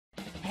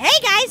Hey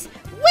guys,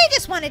 we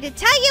just wanted to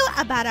tell you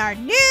about our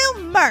new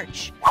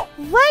merch.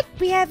 What?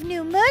 We have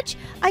new merch?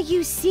 Are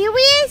you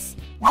serious?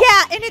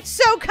 Yeah, and it's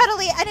so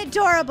cuddly and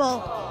adorable.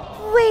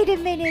 Wait a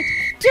minute.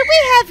 Do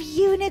we have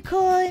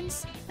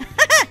unicorns?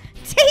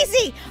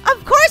 Daisy,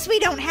 of course we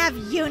don't have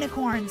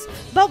unicorns,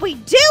 but we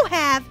do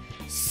have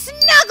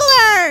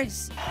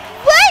snugglers.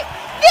 What?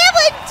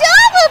 They're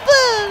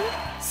adorable.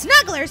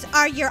 Snugglers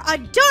are your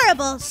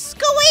adorable,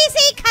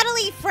 squeezy,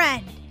 cuddly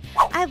friend.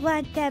 I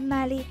want them,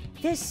 Molly.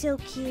 They're so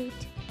cute.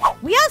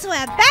 We also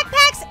have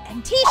backpacks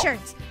and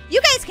t-shirts.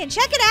 You guys can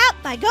check it out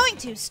by going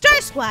to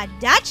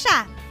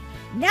starsquad.shop.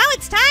 Now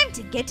it's time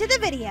to get to the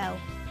video.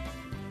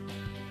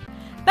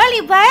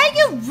 Molly, why are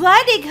you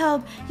running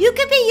home? You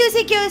could be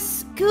using your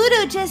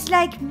scooter just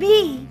like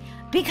me.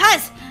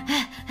 Because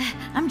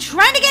I'm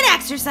trying to get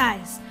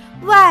exercise.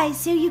 Why?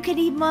 So you can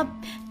eat more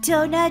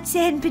donuts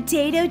and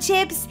potato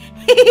chips?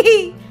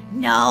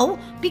 No,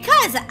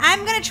 because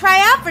I'm going to try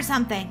out for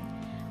something.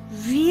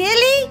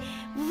 Really?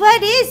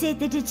 What is it,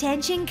 the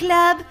detention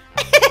club?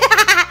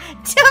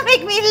 Don't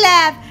make me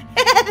laugh.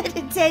 The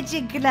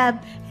detention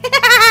club.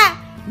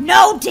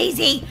 No,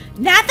 Daisy,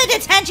 not the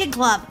detention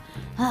club.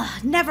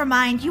 Never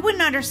mind, you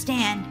wouldn't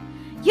understand.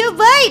 You're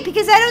right,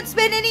 because I don't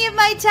spend any of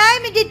my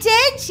time in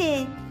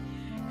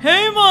detention.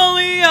 Hey,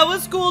 Molly, how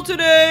was school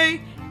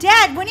today?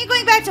 Dad, when are you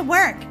going back to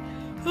work?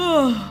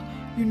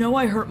 You know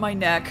I hurt my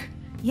neck.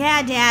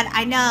 Yeah, Dad,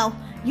 I know.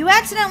 You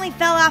accidentally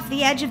fell off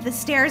the edge of the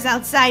stairs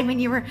outside when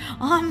you were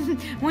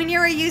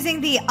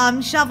using the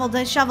shovel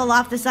to shovel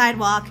off the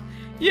sidewalk.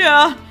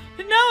 Yeah,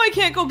 and now I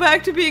can't go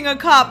back to being a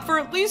cop for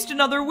at least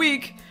another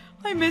week.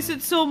 I miss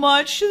it so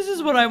much. This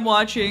is what I'm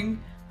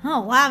watching.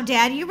 Oh, wow,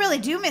 Dad, you really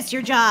do miss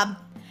your job.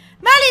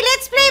 Molly,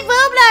 let's play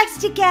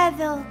Roblox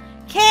together.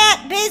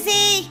 Can't,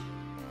 busy.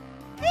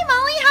 Hey,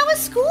 Molly, how was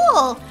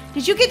school?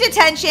 Did you get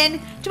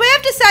detention? Do I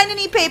have to sign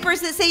any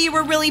papers that say you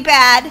were really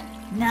bad?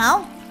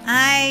 No,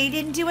 I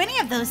didn't do any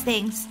of those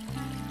things.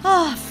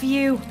 Oh,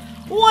 phew.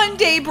 1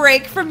 day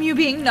break from you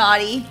being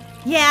naughty.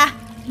 Yeah,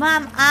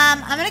 Mom, I'm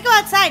gonna go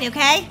outside,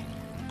 okay?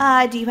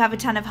 Do you have a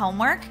ton of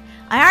homework?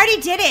 I already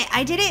did it.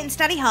 I did it in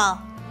study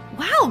hall.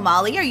 Wow,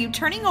 Molly, are you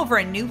turning over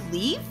a new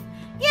leaf?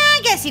 Yeah,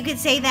 I guess you could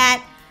say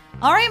that.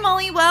 All right,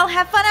 Molly, well,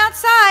 have fun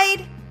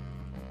outside.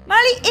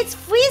 Molly, it's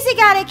freezing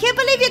out. I can't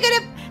believe you're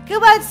gonna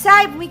go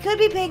outside when we could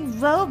be playing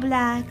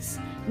Roblox.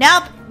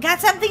 Nope,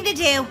 got something to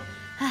do.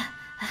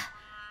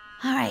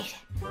 All right,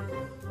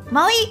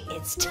 Molly,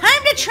 it's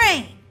time to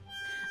train.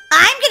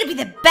 I'm gonna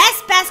be the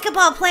best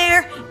basketball player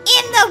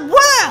in the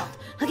world.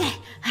 Okay,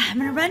 I'm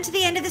gonna run to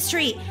the end of the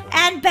street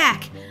and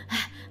back.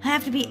 I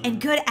have to be in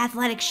good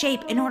athletic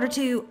shape in order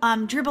to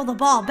dribble the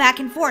ball back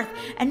and forth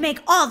and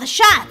make all the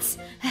shots.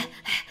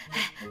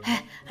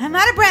 I'm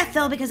out of breath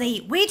though because I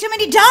eat way too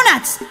many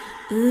donuts.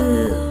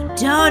 Ooh,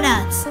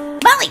 donuts.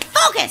 Molly,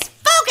 focus,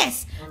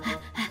 focus.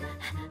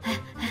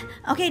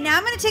 Okay, now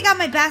I'm gonna take out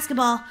my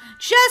basketball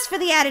just for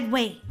the added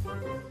weight.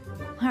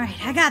 All right,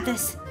 I got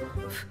this. All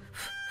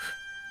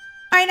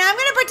right, now I'm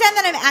gonna pretend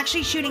that I'm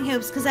actually shooting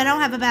hoops because I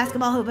don't have a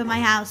basketball hoop in my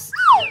house.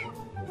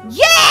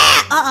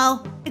 Yeah!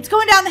 Uh-oh, it's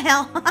going down the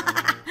hill. Now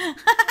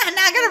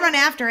I gotta run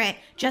after it.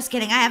 Just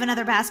kidding, I have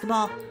another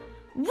basketball.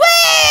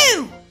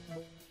 Woo!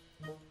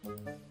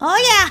 Oh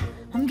yeah,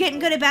 I'm getting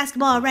good at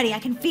basketball already. I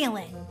can feel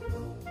it.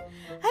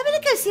 I'm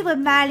gonna go see what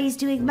Molly's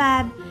doing,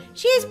 Mom.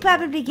 She's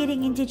probably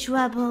getting into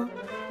trouble.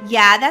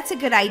 Yeah, that's a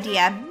good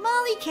idea.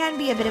 Molly can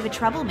be a bit of a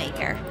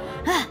troublemaker.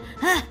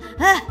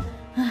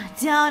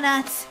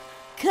 Donuts,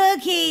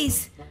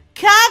 cookies,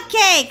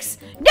 cupcakes.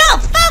 No,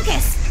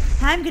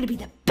 focus! I'm gonna be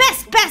the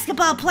best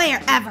basketball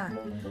player ever.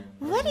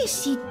 What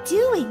is she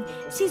doing?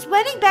 She's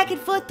running back and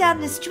forth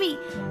down the street,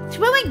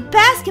 throwing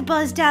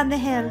basketballs down the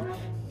hill.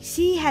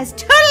 She has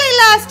totally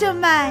lost her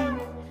mind.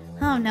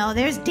 Oh no,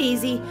 there's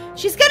Daisy.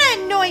 She's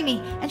gonna annoy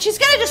me, and she's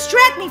gonna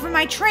distract me from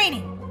my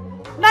training.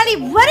 Molly,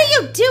 what are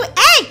you doing?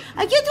 Hey,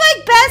 are you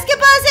throwing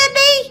basketballs at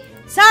me?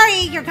 Sorry,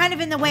 you're kind of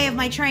in the way of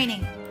my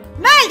training.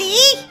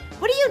 Molly,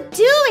 what are you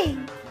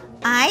doing?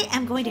 I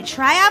am going to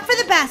try out for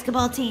the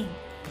basketball team.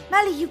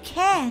 Molly, you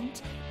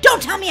can't.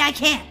 Don't tell me I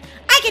can't.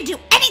 I can do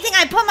anything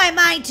I put my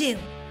mind to.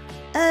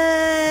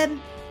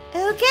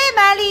 Okay,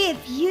 Molly,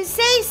 if you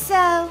say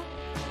so.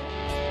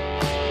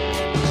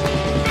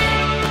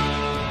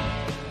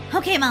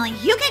 Okay, Molly,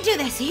 you can do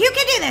this. You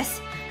can do this.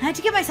 I had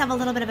to give myself a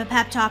little bit of a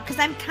pep talk because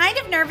I'm kind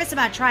of nervous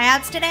about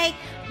tryouts today,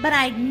 but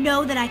I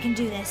know that I can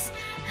do this.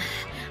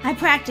 I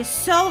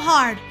practiced so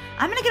hard.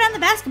 I'm going to get on the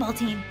basketball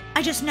team.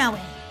 I just know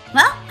it.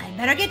 Well, I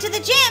better get to the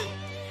gym.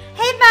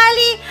 Hey,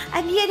 Molly,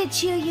 I'm here to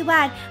cheer you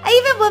on.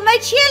 I even wore my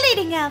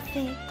cheerleading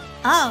outfit.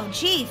 Oh,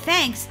 gee,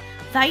 thanks.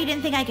 Thought you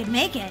didn't think I could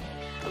make it.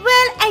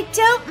 Well, I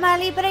don't,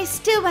 Molly, but I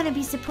still want to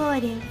be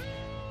supportive.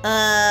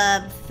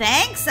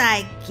 Thanks,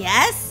 I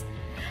guess.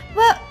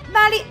 Well,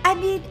 Molly, I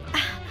mean,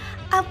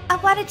 I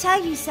want to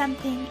tell you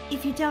something,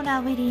 if you don't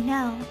already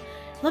know.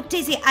 Look,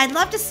 Daisy, I'd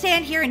love to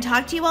stand here and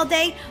talk to you all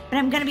day, but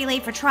I'm going to be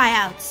late for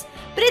tryouts.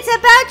 But it's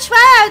about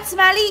tryouts,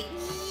 Molly.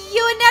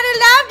 You're not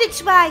allowed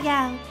to try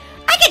out.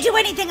 I can do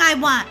anything I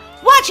want.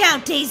 Watch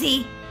out,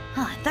 Daisy.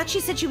 Oh, I thought she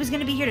said she was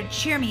going to be here to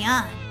cheer me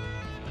on.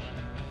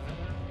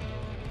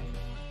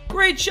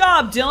 Great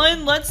job,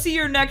 Dylan. Let's see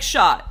your next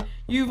shot.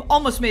 You've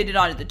almost made it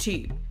onto the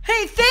team.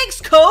 Hey,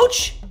 thanks,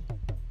 coach!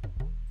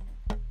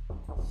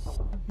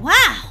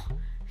 Wow,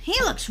 he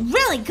looks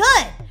really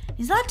good.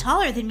 He's a lot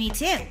taller than me,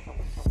 too.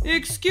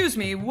 Excuse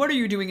me, what are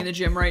you doing in the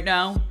gym right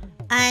now?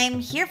 I'm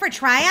here for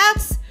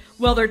tryouts.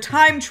 Well, they're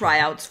time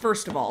tryouts,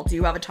 first of all. Do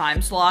you have a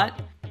time slot?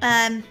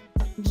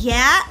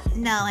 Yeah?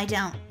 No, I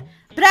don't.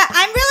 But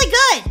I'm really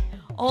good.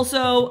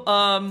 Also,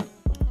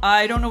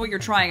 I don't know what you're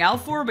trying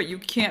out for, but you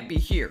can't be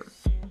here.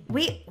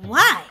 Wait,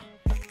 why?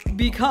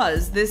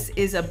 Because this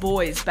is a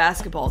boys'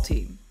 basketball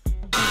team.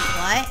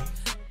 What?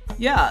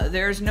 Yeah,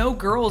 there's no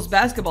girls'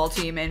 basketball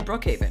team in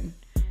Brookhaven.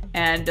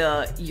 And,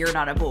 you're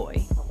not a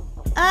boy.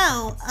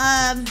 Oh,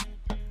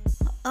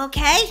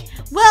 okay.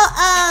 Well,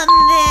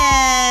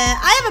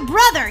 I have a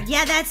brother.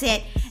 Yeah, that's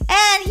it.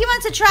 And he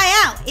wants to try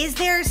out. Is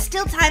there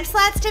still time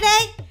slots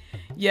today?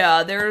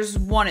 Yeah, there's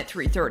one at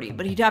 3:30,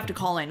 but he'd have to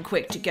call in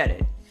quick to get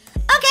it.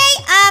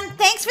 Okay,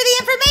 thanks for the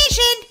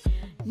information.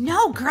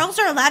 No girls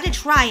are allowed to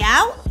try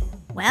out?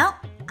 Well,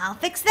 I'll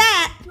fix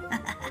that.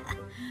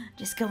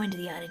 Just go into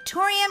the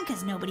auditorium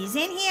because nobody's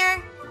in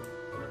here.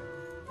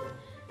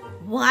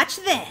 Watch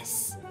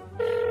this.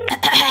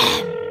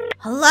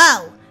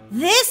 Hello,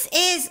 this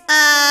is,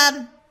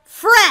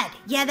 Fred.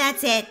 Yeah,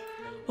 that's it.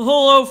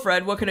 Hello,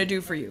 Fred. What can I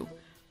do for you?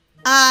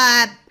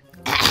 I'd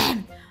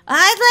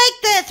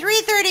like the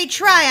 3:30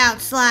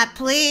 tryout slot,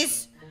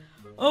 please.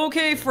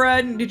 Okay,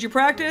 Fred. Did you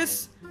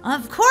practice?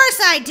 Of course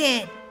I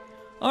did.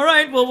 All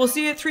right, well, we'll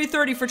see you at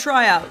 3:30 for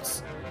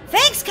tryouts.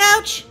 Thanks,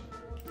 Coach.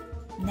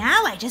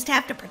 Now I just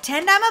have to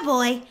pretend I'm a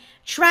boy,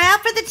 try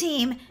out for the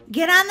team,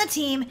 get on the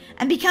team,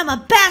 and become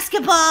a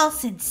basketball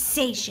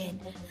sensation.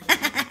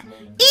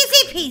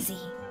 Easy peasy.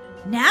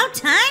 Now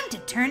time to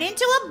turn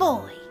into a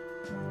boy.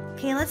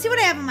 Okay, let's see what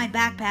I have in my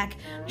backpack.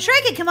 I'm sure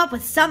I could come up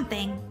with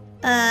something.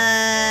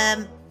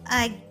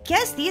 I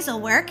guess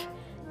these'll work.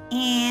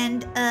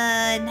 And,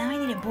 now I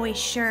need a boy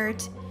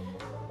shirt.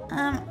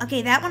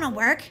 Okay, that one will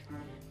work.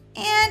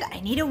 And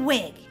I need a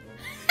wig.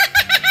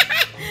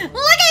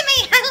 Look at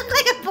me! I look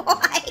like a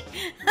boy!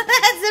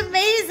 That's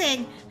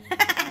amazing!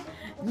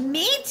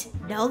 Meet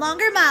no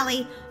longer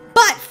Molly,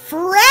 but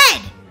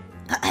Fred!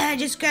 I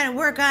just gotta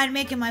work on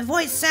making my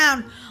voice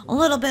sound a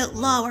little bit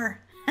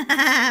lower.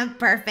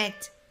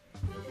 Perfect.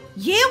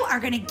 You are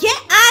gonna get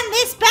on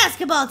this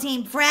basketball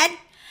team, Fred.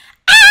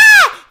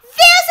 Ah!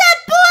 There's a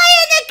boy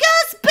in the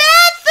girls'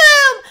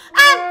 bathroom!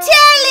 I'm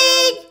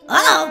telling!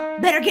 Uh-oh,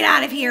 better get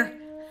out of here.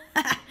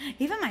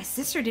 Even my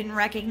sister didn't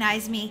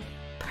recognize me.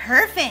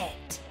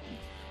 Perfect.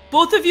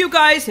 Both of you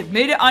guys have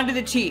made it onto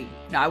the team.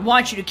 Now I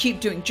want you to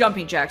keep doing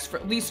jumping jacks for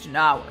at least an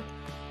hour.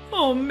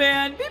 Oh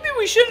man, maybe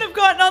we shouldn't have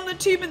gotten on the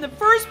team in the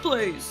first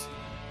place.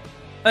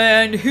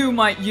 And who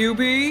might you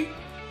be?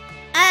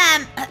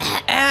 I'm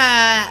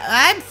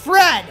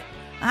Fred.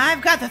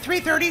 I've got the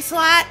 3:30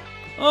 slot.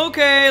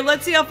 Okay,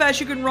 let's see how fast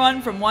you can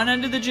run from one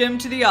end of the gym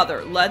to the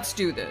other. Let's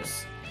do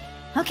this.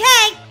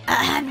 Okay.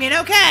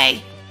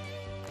 Okay.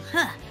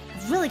 Huh,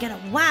 I've really gotta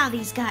wow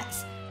these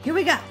guys. Here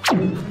we go.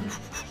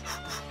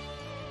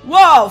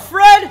 Whoa,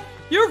 Fred!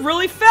 You're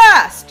really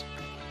fast!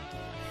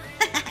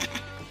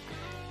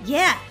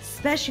 Yeah,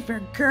 especially for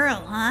a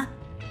girl, huh?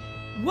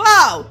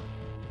 Wow!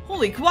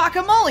 Holy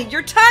guacamole,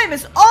 your time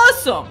is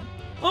awesome!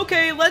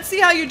 Okay, let's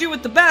see how you do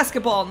with the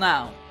basketball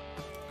now.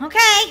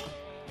 Okay.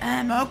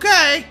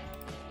 Okay.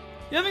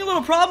 You having a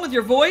little problem with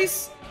your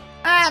voice?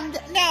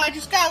 No, I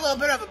just got a little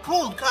bit of a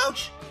cold,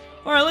 Coach.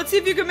 Alright, let's see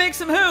if you can make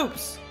some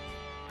hoops.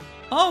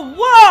 Oh,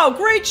 wow!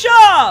 Great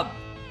job!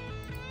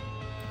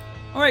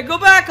 Alright, go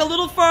back a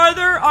little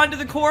farther onto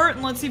the court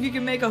and let's see if you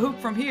can make a hoop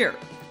from here.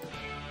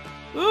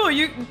 Ooh,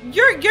 you're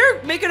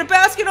making a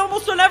basket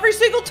almost on every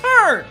single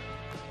turn!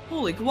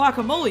 Holy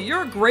guacamole,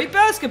 you're a great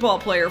basketball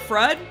player,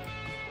 Fred.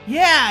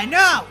 Yeah, I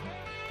know.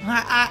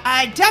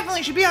 I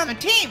definitely should be on the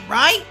team,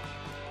 right?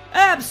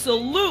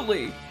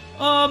 Absolutely.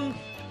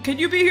 Can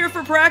you be here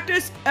for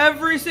practice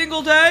every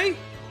single day?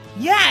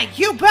 Yeah,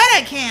 you bet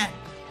I can.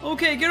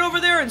 Okay, get over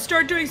there and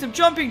start doing some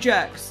jumping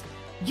jacks.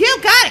 You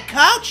got it,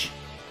 Coach.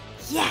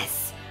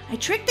 Yes, I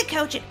tricked the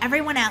coach and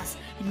everyone else,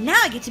 and now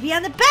I get to be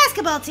on the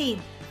basketball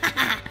team.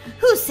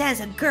 Who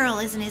says a girl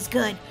isn't as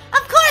good?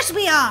 Of course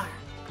we are.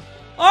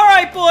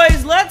 Alright,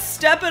 boys, let's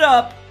step it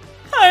up.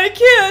 I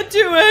can't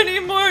do any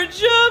more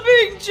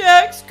jumping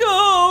jacks,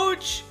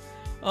 Coach.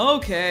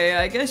 Okay,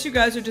 I guess you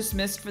guys are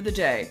dismissed for the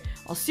day.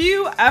 I'll see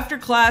you after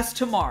class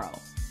tomorrow.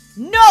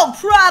 No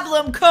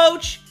problem,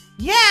 Coach.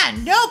 Yeah,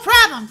 no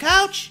problem,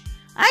 Coach.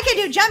 I can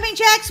do jumping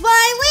jacks while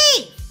I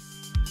leave.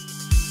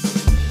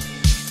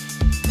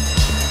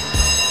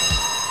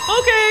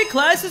 Okay,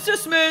 class is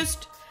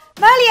dismissed.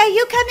 Molly, are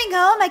you coming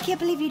home? I can't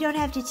believe you don't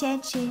have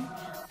detention.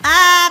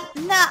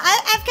 No,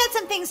 I've got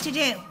some things to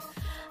do.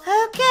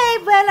 Okay,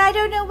 well, I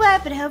don't know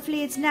what, but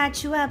hopefully it's not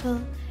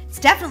trouble. It's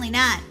definitely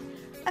not.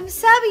 I'm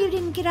sorry you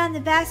didn't get on the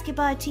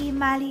basketball team,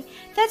 Molly.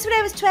 That's what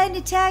I was trying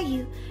to tell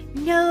you.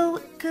 No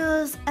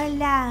girls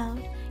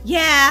allowed.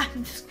 Yeah,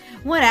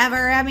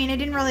 whatever. I mean, I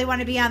didn't really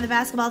want to be on the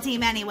basketball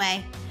team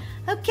anyway.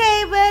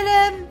 Okay,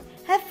 well,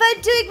 have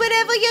fun doing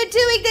whatever you're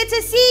doing that's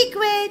a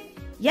secret.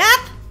 Yep.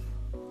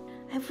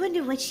 I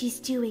wonder what she's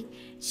doing.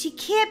 She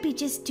can't be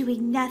just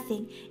doing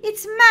nothing.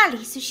 It's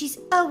Molly, so she's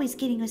always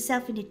getting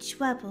herself into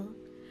trouble.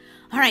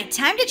 All right,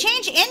 time to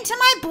change into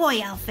my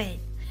boy outfit.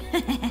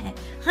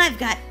 I've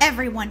got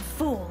everyone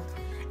fooled.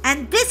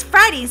 And this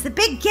Friday is the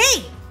big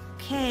game.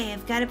 Okay,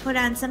 I've got to put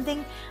on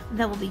something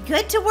that will be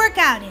good to work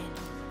out in.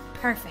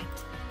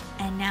 Perfect.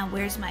 And now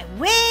where's my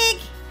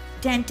wig?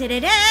 Dun da da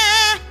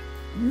da.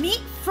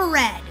 Meet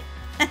Fred.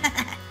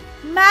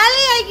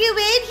 Molly, are you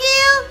in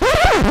here?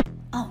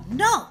 Oh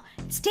no,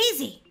 it's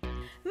Daisy.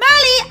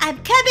 Molly,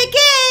 I'm coming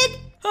in.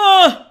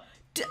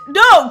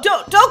 No,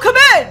 don't come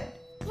in.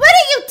 What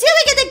are you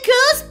doing in the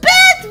girls'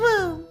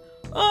 bathroom?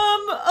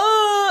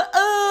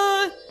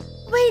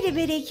 Wait a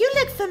minute, you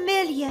look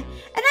familiar.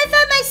 And I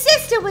thought my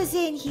sister was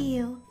in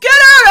here. Get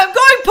out, I'm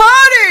going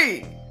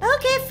potty.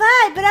 Okay,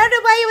 fine, but I don't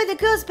know why you're in the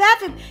girls'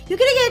 bathroom. You're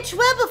gonna get in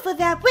trouble for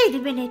that. Wait a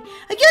minute.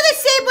 Are you the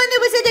same one that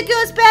was in the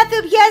girls'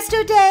 bathroom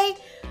yesterday?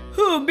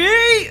 Who,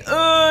 me?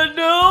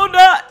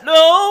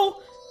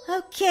 No.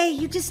 Okay,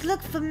 you just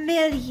look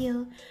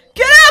familiar.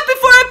 Get out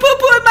before I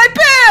poo-poo in my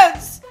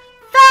pants.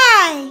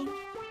 Fine.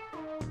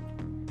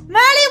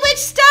 Molly, which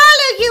stall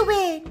are you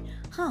in?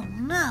 Oh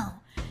no.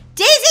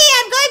 Daisy,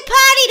 I'm going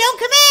potty, don't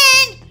come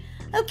in.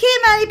 Okay,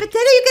 Molly, but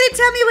then are you gonna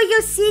tell me what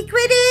your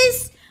secret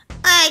is?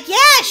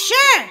 Yeah,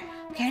 sure.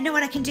 Okay, I know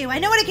what I can do.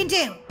 I'm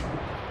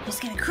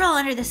just gonna crawl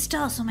under the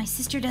stall so my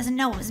sister doesn't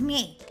know it was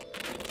me.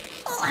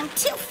 Oh, I'm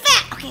too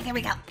fat. Okay, there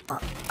we go.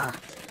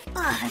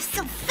 I'm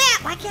so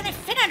fat. Why can't I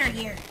fit under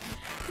here?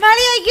 Molly,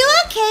 are you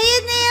okay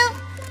in there?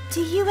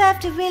 Do you have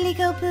to really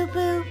go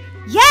poo-poo?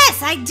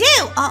 Yes, I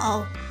do.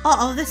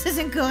 Uh-oh, this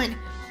isn't good.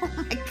 Oh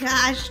my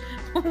gosh.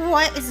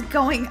 What is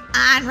going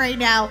on right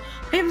now?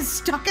 I'm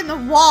stuck in the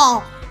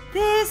wall.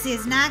 This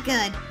is not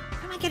good.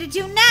 What am I gonna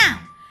do now?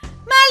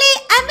 Molly,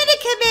 I'm gonna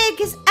come in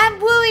because I'm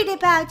worried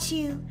about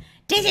you.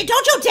 Daisy,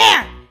 don't you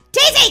dare!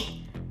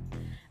 Daisy!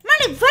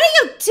 Molly, what are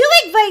you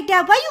doing right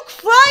now? Why are you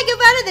crawling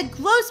around in the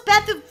gross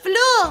bathroom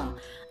floor?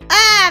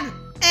 I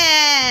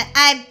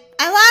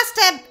lost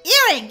an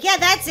earring. Yeah,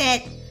 that's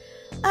it.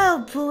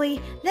 Oh boy,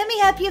 let me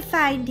help you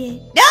find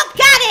it. Nope,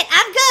 got it.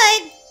 I'm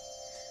good.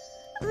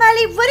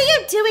 Molly, what are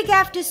you doing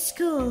after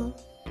school?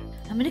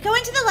 I'm gonna go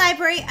into the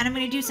library and I'm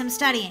gonna do some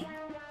studying.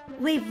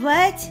 Wait,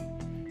 what?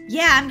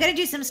 Yeah, I'm gonna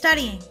do some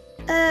studying.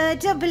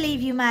 Don't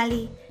believe you,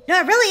 Molly. No,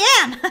 I really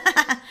am.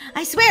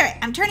 I swear it.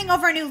 I'm turning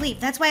over a new leaf.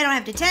 That's why I don't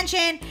have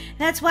detention.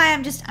 That's why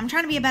I'm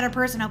trying to be a better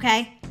person,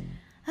 okay?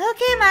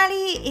 Okay,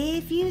 Molly,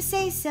 if you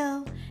say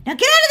so. Now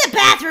get out of the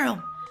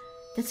bathroom!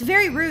 That's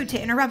very rude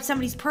to interrupt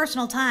somebody's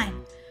personal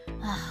time.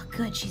 Oh,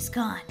 good, she's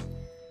gone.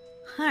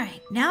 All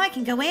right, now I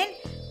can go in,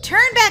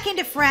 turn back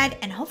into Fred,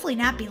 and hopefully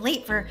not be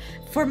late for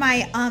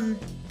my,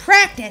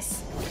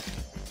 practice.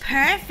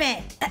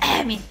 Perfect.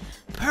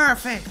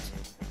 Perfect.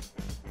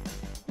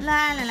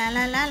 La la la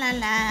la la la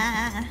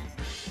la.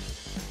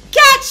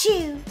 Got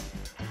you!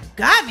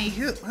 Got me?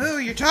 Who are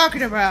you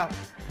talking about?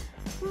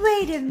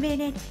 Wait a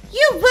minute.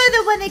 You were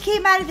the one that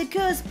came out of the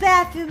girls'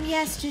 bathroom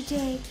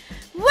yesterday.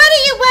 What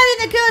are you out in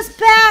the girls'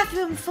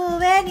 bathroom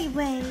for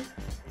anyway?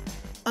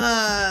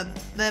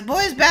 The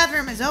boys'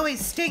 bathroom is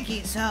always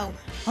stinky, so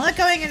I like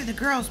going into the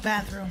girls'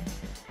 bathroom.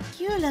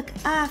 You look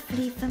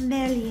awfully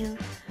familiar.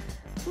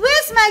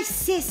 Where's my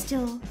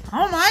sister?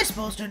 How am I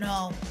supposed to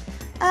know?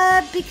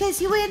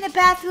 Because you were in the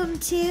bathroom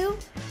too?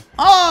 Okay,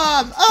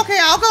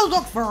 I'll go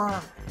look for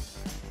her.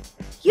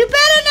 You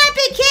better not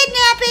be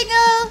kidnapping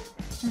her!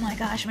 Oh my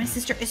gosh, my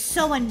sister is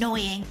so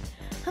annoying.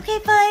 Okay,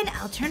 fine,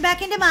 I'll turn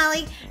back into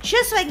Molly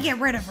just so I can get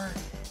rid of her.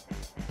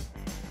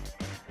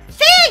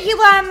 There you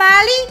are,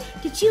 Molly!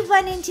 Did you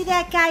run into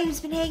that guy who's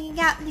been hanging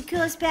out in the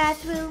girls'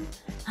 bathroom?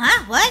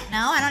 Huh? What?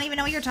 No, I don't even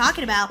know what you're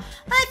talking about.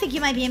 I think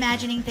you might be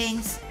imagining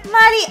things.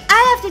 Molly,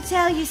 I have to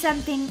tell you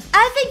something.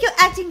 I think you're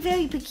acting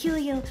very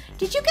peculiar.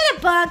 Did you get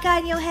a bonk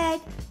on your head?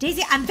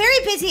 Daisy, I'm very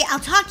busy. I'll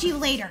talk to you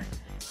later.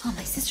 Oh,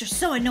 my sister's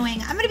so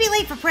annoying. I'm gonna be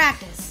late for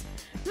practice.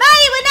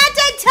 Molly, we're not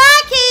done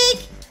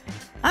talking!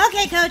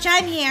 Okay, Coach,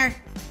 I'm here.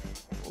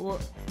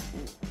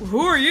 Who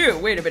are you?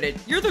 Wait a minute.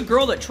 You're the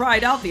girl that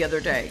tried out the other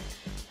day.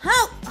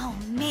 Oh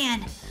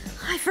man.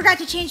 I forgot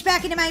to change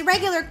back into my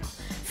regular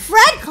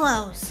Fred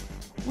clothes.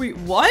 Wait,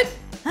 what?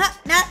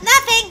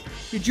 Nothing.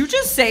 Did you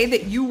just say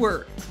that you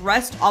were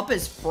dressed up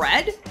as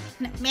Fred?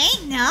 Me?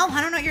 No,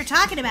 I don't know what you're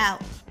talking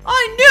about.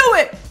 I knew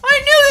it! I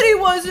knew that he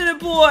wasn't a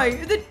boy!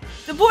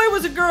 The boy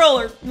was a girl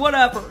or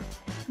whatever.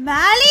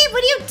 Molly,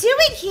 what are you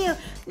doing here?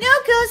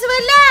 No girls are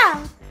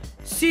allowed.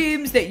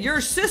 Seems that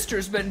your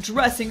sister's been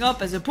dressing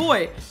up as a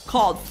boy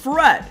called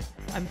Fred.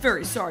 I'm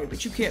very sorry,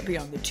 but you can't be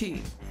on the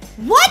team.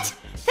 What?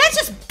 That's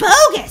just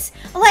bogus!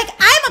 Like,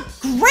 I'm a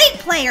great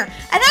player, and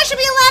I should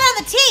be allowed on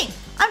the team!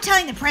 I'm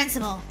telling the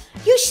principal.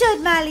 You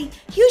should, Molly.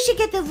 You should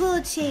get the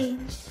rule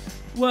changed.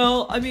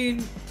 Well, I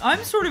mean,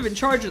 I'm sort of in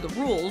charge of the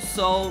rules,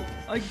 so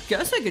I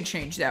guess I could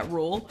change that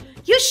rule.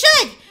 You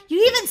should!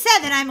 You even said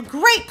that I'm a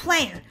great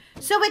player.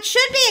 So it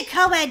should be a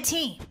co-ed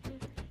team.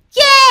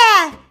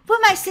 Yeah,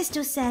 what my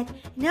sister said.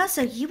 And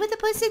also, you were the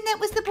person that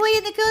was the boy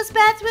in the girls'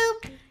 bathroom?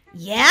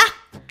 Yeah,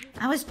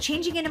 I was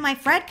changing into my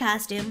Fred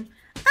costume.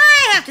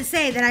 I have to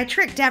say that I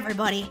tricked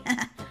everybody.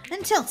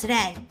 Until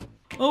today.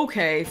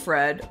 Okay,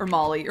 Fred, or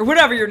Molly, or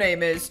whatever your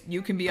name is,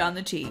 you can be on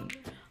the team.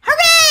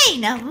 Hooray!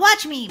 Now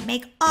watch me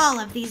make all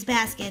of these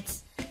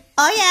baskets.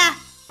 Oh yeah.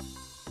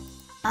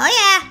 Oh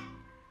yeah.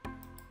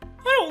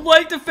 I don't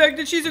like the fact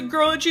that she's a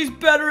girl and she's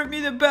better at me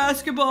than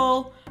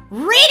basketball.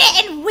 Read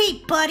it and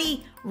weep,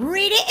 buddy.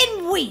 Read it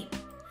and weep.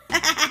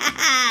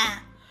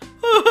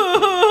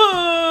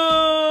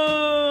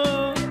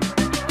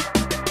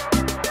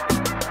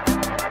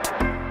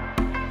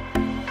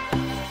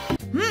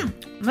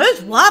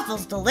 This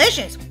waffle's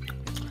delicious.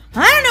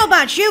 I don't know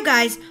about you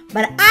guys,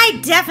 but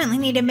I definitely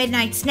need a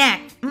midnight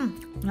snack.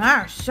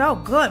 They're so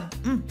good.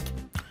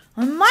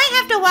 I might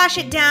have to wash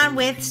it down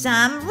with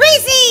some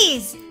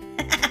Reese's.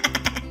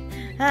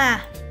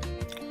 I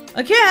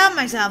can't help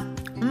myself.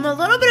 I'm a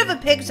little bit of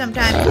a pig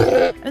sometimes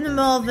in the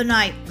middle of the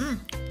night.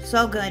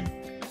 So good.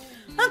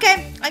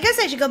 Okay, I guess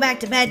I should go back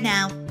to bed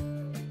now.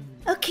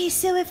 Okay,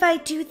 so if I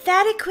do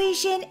that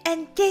equation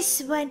and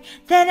this one,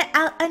 then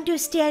I'll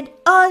understand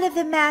all of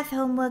the math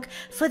homework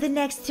for the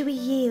next 3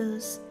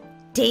 years.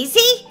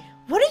 Daisy,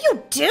 what are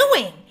you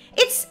doing?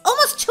 It's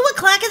almost 2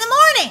 o'clock in the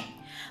morning.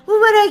 Well,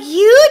 what are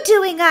you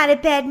doing out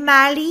of bed,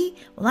 Molly?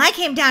 Well, I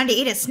came down to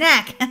eat a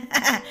snack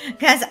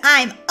because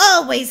I'm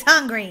always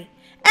hungry.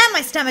 And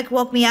my stomach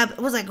woke me up. It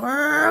was like,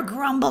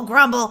 grumble,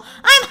 grumble.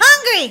 I'm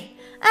hungry.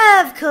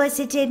 Of course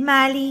it did,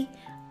 Molly.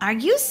 Are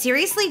you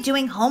seriously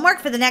doing homework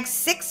for the next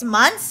 6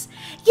 months?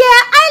 Yeah,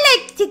 I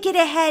like to get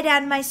ahead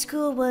on my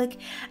schoolwork.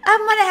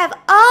 I'm gonna have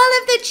all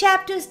of the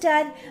chapters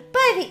done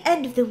by the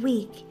end of the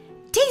week.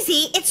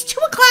 Daisy, it's 2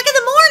 o'clock in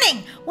the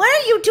morning. Why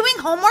are you doing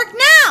homework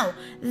now?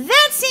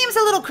 That seems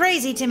a little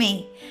crazy to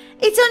me.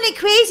 It's only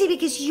crazy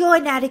because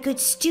you're not a good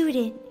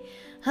student.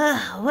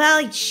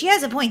 Well, she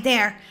has a point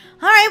there.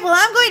 All right, well,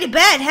 I'm going to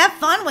bed. Have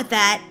fun with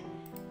that.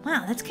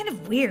 Wow, that's kind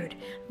of weird.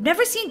 I've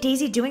never seen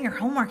Daisy doing her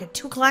homework at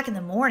 2 o'clock in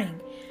the morning.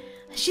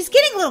 She's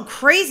getting a little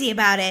crazy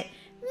about it.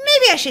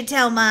 Maybe I should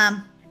tell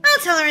Mom. I'll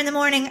tell her in the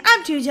morning.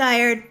 I'm too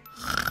tired.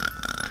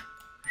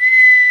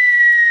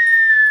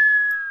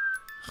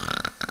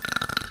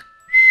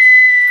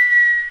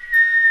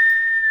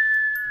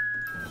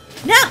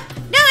 No,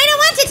 I don't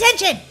want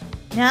detention.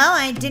 No,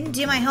 I didn't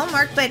do my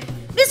homework, but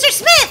Mr.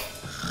 Smith!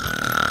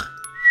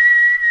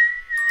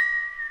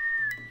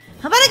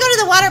 How about I go to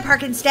the water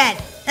park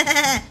instead?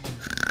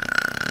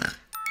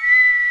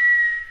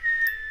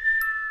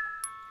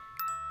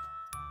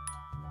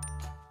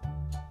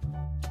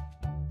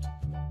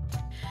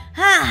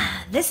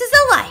 This is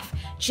the life.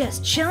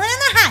 Just chilling in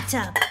the hot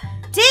tub.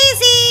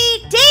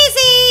 Daisy!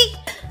 Daisy!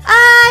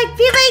 I'll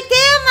be right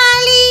there,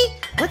 Molly.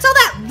 What's all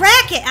that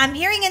racket I'm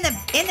hearing in the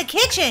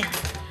kitchen?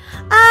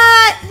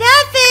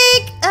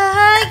 Nothing.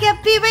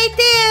 I'll be right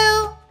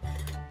there.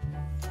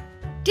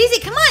 Daisy,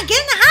 come on, get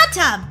in the hot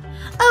tub.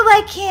 Oh,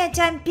 I can't.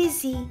 I'm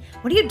busy.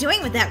 What are you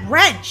doing with that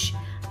wrench?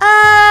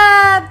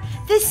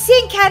 The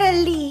sink had a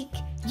leak.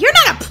 You're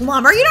not a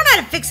plumber. You don't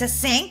know how to fix a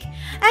sink.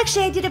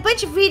 Actually, I did a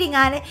bunch of reading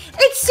on it.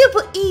 It's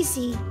super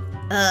easy.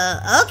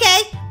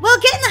 Okay. Well,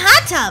 get in the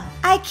hot tub.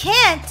 I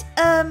can't.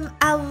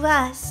 I'll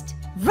rust.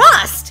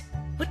 Rust?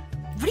 What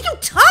are you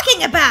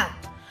talking about?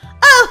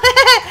 Oh,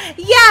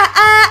 yeah,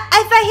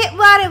 if I hit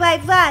water, I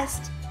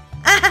rust.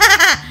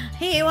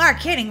 You are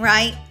kidding,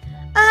 right?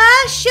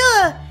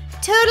 Sure.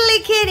 Totally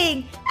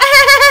kidding.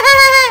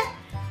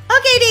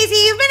 Okay, Daisy,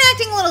 you've been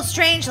acting a little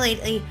strange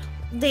lately.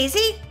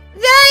 Daisy?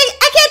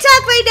 I can't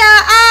talk right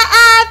now.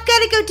 I've got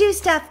to go do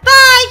stuff.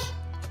 Bye.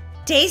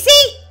 Daisy?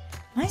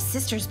 My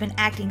sister's been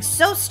acting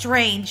so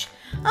strange.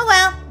 Oh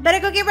well, better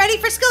go get ready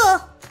for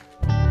school.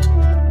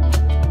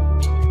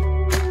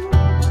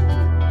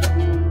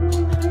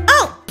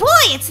 Oh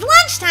boy, it's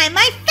lunchtime,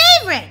 my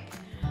favorite.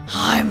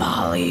 Hi,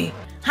 Molly.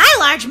 Hi,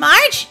 Large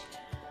Marge.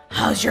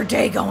 How's your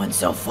day going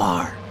so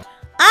far?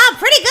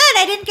 Pretty good.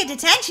 I didn't get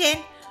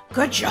detention.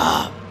 Good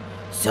job.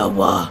 So,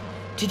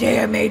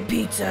 today I made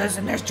pizzas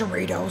and there's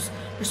Doritos.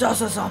 There's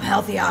also some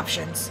healthy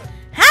options.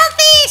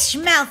 Healthy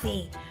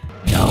schmelthy.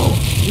 No,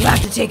 you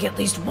have to take at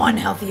least one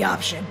healthy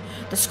option.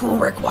 The school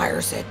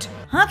requires it.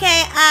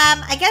 Okay,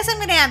 I guess I'm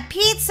gonna have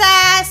pizza,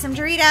 some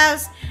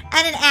Doritos,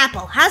 and an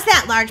apple. How's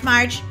that, Large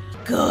Marge?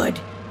 Good.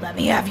 Let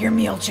me have your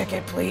meal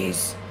ticket,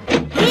 please. Here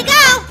you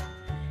go.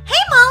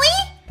 Hey, Molly.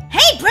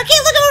 Hey, Brookie,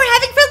 look what we're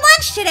having for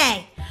lunch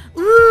today.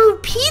 Ooh,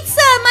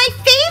 pizza, my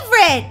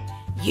favorite.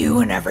 You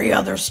and every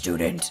other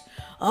student.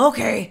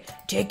 Okay,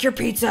 take your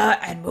pizza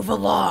and move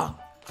along.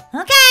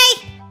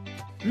 Okay.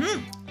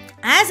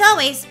 As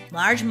always,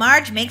 Large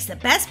Marge makes the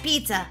best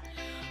pizza.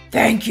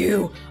 Thank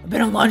you. I've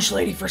been a lunch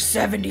lady for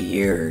 70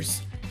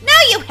 years. No,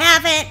 you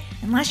haven't,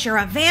 unless you're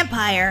a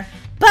vampire.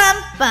 Bum,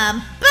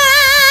 bum,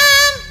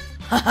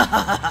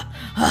 bum.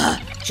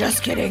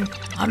 Just kidding.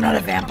 I'm not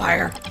a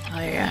vampire.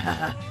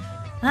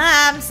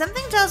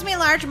 Something tells me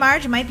Large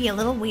Marge might be a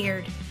little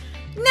weird.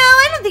 No,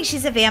 I don't think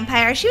she's a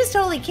vampire. She was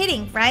totally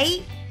kidding,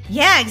 right?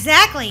 Yeah,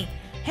 exactly.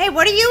 Hey,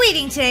 what are you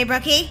eating today,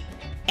 Brookie?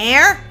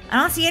 Air? I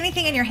don't see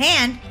anything in your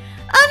hand.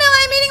 Oh no,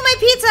 I'm eating my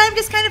pizza. I'm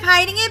just kind of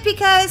hiding it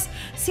because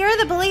Sarah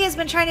the bully has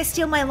been trying to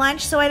steal my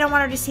lunch, so I don't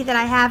want her to see that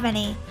I have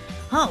any.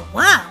 Oh,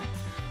 wow.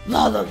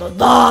 La la la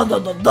la la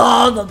la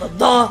la la la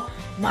la.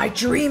 My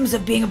dreams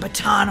of being a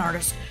baton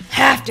artist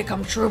have to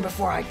come true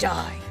before I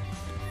die.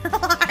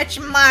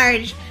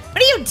 Marge,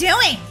 what are you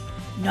doing?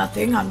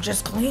 Nothing, I'm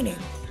just cleaning.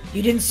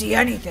 You didn't see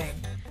anything.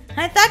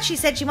 I thought she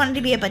said she wanted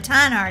to be a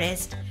baton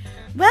artist.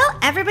 Well,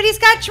 everybody's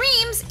got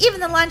dreams,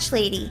 even the lunch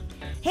lady.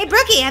 Hey,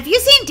 Brookie, have you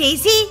seen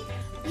Daisy?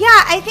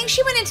 Yeah, I think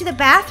she went into the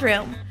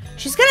bathroom.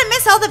 She's gonna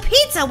miss all the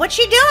pizza. What's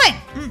she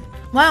doing?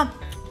 Well,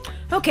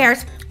 who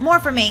cares? More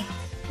for me.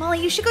 Molly,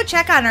 you should go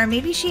check on her.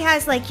 Maybe she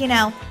has, like, you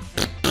know...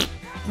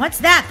 What's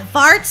that? The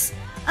farts?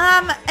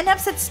 An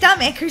upset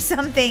stomach or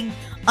something.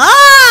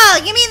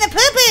 Oh, you mean the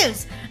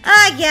poo-poos?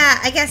 Yeah,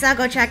 I guess I'll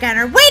go check on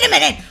her. Wait a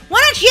minute!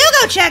 Why don't you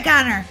go check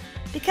on her?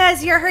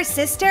 Because you're her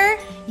sister?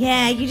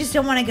 Yeah, you just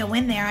don't want to go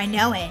in there, I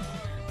know it.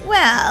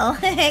 Well,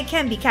 it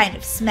can be kind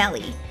of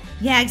smelly.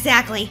 Yeah,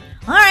 exactly.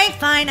 Alright,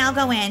 fine, I'll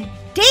go in.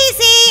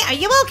 Daisy, are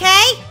you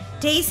okay?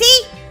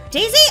 Daisy?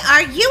 Daisy,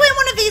 are you in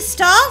one of these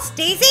stalls?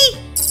 Daisy?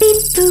 Beep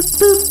boop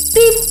boop,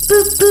 beep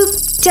boop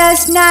boop,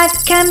 does not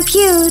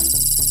compute.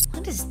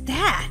 What is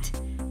that?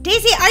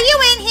 Daisy, are you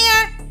in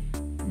here?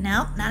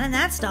 No, not in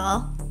that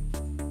stall.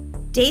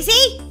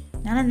 Daisy?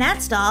 Not in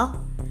that stall.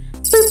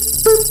 Boop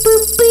boop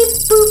boop, beep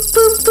boop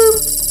boop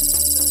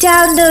boop.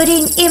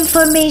 Downloading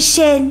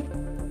information.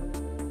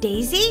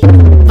 Daisy?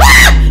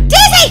 Ah!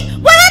 Daisy!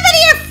 What happened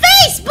to your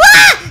face?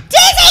 Ah!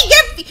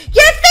 Daisy,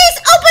 your face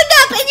opened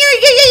up and you're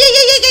a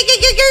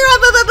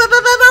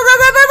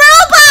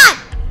robot!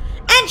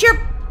 And you're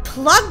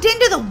plugged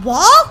into the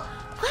wall?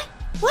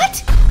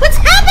 What? What's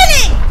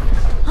happening?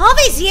 All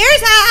these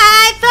years,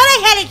 I thought I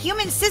had a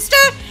human sister,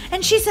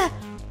 and she's a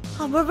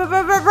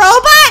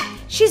robot?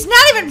 She's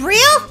not even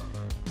real?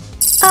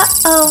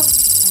 Uh-oh,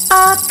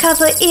 our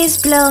cover is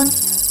blown.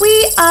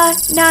 We are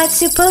not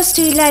supposed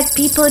to let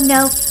people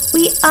know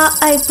we are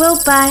a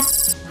robot.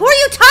 Who are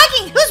you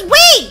talking? Who's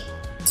we?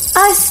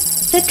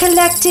 Us, the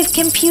collective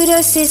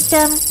computer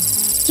system.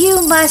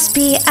 You must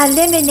be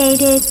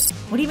eliminated.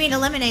 What do you mean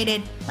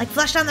eliminated? Like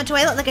flushed down the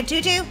toilet like a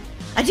tutu?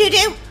 A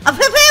doo-doo? A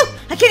poo-poo?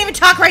 I can't even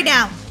talk right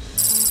now.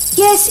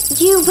 Yes,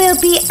 you will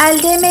be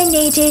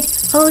eliminated.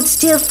 Hold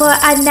still for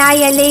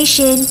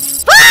annihilation.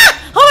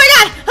 Ah! Oh my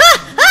god!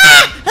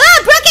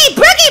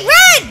 Brookie,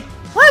 run!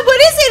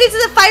 What is it? Is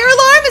it a fire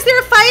alarm? Is there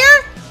a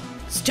fire?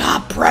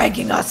 Stop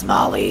bragging us,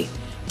 Molly.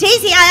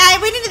 Daisy, I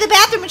went into the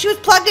bathroom and she was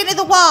plugged into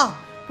the wall.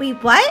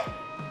 Wait, what?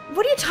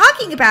 What are you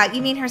talking about?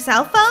 You mean her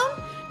cell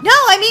phone? No,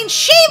 I mean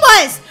she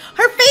was!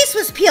 Her face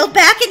was peeled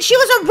back and she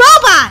was a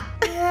robot!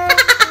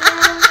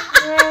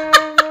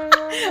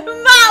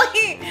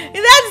 Molly,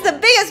 that's the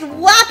biggest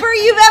whopper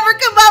you've ever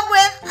come up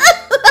with!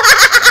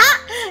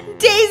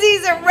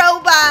 Daisy's a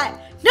robot!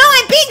 No,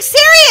 I'm being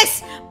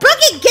serious!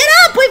 Brookie, get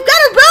up! We've got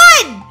to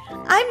run!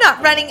 I'm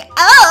not running anywhere.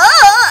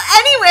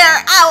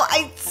 Ow,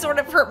 I sort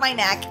of hurt my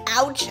neck.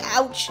 Ouch.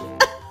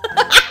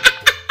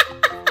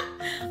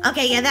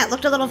 Okay, yeah, that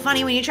looked a little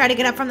funny when you tried to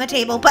get up from the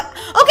table, but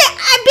okay,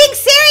 I'm being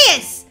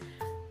serious!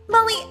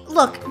 Molly,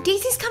 look,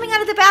 Daisy's coming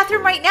out of the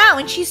bathroom right now,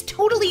 and she's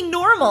totally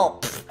normal.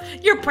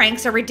 Pfft, your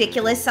pranks are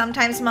ridiculous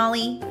sometimes,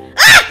 Molly.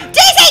 Ah!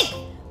 Daisy!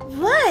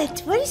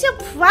 What? What is your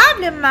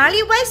problem,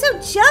 Molly? Why so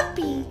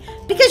jumpy?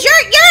 Because you're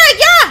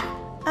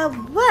A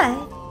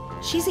what?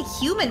 She's a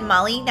human,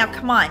 Molly. Now,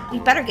 come on. We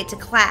better get to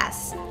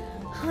class.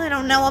 I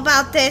don't know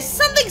about this.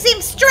 Something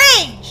seems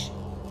strange.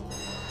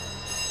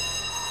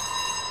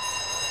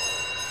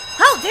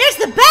 Oh, there's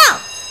the bell.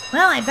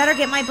 Well, I better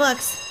get my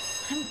books.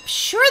 I'm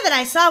sure that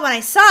I saw what I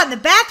saw in the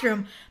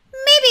bathroom.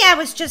 Maybe I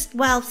was just,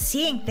 well,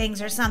 seeing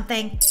things or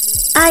something.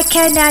 I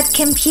cannot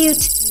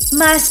compute.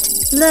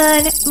 Must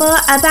learn more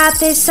about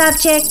this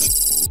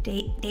subject.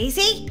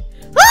 Daisy?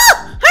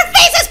 Oh! Her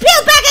face is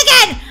peeled back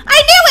again!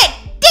 I knew it!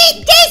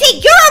 Daisy,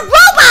 you're a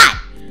robot!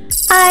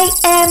 I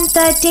am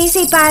the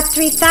DaisyBot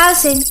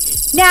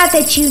 3000. Now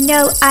that you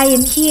know I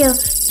am here,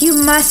 you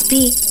must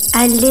be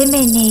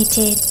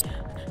eliminated.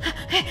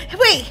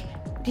 Wait,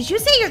 did you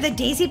say you're the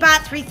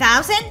DaisyBot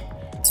 3000?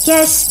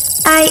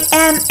 Yes, I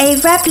am a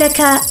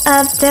replica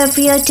of the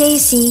real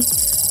Daisy.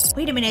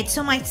 Wait a minute,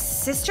 so my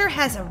sister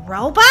has a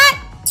robot?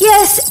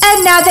 Yes,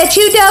 and now that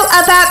you know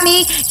about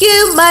me,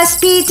 you must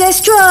be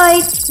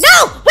destroyed.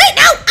 No! Wait,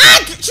 no!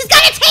 She's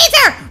got a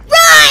taser!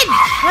 Run!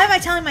 Why am I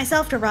telling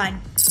myself to run?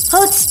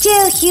 Hold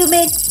still,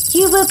 human.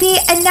 You will be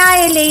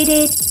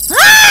annihilated.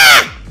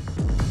 Ah!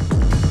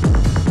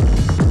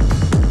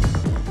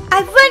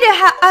 I wonder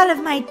how all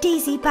of my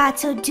Daisy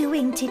bots are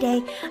doing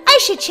today. I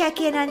should check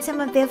in on some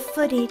of their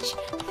footage.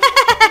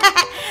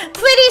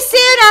 Pretty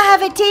soon I'll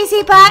have a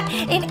Daisy bot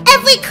in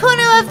every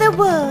corner of the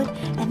world,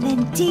 and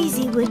then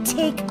Daisy will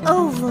take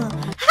over.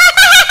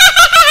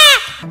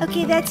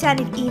 Okay, that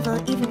sounded evil,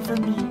 even for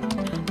me.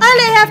 All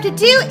I have to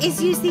do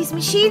is use these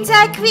machines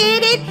I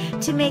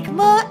created to make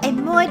more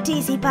and more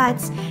Daisy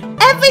bots.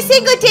 Every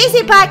single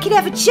Daisy bot can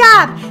have a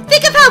job.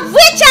 Think of how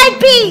rich I'd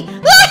be!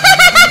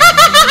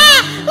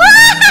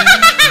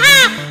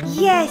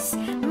 Yes,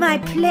 my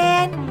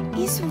plan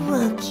is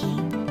working.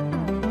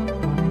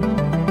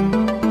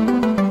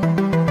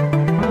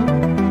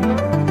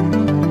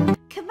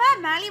 Come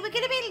on, Molly, we're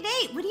gonna be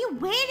late. What are you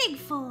waiting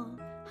for?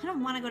 I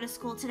don't want to go to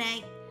school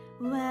today.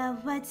 Well,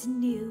 what's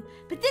new?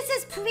 But this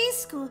is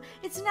preschool.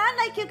 It's not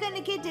like you're gonna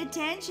get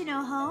detention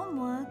or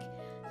homework.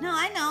 No,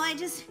 I know. I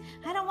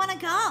don't want to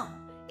go.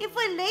 If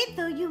we're late,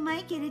 though, you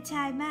might get a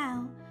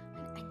timeout.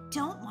 I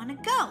don't want to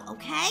go,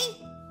 okay?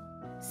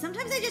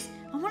 Sometimes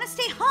I want to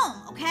stay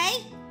home,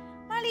 okay?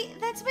 Molly,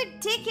 that's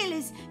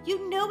ridiculous.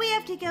 You know we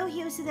have to go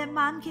here so that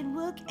Mom can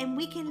work and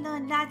we can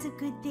learn lots of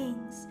good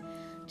things.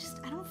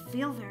 I don't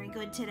feel very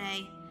good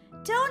today.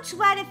 Don't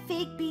try to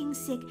fake being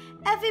sick.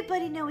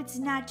 Everybody know it's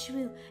not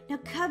true. Now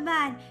come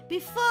on,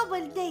 before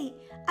we're late,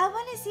 I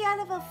want to see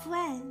all of our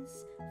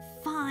friends.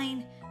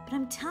 Fine, but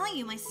I'm telling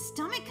you, my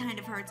stomach kind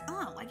of hurts.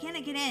 Oh, why can't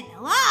I get in?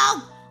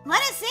 Hello?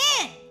 Let us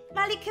in!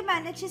 Molly, come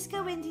on, let's just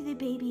go into the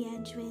baby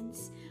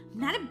entrance. I'm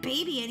not a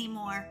baby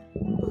anymore.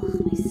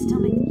 Ugh, my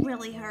stomach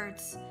really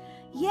hurts.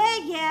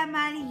 Yeah,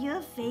 Molly,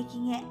 you're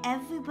faking it.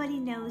 Everybody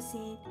knows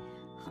it.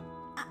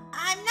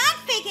 I'm not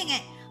faking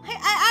it.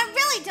 I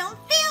really don't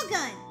feel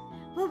good.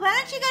 Well, why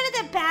don't you go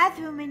to the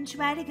bathroom and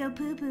try to go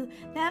poo-poo?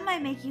 That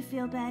might make you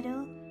feel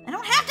better. I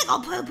don't have to go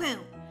poo-poo.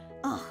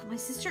 Ugh, my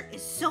sister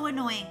is so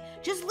annoying.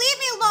 Just leave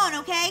me alone,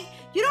 okay?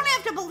 You don't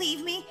have to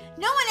believe me.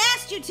 No one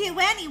asked you to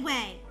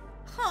anyway.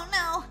 Oh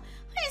no,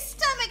 my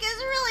stomach is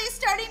really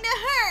starting to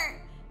hurt.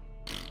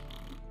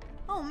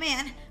 Oh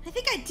man, I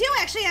think I do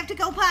actually have to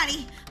go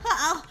potty.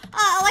 Uh-oh,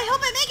 I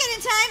hope I make it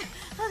in time.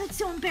 Oh, that's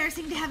so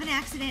embarrassing to have an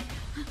accident.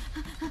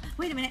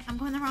 Wait a minute, I'm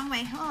going the wrong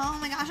way. Oh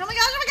my gosh, I'm not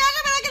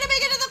gonna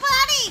make it to the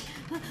potty.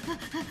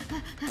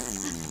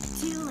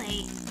 Too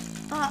late.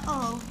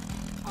 Uh-oh.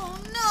 Oh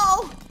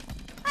no,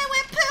 I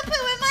went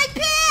poo-poo in my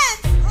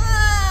pants.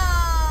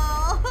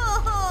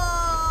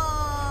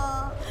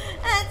 Oh,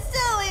 that's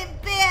so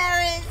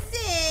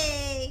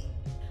embarrassing.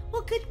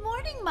 Well, good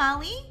morning,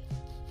 Molly.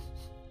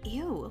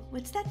 Ew,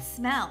 what's that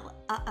smell?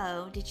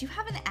 Uh-oh, did you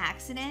have an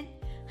accident?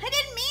 I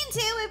didn't mean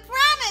to, I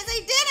promise, I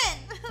didn't.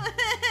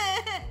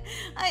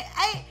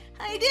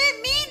 I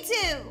didn't mean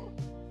to.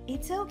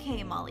 It's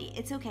okay, Molly,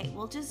 it's okay.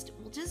 We'll just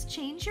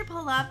change your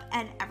pull-up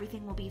and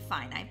everything will be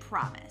fine, I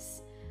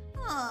promise.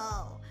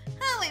 Oh,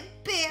 how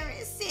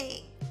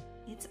embarrassing.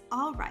 It's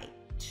all right,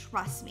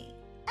 trust me.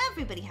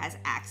 Everybody has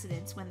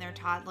accidents when they're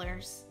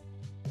toddlers.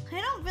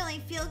 I don't really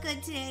feel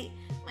good today.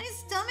 My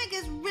stomach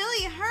is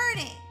really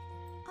hurting.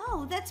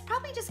 Oh, that's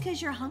probably just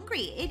because you're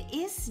hungry. It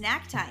is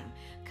snack time.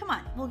 Come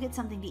on, we'll get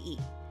something to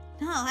eat.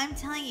 No, I'm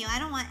telling you, I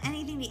don't want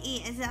anything to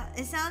eat.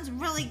 It sounds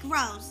really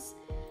gross.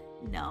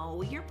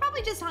 No, you're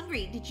probably just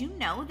hungry. Did you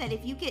know that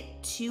if you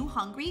get too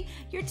hungry,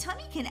 your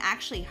tummy can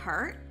actually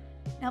hurt?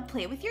 Now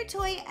play with your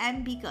toy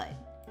and be good.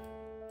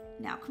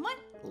 Now come on,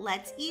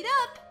 let's eat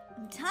up.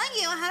 I'm telling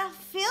you, I don't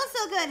feel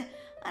so good. And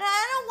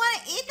I don't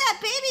want to eat that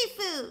baby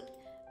food.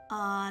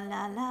 Ah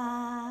la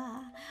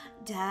la,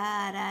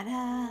 da da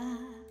da.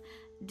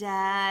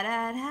 Da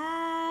da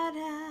da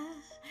da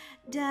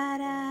da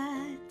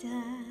da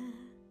da.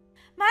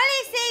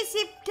 Molly says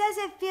she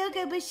doesn't feel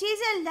good, but she's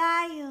a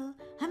liar.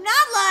 I'm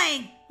not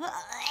lying. Ew!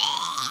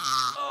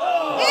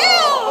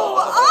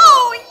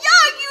 Oh,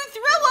 yuck! You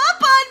threw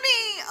up on me.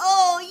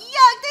 Oh,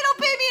 yuck! They don't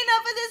pay me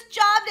enough for this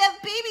job to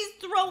have babies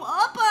throw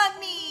up on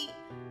me.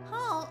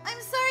 Oh,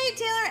 I'm sorry,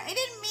 Taylor. I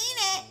didn't mean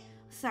it.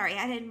 Sorry,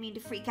 I didn't mean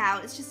to freak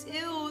out. It's just,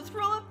 ew,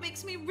 throw up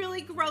makes me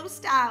really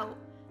grossed out.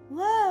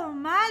 Whoa,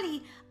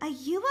 Molly, are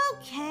you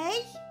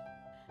okay?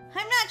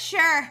 I'm not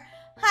sure.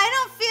 I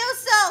don't feel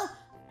so.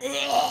 Ew,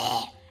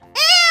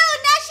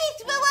 now she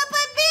threw up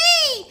on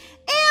me.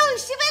 Ew,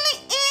 she really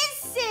is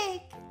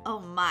sick. Oh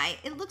my,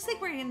 it looks like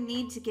we're gonna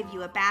need to give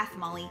you a bath,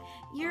 Molly.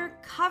 You're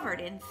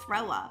covered in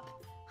throw up.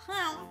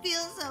 I don't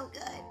feel so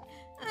good.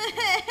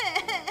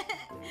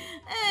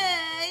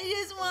 I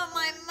just want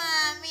my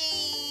mommy.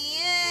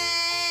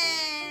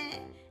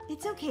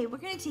 It's okay, we're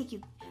gonna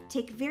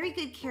take very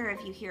good care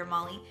of you here,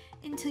 Molly,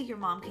 until your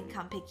mom can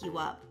come pick you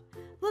up.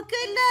 Well,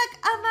 good luck.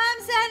 Our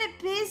mom's on a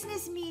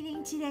business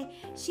meeting today.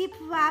 She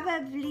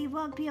probably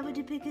won't be able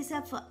to pick us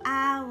up for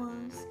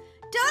hours.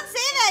 Don't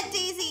say that,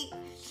 Daisy.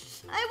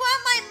 I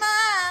want my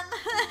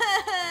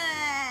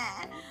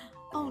mom.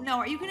 Oh no,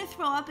 are you gonna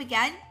throw up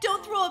again?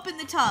 Don't throw up in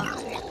the tub.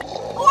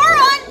 Or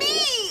on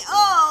me.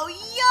 Oh,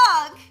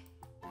 yuck.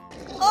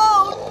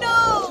 Oh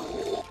no.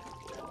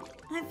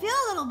 I feel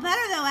a little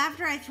better though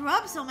after I threw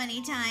up so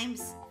many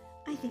times.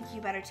 I think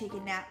you better take a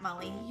nap,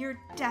 Molly. You're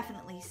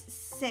definitely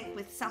sick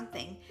with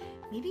something.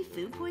 Maybe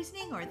food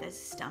poisoning or the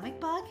stomach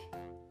bug?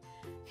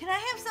 Can I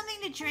have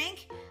something to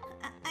drink?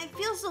 I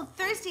feel so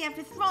thirsty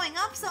after throwing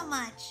up so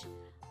much.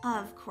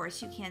 Of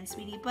course you can,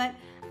 sweetie, but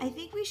I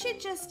think we should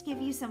just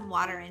give you some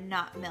water and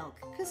not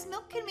milk, because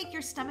milk can make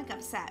your stomach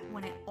upset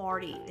when it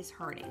already is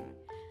hurting.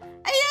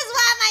 I just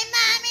want my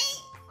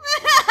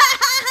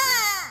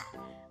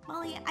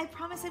mommy! Molly, I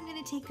promise I'm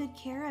going to take good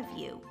care of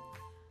you.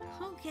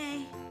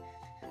 Okay.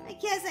 I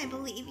guess I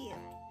believe you.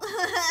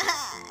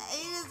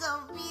 I just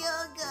don't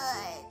feel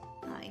good.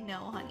 I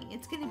know, honey.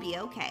 It's gonna be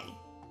okay.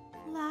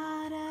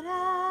 La da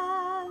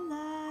da,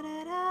 la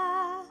da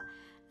da,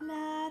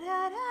 la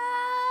da da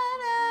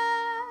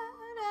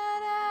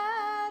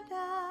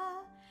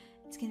da.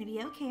 It's gonna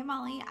be okay,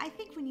 Molly. I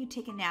think when you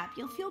take a nap,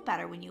 you'll feel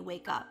better when you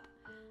wake up.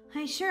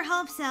 I sure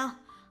hope so.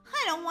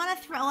 I don't want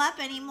to throw up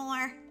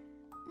anymore.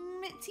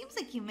 It seems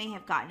like you may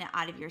have gotten it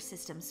out of your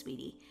system,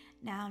 sweetie.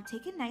 Now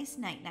take a nice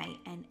night-night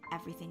and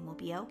everything will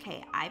be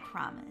okay, I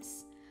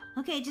promise.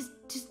 Okay, just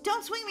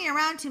don't swing me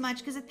around too much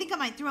because I think I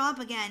might throw up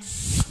again.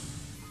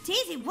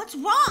 Daisy, what's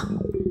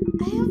wrong?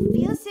 I don't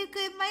feel so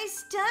good. My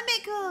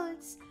stomach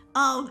hurts.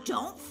 Oh,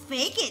 don't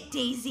fake it,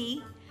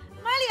 Daisy.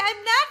 Molly,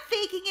 I'm not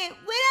faking it.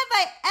 When have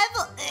I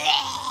ever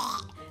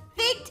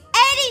faked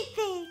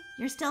anything?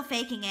 You're still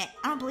faking it.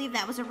 I don't believe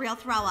that was a real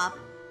throw up.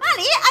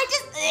 Molly, I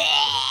just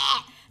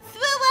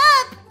threw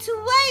up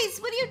twice.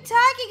 What are you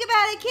talking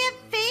about? I can't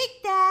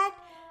fake that.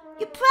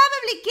 You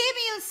probably gave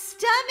me a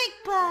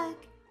stomach bug.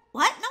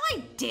 What? No,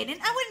 I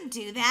didn't. I wouldn't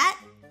do that.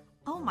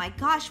 Oh my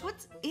gosh,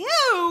 what's...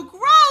 Ew,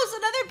 gross!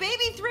 Another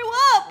baby threw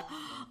up!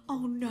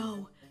 Oh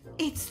no,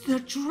 it's the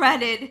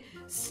dreaded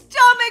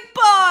stomach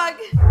bug!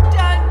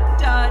 Dun,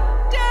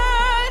 dun,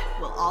 dun!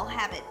 We'll all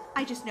have it.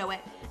 I just know it.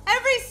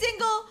 Every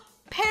single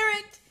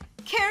parent,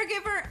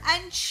 caregiver,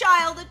 and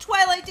child at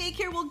Twilight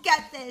Daycare will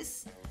get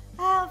this.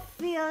 I don't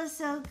feel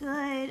so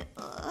good.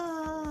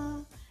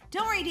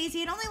 Don't worry,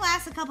 Daisy. It only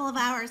lasts a couple of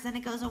hours, then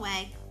it goes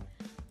away.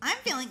 I'm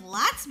feeling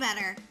lots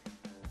better.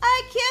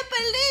 I can't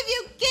believe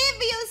you gave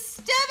me a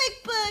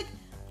stomach bug.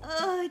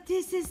 Oh,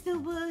 this is the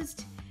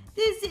worst.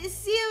 This is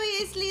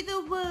seriously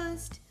the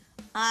worst.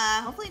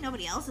 Hopefully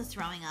nobody else is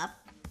throwing up.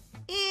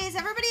 Is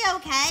everybody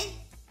okay?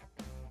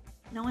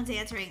 No one's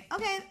answering.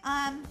 Okay,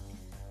 I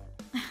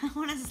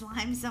want to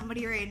slime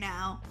somebody right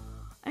now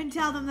and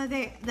tell them that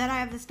I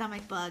have the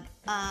stomach bug.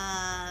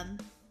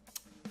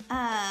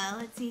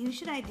 Let's see, who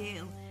should I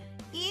do?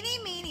 Eeny,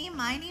 meeny,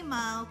 miny,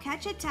 moe,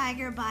 catch a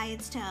tiger by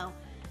its toe.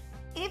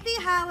 If he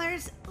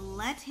hollers,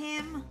 let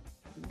him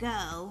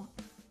go.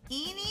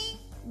 Eeny,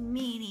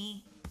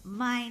 meeny,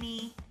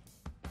 miny,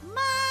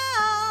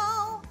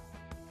 moe.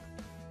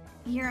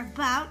 You're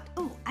about...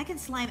 Oh, I can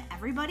slime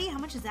everybody? How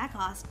much does that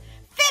cost?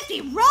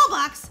 50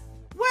 Robux!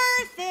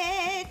 Worth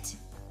it!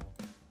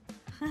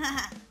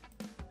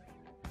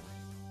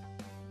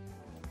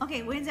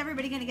 Okay, when's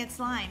everybody gonna get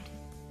slimed?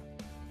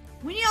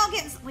 When you all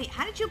get... Wait,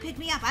 how did you pick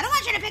me up? I don't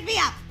want you to pick me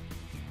up!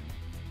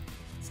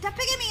 Stop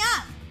picking me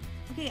up!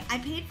 Okay, I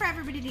paid for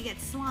everybody to get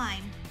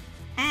slimed.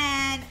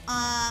 And,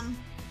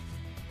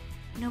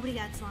 nobody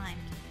got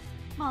slimed.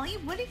 Molly,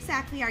 what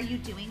exactly are you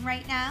doing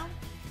right now?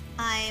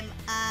 I'm,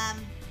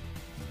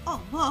 oh,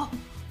 whoa.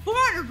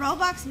 400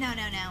 Robux? No.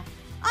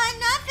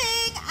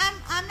 Nothing.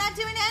 I'm not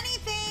doing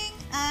anything.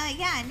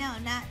 Yeah, no,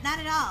 not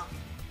at all.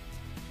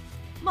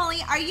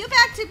 Molly, are you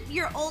back to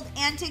your old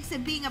antics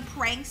of being a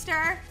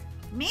prankster?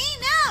 Me?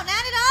 No,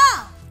 not at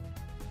all.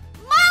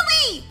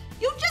 Molly,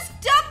 you just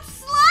dumped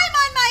slime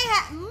on my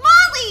head.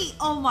 Molly!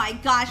 Oh my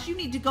gosh, you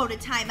need to go to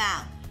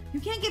timeout. You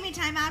can't give me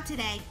timeout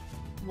today.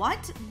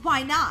 What?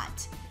 Why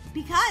not?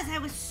 Because I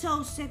was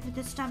so sick with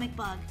the stomach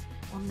bug.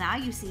 Well, now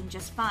you seem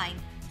just fine.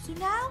 So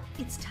now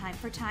it's time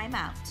for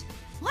timeout.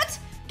 What?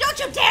 Don't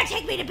you dare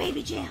take me to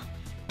baby jail.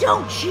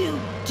 Don't you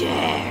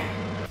dare.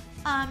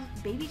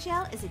 Baby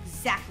jail is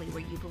exactly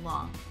where you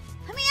belong.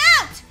 Let me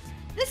out.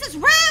 This is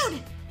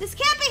rude. This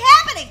can't be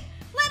happening.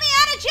 Let me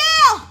out of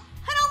jail.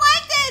 I don't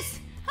like this.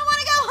 I want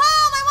to go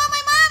home. I want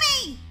my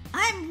mommy.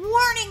 I'm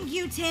warning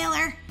you,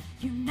 Taylor.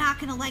 You're not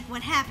going to like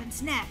what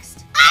happens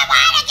next. I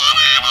want to get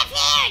out of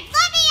here.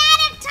 Let me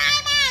out of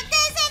timeout.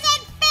 This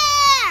isn't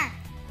fair.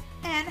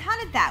 And how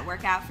did that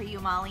work out for you,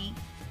 Molly?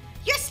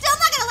 You're still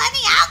not going to let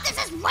me out? This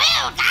is rude.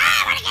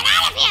 I want to get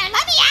out of here.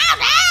 Let me out.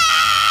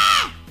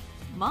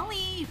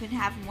 Molly, you can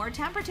have more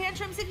temper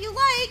tantrums if you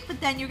like, but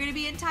then you're going to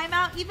be in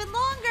timeout even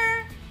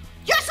longer.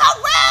 You're so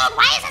rude.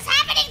 Why is this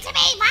happening to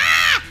me?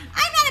 Ma!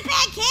 I'm not a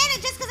bad kid.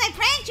 It's just because I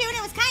pranked you and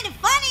it was kind of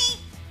funny.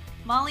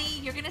 Molly,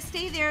 you're going to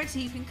stay there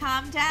till you can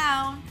calm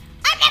down.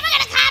 I'm never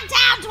going to calm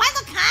down. Do I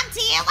look calm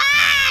to you?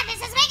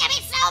 This is making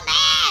me so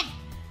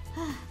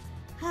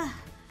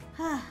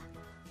mad.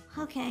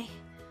 Okay.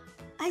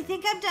 I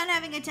think I'm done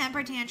having a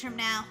temper tantrum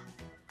now.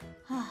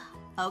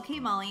 Okay,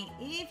 Molly,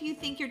 if you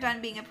think you're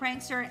done being a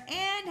prankster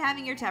and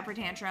having your temper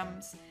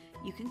tantrums,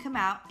 you can come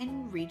out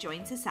and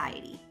rejoin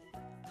society.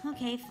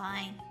 Okay,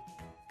 fine.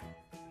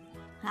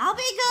 I'll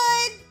be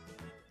good.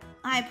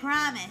 I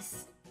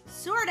promise.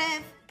 Sort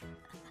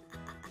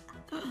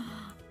of.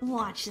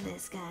 Watch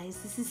this, guys.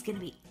 This is gonna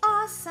be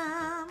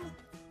awesome.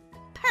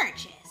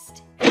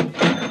 Purchased.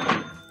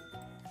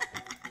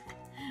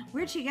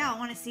 Where'd she go? I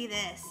want to see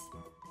this.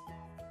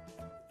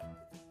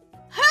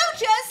 Who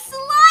just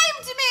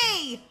slimed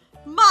me?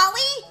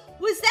 Molly,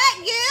 was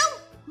that you?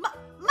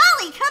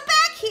 Molly, come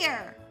back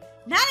here.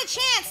 Not a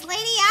chance,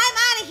 lady. I'm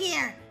out of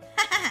here.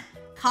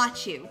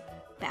 Caught you.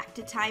 Back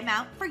to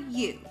timeout for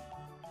you.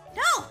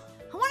 No,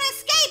 I want to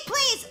escape,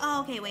 please.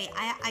 Oh, okay, wait.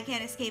 I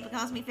can't escape. It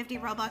costs me 50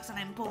 Robux and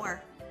I'm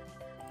poor.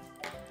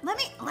 Let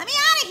me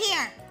out of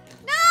here.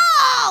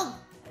 No!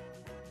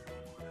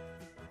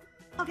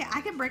 Okay,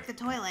 I can break the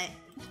toilet.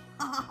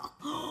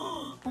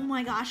 Oh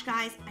my gosh,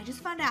 guys. I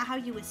just found out how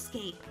you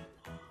escape.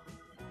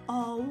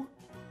 Oh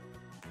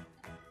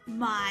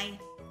my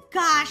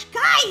gosh.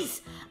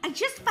 Guys! I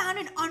just found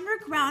an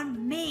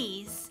underground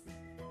maze.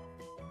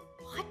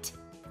 What?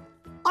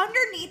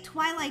 Underneath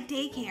Twilight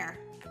Daycare.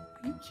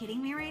 Are you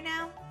kidding me right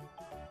now?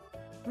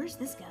 Where's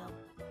this go?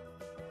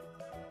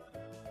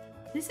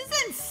 This is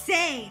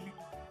insane.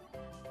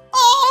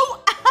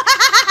 Oh!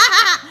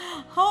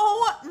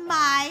 Oh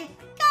my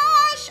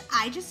gosh.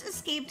 I just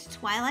escaped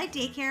Twilight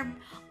Daycare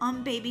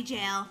on baby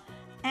jail.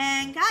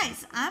 And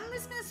guys, I'm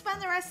just going to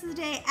spend the rest of the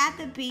day at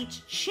the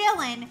beach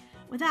chilling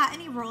without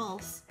any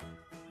rules.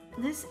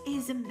 This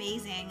is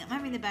amazing. I'm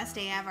having the best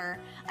day ever.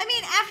 I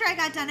mean, after I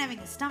got done having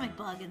a stomach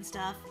bug and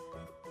stuff.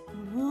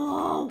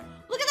 Whoa!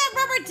 Look at that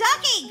rubber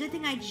ducky! Good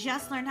thing I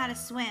just learned how to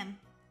swim.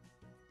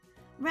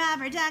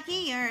 Rubber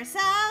ducky, you're so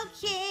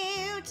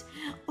cute.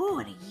 Oh,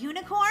 and a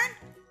unicorn?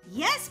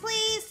 Yes,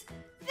 please.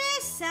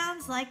 This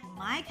sounds like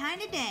my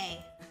kind of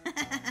day.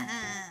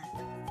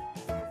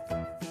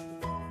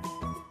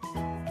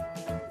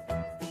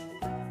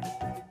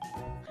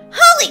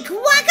 Holy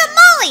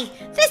guacamole!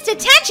 This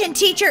detention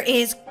teacher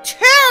is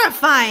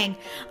terrifying.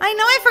 I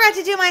know I forgot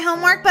to do my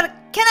homework, but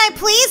can I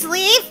please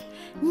leave?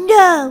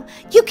 No,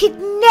 you could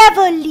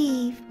never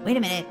leave. Wait a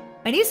minute.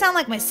 Why do you sound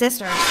like my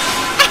sister?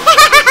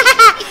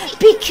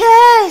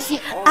 Because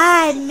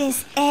I'm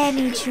Miss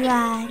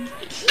Anitron.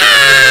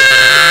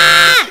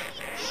 Ah!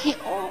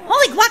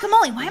 Holy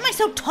guacamole, why am I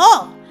so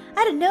tall?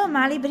 I don't know,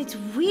 Molly, but it's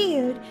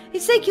weird.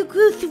 It's like you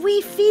grew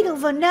 3 feet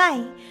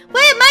overnight.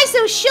 Why am I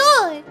so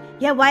short?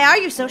 Yeah, why are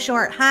you so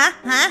short, huh?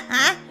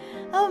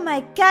 Oh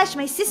my gosh,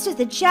 my sister's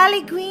the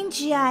Jolly Green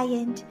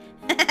Giant.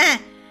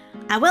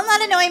 I will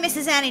not annoy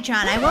Mrs.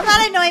 Anitron. I will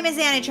not annoy Miss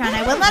Anitron.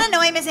 I will not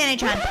annoy Miss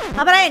Anitron.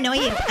 How about I annoy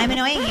you? I'm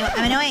annoying you.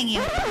 I'm annoying you.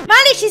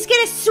 Molly, she's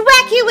gonna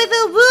swack you with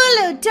a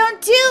ruler. Don't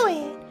do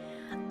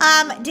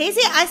it.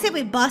 Daisy, I say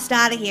we bust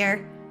out of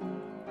here.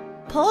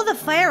 Pull the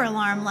fire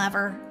alarm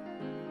lever.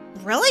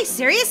 Really?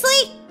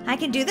 Seriously? I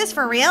can do this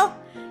for real?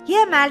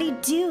 Yeah, Molly,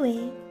 do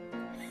it.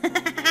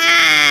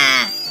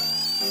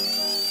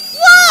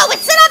 Whoa! It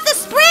set off the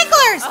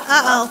sprinklers!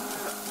 Uh-oh.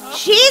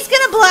 She's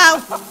gonna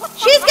blow.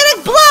 She's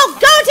gonna blow.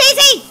 Go,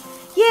 Daisy!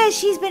 Yeah,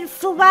 she's been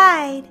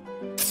fried.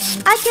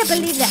 I can't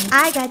believe that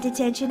I got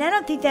detention. I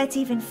don't think that's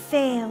even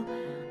fair.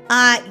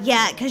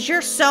 Yeah, because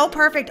you're so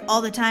perfect all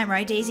the time,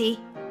 right,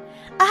 Daisy?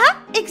 Uh-huh,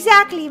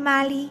 exactly,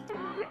 Molly.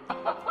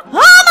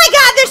 Oh my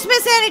god, there's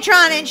Miss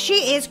Anitron, and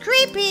she is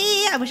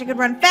creepy. I wish I could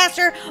run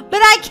faster,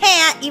 but I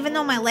can't, even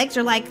though my legs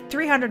are like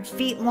 300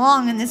 feet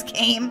long in this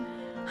game.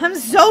 I'm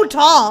so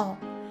tall.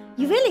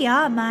 You really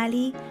are,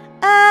 Molly.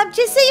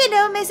 Just so you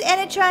know, Miss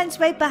Anitron's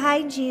right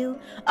behind you.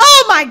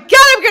 Oh my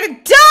god, I'm gonna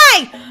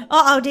die!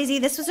 Uh-oh, Daisy,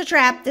 this was a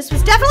trap. This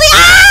was definitely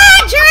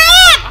a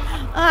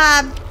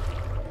trap!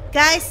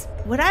 Guys,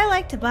 would I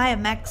like to buy a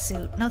mech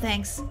suit? No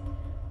thanks.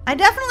 I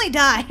definitely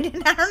died,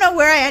 and I don't know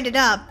where I ended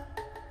up.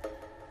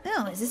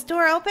 Oh, is this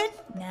door open?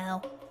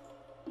 No.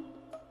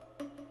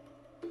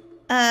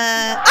 She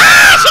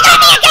got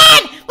me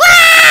again!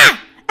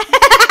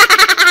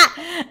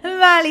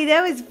 Molly,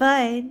 that was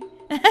fun.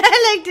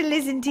 I like to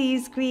listen to you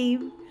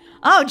scream.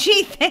 Oh,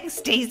 gee, thanks,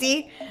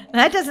 Daisy.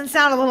 That doesn't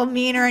sound a little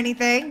mean or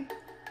anything.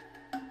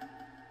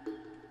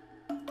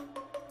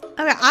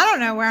 Okay, I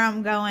don't know where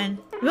I'm going.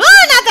 Ooh,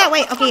 not that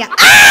way. Okay, yeah.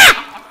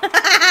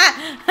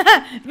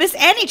 Ah! Miss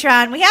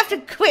Anitron, we have to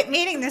quit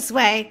meeting this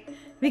way.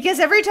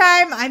 Because every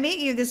time I meet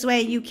you this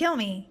way, you kill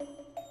me.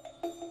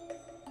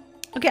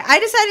 Okay, I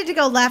decided to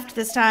go left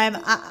this time.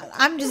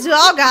 I'm just,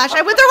 oh gosh,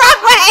 I went the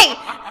wrong way!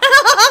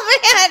 Oh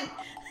man!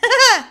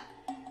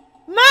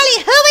 Molly,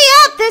 hurry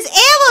up! There's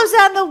arrows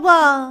on the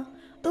wall.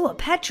 Ooh, a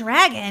pet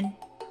dragon.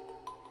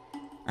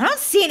 I don't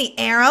see any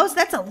arrows.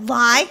 That's a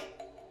lie.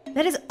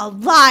 That is a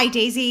lie,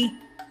 Daisy.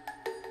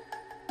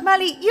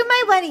 Molly, you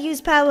might want to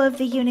use power of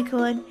the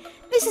unicorn.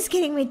 This is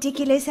getting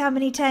ridiculous how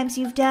many times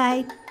you've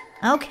died.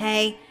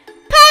 Okay.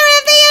 Power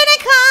of the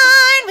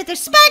unicorn with their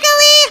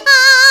sparkly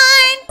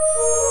horn.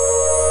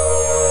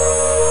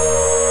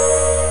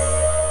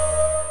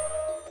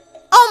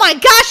 Oh my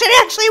gosh, it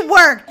actually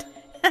worked.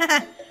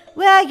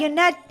 Well, you're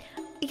not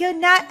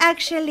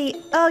actually.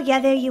 Oh yeah,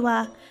 there you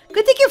are.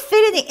 Good thing you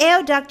fit in the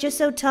air duct. You're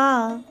so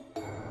tall.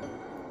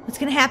 What's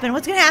gonna happen?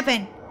 What's gonna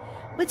happen?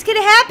 What's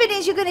gonna happen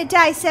is you're gonna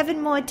die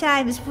 7 more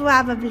times,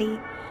 probably.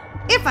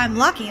 If I'm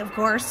lucky, of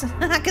course.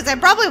 Because I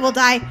probably will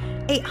die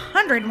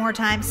 800 more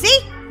times. See?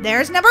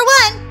 There's number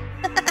 1.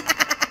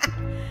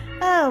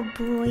 Oh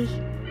boy.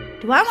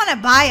 Do I want to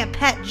buy a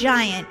pet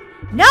giant?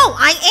 No,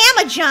 I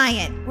am a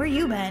giant. Where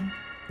you been?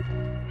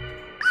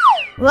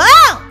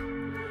 Whoa!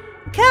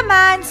 Come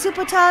on,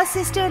 super tall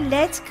sister,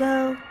 let's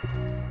go.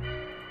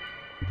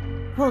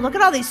 Whoa, look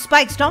at all these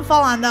spikes. Don't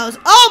fall on those.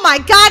 Oh my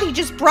god, he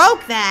just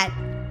broke that.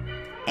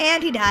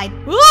 And he died.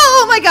 Whoa,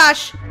 oh my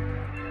gosh.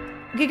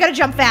 You gotta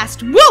jump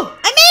fast. Woo!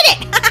 I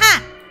made it!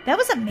 That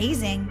was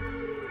amazing.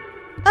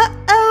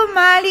 Uh-oh,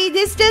 Molly,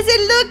 this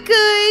doesn't look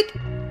good.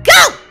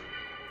 Go!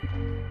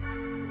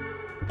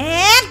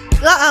 And,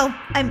 uh-oh.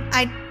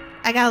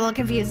 I got a little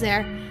confused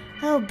there.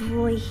 Oh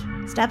boy.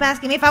 Stop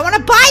asking me if I want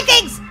to buy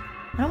things!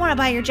 I don't want to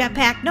buy your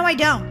jetpack. No, I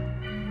don't.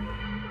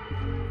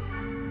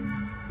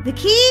 The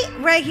key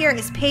right here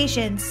is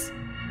patience.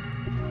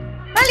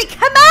 Molly,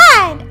 come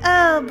on!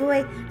 Oh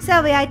boy.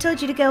 Sorry, I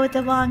told you to go at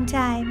the wrong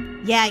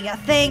time. Yeah, you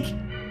think?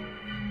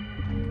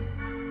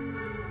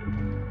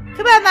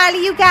 Come on,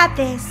 Molly, you got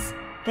this.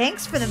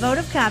 Thanks for the vote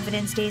of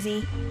confidence,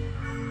 Daisy.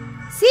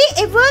 See,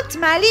 it worked,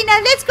 Molly. Now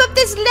let's go up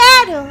this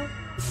ladder.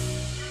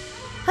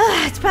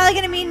 It's probably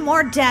gonna mean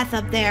more death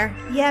up there.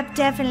 Yep,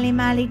 definitely,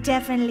 Molly,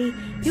 definitely.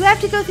 You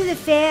have to go through the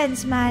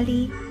fans,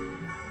 Molly.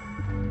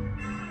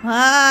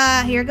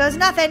 Here goes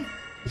nothing.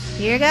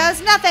 Here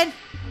goes nothing.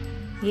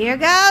 Here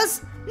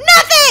goes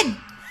nothing!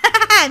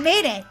 I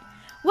made it.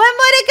 One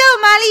more to go,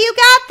 Molly. You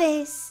got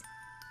this.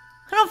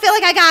 I don't feel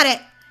like I got it.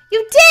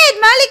 You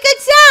did, Molly. Good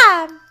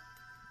job.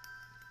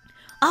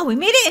 Oh, we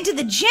made it into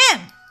the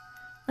gym.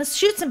 Let's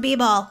shoot some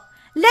b-ball.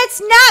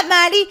 Let's not,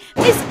 Molly.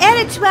 Miss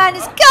Antoine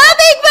is coming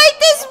right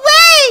this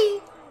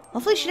way.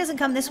 Hopefully she doesn't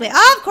come this way.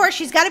 Oh, of course,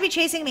 she's got to be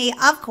chasing me.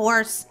 Of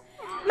course.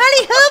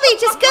 Molly, hurry.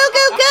 Just go,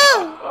 go,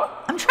 go.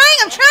 I'm trying.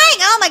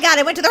 Oh, my God.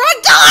 I went to the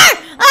wrong door.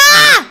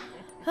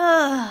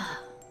 Ah!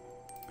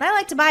 I'd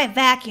like to buy a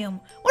vacuum.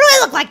 What do I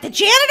look like, the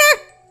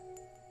janitor?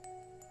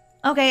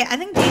 Okay, I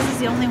think Daisy's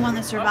the only one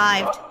that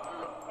survived.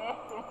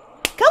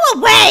 Go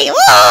away!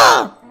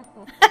 Oh!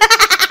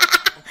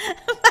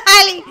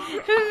 Molly,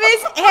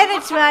 Miss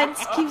Antoine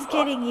keeps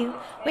getting you.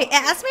 Wait, it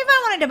asked me if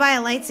I wanted to buy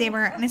a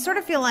lightsaber, and I sort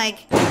of feel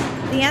like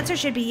the answer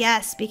should be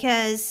yes,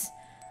 because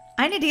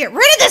I need to get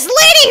rid of this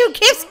lady who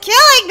keeps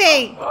killing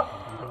me!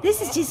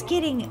 This is just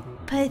getting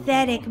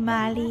pathetic,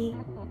 Molly.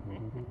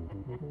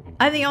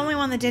 I'm the only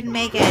one that didn't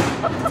make it.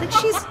 It's like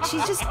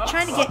she's just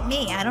trying to get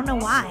me. I don't know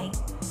why.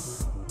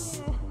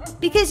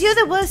 Because you're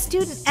the worst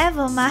student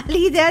ever,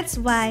 Molly. That's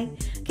why.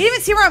 Can't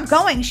even see where I'm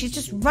going. She's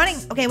just running.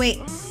 Okay,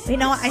 wait. Wait,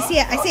 no, I see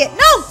it. I see it.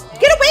 No!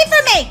 Get away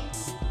from me!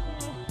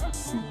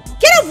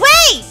 Get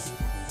away!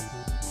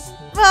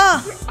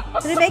 Oh,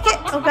 did I make it?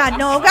 Oh, God,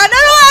 no. Oh, God,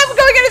 no, I'm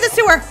going into the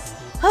sewer.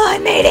 Oh, I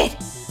made it.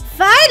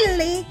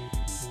 Finally.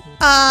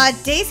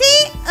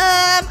 Daisy?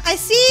 I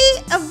see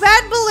a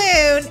red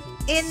balloon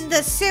in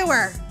the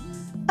sewer.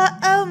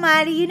 Uh-oh,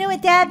 Molly. You know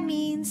what that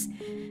means.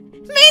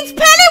 It means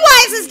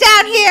Pennywise is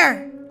down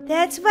here.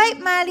 That's right,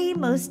 Molly.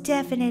 Most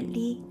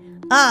definitely.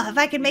 Oh, if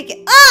I could make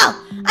it.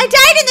 Oh, I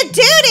died in the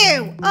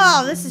doo-doo.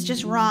 Oh, this is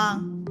just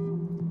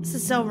wrong. This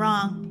is so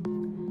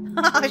wrong.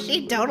 Oh,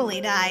 she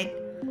totally died.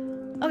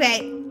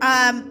 Okay,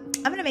 I'm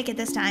gonna make it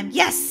this time.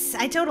 Yes,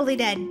 I totally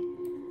did.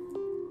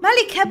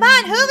 Molly, come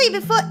on, hurry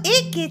before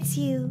it gets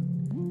you.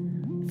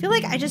 I feel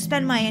like I just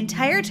spend my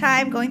entire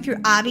time going through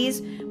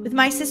obbies with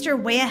my sister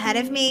way ahead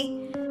of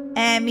me,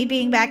 and me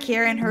being back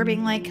here and her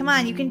being like, come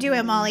on, you can do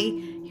it,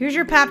 Molly. Here's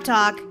your pep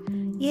talk.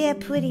 Yeah,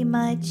 pretty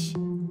much.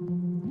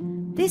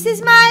 This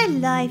is my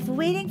life,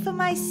 waiting for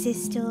my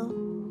sister.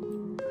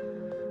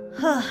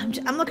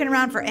 I'm looking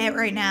around for it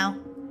right now.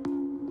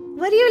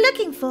 What are you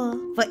looking for?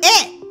 For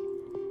it!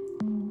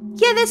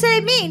 Yeah, that's what I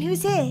mean.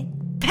 Who's it?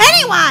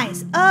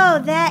 Pennywise! Oh,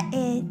 that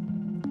it.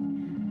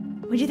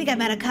 Would you think I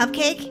met a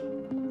cupcake?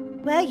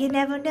 Well, you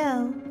never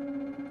know.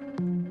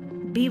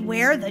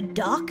 Beware the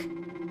duck?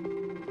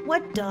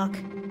 What duck?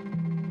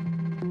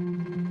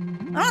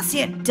 I don't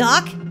see a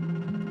duck.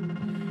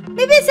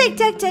 Maybe it's like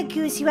Duck Duck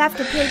Goose. You have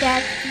to play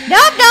that.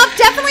 Nope,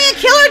 definitely a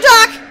killer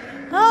duck.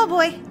 Oh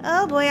boy, no,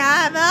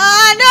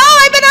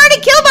 I've been already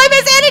killed by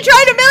Miss Annie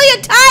a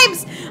million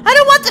times. I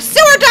don't want the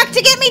sewer duck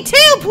to get me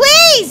too,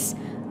 please.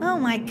 Oh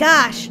my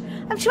gosh.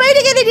 I'm trying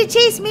to get it to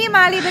chase me,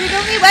 Molly, but it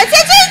only wants to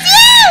chase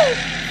you.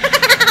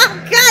 Oh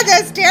God,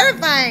 that's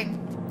terrifying.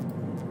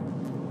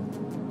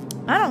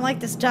 I don't like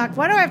this duck.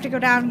 Why do I have to go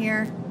down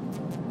here?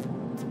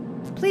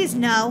 Please,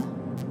 no.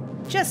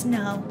 Just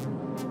no.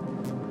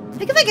 I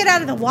think if I get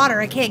out of the water,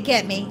 it can't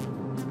get me.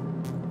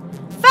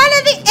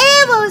 Follow the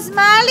arrows,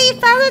 Molly.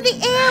 Follow the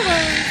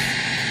arrows.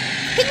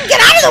 He can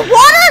get out of the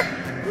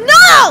water?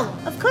 No!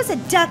 Of course a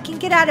duck can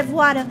get out of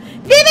water.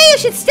 Maybe you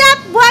should stop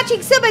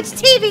watching so much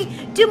TV.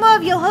 Do more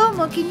of your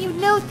homework and you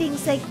know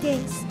things like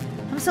this.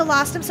 I'm so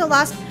lost.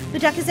 The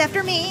duck is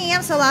after me.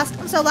 I'm so lost.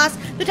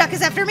 The duck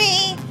is after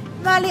me.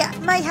 Molly, I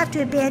might have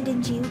to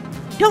abandon you.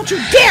 Don't you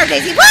dare,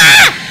 Daisy.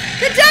 Ah!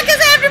 The duck is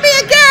after me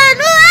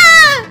again.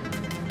 Ah!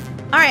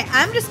 All right,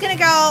 I'm just going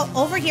to go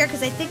over here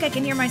because I think I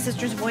can hear my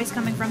sister's voice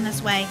coming from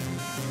this way.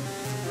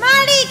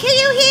 Molly, can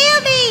you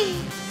hear me?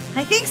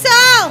 I think so.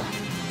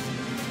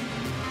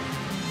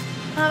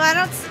 Oh, I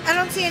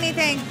don't see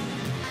anything.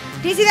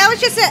 Daisy, that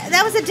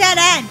was a dead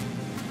end.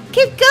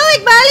 Keep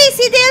going, Molly.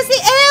 See, there's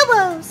the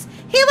arrows.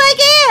 Here I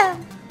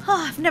am.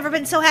 Oh, I've never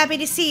been so happy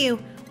to see you.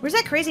 Where's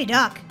that crazy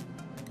duck?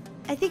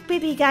 I think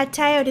maybe he got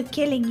tired of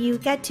killing you.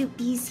 It got too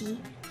easy.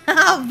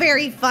 Oh,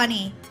 very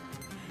funny.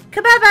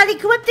 Come on, Molly,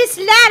 go up this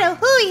ladder.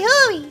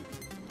 Hurry.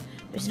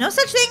 There's no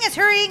such thing as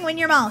hurrying when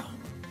you're Molly.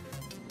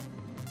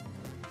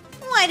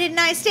 Why didn't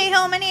I stay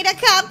home and eat a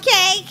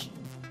cupcake?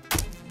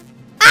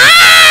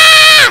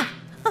 Ah!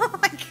 Oh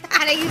my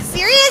God, are you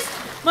serious?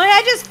 My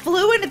head just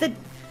flew into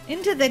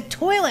Into the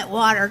toilet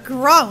water.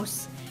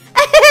 Gross.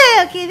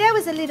 Okay, that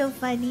was a little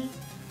funny.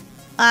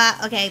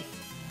 Okay.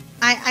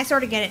 I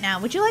sort of get it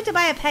now. Would you like to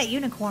buy a pet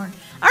unicorn?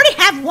 I already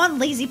have one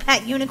lazy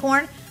pet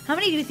unicorn. How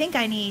many do you think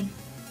I need?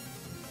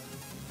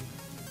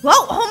 Whoa!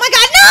 Oh my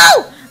god,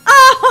 no!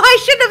 Oh, I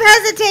shouldn't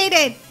have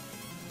hesitated.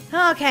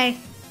 Okay.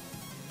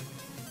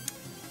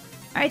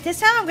 Alright, this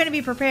time I'm going to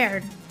be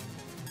prepared.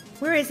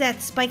 Where is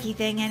that spiky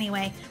thing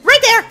anyway?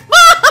 Right there!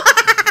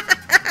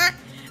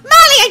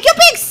 Molly, are you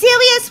being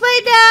serious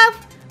right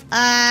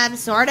now?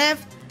 Sort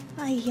of.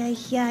 Ay, ay,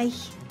 ay.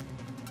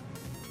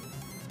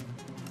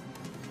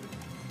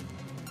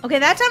 Okay,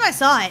 that time I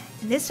saw it.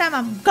 This time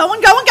I'm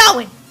going.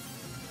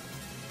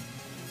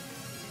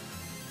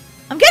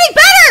 I'm getting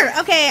better!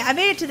 Okay, I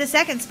made it to the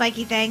second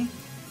spiky thing.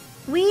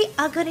 We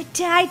are gonna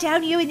die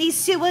down here in these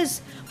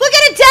sewers. We're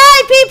gonna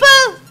die,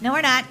 people! No,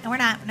 we're not. No, we're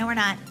not. No, we're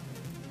not.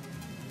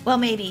 Well,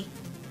 maybe.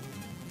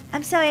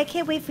 I'm sorry, I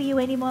can't wait for you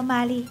anymore,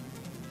 Molly.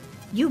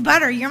 You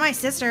better. You're my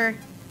sister.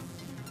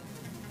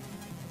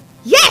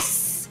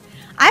 Yes!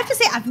 I have to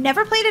say, I've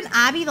never played an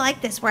obby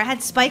like this where I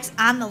had spikes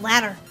on the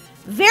ladder.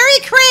 Very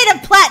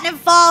creative, Platinum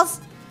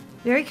Falls.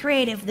 Very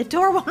creative. The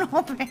door won't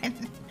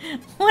open.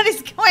 What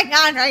is going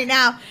on right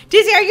now?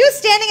 Daisy, are you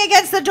standing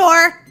against the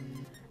door?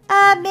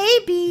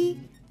 Maybe.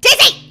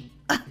 Daisy!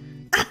 Why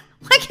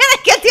can't I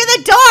get through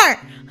the door?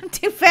 I'm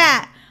too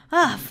fat.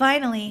 Ah,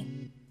 finally.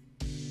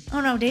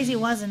 Oh no, Daisy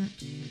wasn't.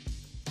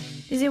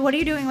 Daisy, what are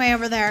you doing way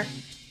over there?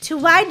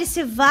 Trying to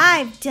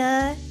survive,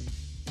 duh.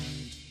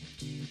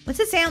 What's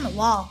it say on the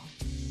wall?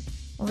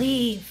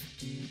 Leave.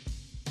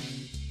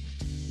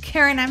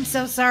 Karen, I'm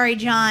so sorry,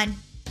 John.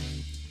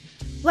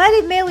 Why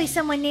did marry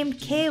someone named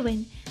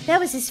Karen? That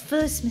was his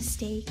first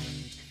mistake.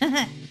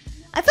 I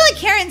feel like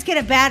Karens get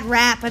a bad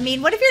rap. I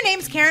mean, what if your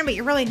name's Karen, but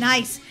you're really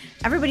nice?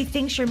 Everybody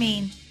thinks you're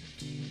mean.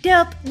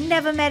 Dope.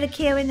 Never met a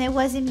Karen that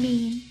wasn't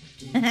mean.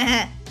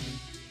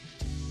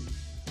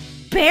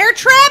 Bear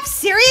trap?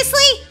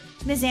 Seriously?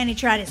 Miss Annie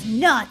Trout is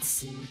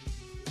nuts.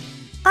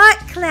 Art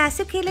class.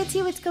 Okay, let's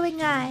see what's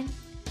going on.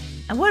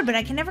 I would, but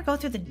I can never go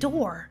through the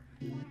door.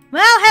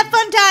 Well, have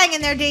fun dying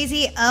in there,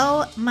 Daisy.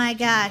 Oh my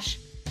gosh.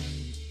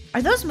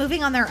 Are those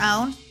moving on their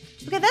own?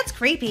 Okay, that's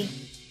creepy.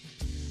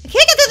 I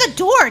can't get through the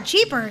door.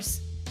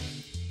 Cheapers.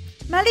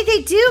 Molly,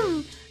 they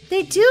do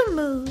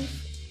move.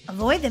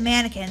 Avoid the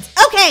mannequins.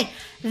 Okay,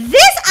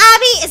 this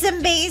obby is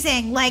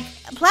amazing. Like,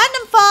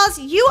 Platinum Falls,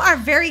 you are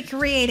very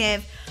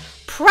creative.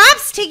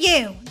 Props to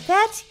you.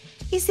 That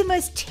is the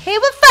most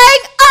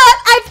terrifying art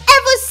I've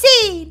ever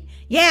seen.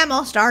 Yeah,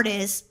 most art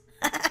is.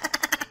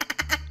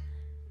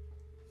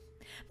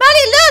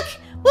 Molly, look!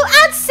 We're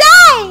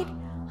outside!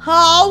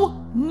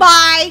 Oh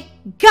my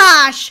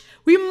gosh!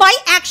 We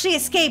might actually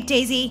escape,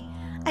 Daisy.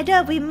 I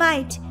know we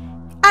might.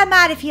 I'm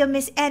out of here,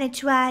 Miss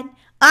Anatwan.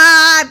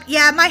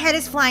 Yeah, my head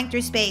is flying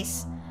through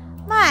space.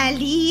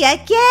 Molly,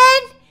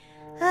 again?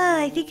 Oh,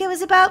 I think it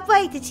was about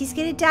right that she's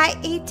gonna die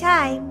 8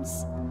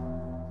 times.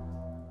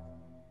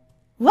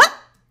 What?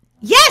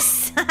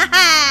 Yes! If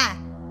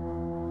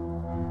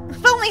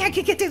only I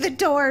could get through the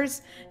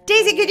doors.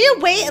 Daisy, could you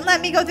wait and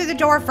let me go through the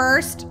door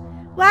first?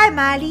 Why,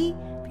 Molly?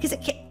 Because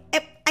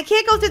I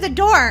can't go through the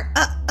door.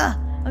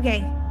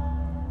 Okay.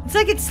 It's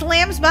like it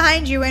slams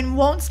behind you and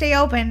won't stay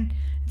open.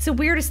 It's the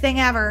weirdest thing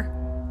ever.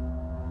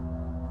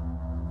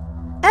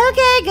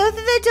 Okay, go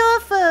through the door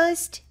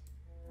first.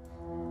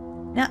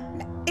 No,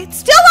 it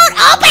still won't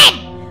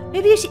open!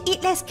 Maybe you should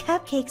eat less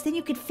cupcakes, then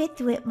you could fit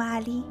through it,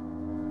 Molly.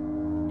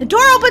 The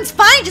door opens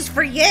fine just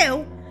for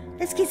you.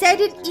 That's because I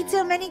didn't eat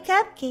so many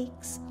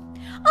cupcakes.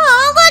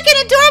 Oh, look,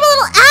 an adorable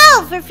little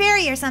elf or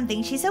fairy or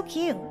something. She's so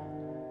cute.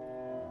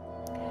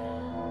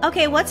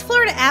 Okay, what's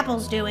Florida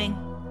Apples doing?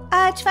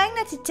 Trying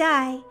not to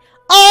die.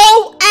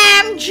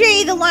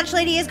 OMG, the lunch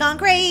lady has gone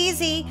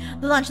crazy.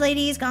 The lunch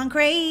lady has gone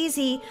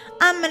crazy.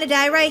 I'm gonna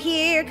die right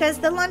here because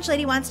the lunch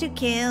lady wants to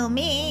kill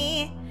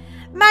me.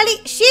 Molly,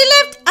 she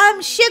left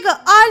sugar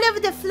all over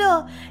the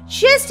floor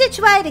just to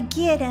try to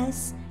get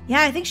us.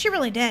 Yeah, I think she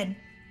really did.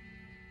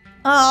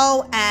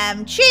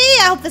 OMG,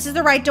 I hope this is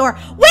the right door.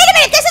 Wait a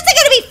minute, this isn't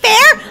gonna be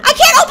fair. I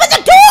can't open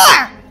the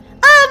door.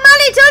 Oh,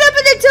 Molly, don't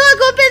open the door,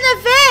 go open the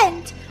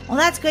vent. Well,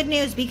 that's good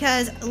news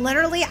because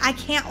literally I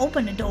can't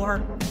open a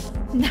door.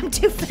 I'm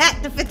too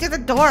fat to fit through the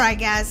door, I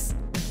guess.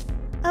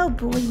 Oh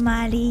boy,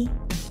 Molly.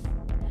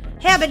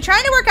 Hey, I've been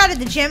trying to work out at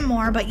the gym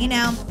more, but you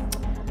know,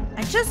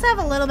 I just have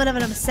a little bit of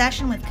an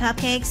obsession with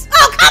cupcakes.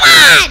 Oh,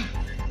 come on!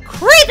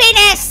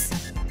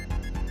 Creepiness!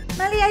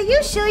 Molly, are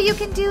you sure you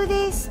can do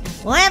this?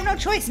 Well, I have no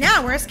choice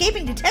now. We're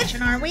escaping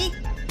detention, aren't we?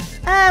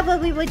 Well,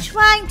 we were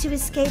trying to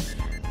escape,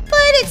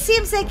 but it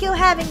seems like you're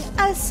having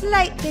a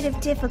slight bit of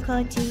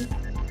difficulty.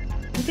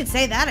 You could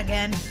say that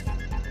again.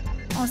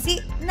 Oh,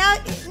 see, now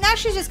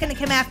she's just gonna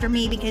come after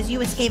me because you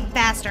escaped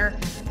faster.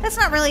 That's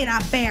not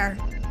fair.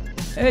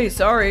 Hey,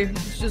 sorry.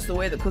 It's just the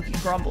way the cookie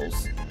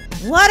crumbles.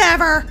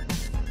 Whatever.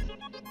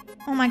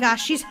 Oh my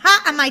gosh, she's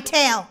hot on my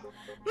tail.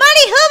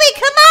 Molly, hurry,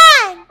 come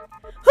on!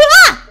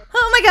 Ah!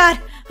 Oh my god.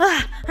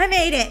 Ah, I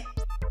made it.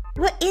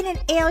 We're in an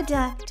air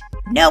duct.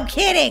 No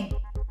kidding.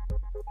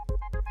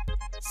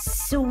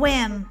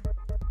 swim.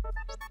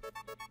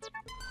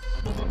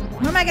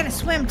 Where am I gonna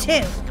swim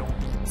to?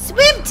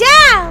 Swim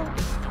down!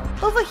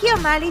 Over here,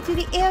 Molly, through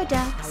the air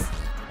ducts.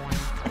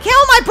 I can't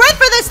hold my breath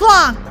for this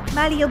long!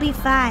 Molly, you'll be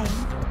fine.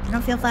 I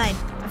don't feel fine.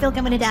 I feel like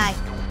I'm gonna die.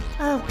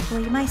 Oh,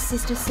 boy, my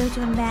sister's so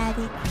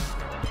dramatic.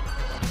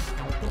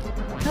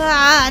 Do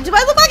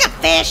I look like a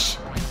fish?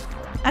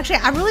 Actually,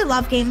 I really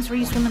love games where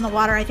you swim in the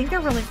water. I think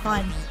they're really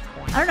fun.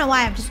 I don't know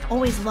why, I've just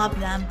always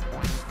loved them.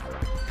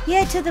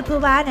 Yeah, till the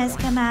piranhas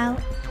come out.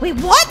 Wait,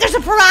 what? There's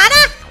a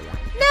piranha?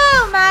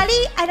 No,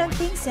 Molly, I don't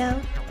think so.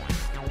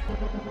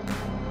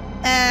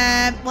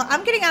 Well,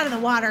 I'm getting out of the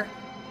water.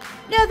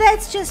 No,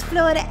 that's just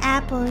Florida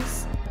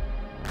apples.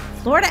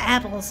 Florida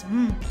apples?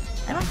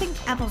 I don't think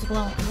apples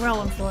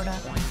grow in Florida.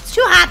 It's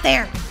too hot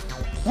there.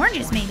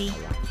 Oranges, maybe.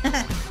 Come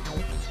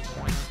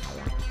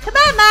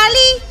on,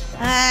 Molly.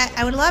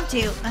 I would love to,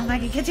 if I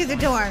could get through the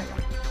door.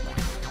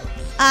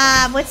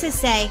 What's this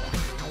say?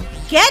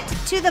 Get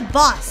to the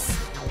bus.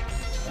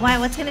 Why,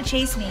 what's gonna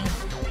chase me?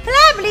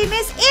 Probably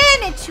Miss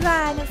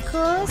Anatron, of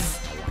course.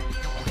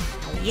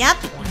 Yep,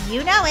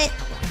 you know it.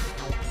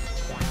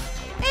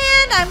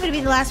 And I'm gonna be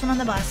the last one on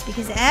the bus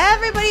because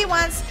everybody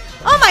wants...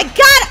 Oh my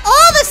god,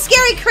 all the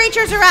scary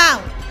creatures are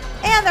out!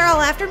 And they're all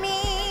after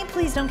me.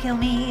 Please don't kill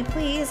me,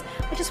 please.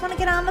 I just want to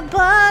get on the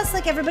bus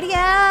like everybody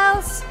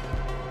else.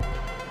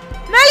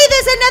 Molly,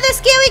 there's another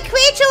scary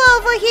creature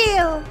over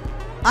here.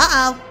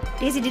 Uh-oh.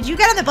 Daisy, did you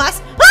get on the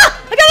bus?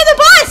 Ah! I got on the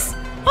bus!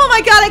 Oh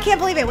my god, I can't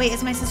believe it. Wait,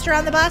 is my sister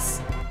on the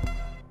bus?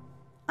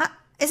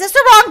 Is this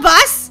the wrong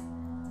bus?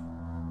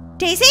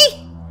 Daisy?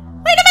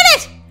 Wait a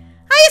minute!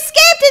 I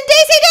escaped and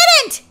Daisy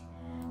didn't!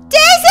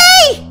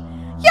 Daisy!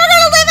 You're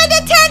gonna live in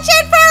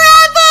detention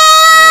forever!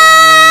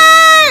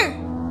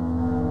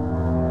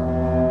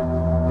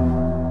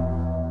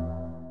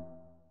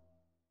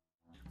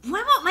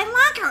 Why won't my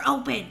locker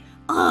open?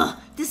 Ugh,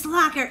 this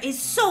locker is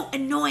so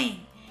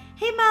annoying.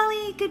 Hey,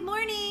 Molly, good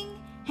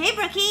morning. Hey,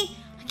 Brookie.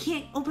 I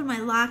can't open my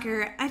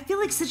locker. I feel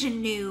like such a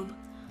noob.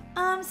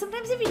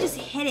 Sometimes if you just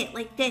hit it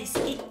like this,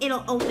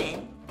 it'll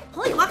open.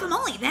 Holy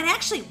guacamole, that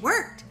actually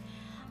worked.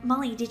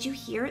 Molly, did you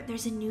hear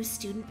there's a new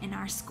student in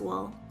our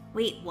school?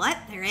 Wait, what?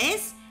 There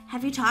is?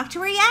 Have you talked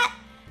to her yet?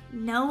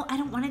 No, I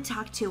don't want to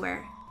talk to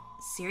her.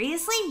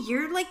 Seriously?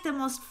 You're like the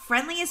most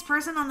friendliest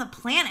person on the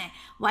planet.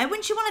 Why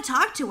wouldn't you want to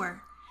talk to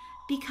her?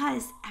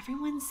 Because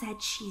everyone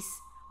said she's,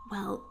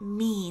 well,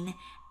 mean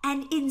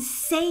and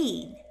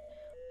insane.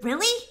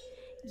 Really?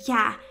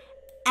 Yeah,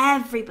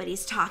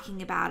 everybody's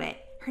talking about it.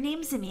 Her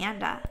name's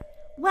Amanda.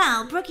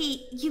 Well,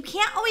 Brookie, you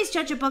can't always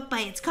judge a book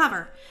by its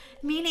cover.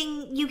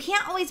 Meaning, you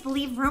can't always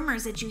believe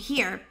rumors that you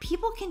hear.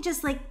 People can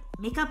just, like,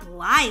 make up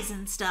lies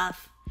and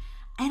stuff.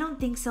 I don't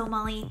think so,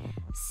 Molly.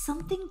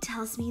 Something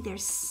tells me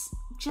there's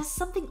just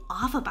something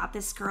off about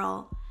this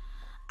girl.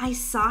 I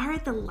saw her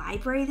at the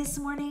library this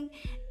morning,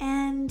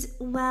 and,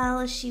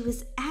 well, she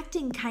was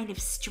acting kind of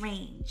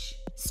strange.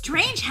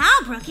 Strange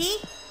how, Brookie?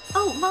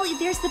 Oh, Molly,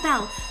 there's the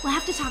bell. We'll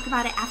have to talk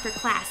about it after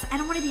class. I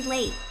don't want to be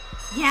late.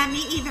 Yeah,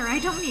 me either. I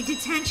don't need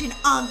detention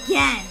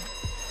again.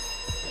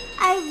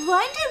 I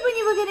wondered when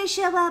you were going to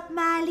show up,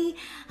 Molly.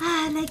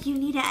 Like you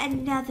needed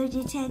another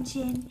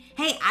detention.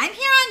 Hey, I'm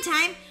here on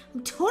time.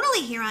 I'm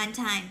totally here on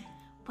time.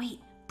 Wait,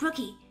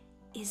 Brookie,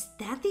 is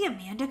that the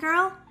Amanda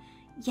girl?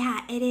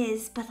 Yeah, it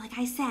is. But like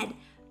I said,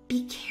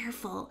 be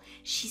careful.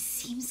 She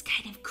seems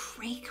kind of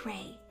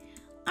cray-cray.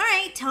 All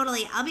right,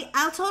 totally.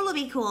 I'll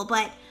totally be cool,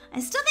 but I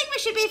still think we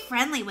should be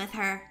friendly with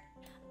her.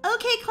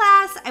 Okay,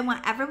 class, I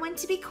want everyone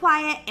to be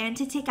quiet and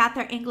to take out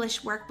their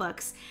English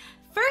workbooks.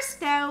 First,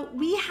 though,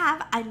 we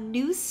have a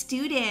new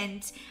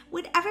student.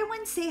 Would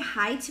everyone say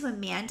hi to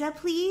Amanda,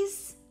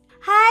 please?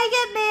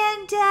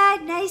 Hi,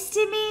 Amanda. Nice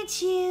to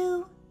meet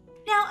you.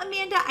 Now,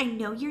 Amanda, I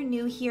know you're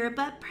new here,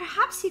 but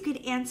perhaps you could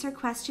answer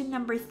question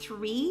number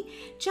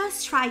 3.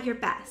 Just try your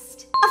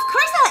best. Of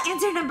course I'll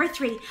answer number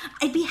 3.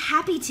 I'd be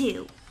happy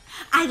to.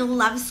 I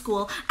love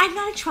school. I'm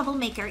not a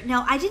troublemaker.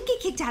 No, I didn't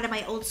get kicked out of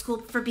my old school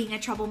for being a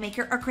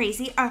troublemaker or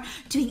crazy or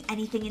doing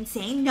anything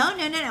insane. No.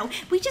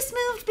 We just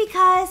moved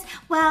because,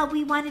 well,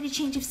 we wanted a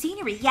change of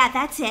scenery. Yeah,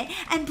 that's it.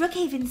 And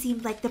Brookhaven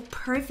seemed like the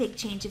perfect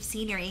change of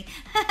scenery.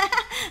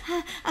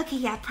 Okay,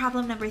 yeah,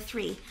 problem number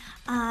 3.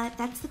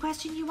 That's the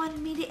question you wanted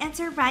me to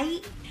answer,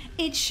 right?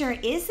 It sure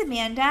is,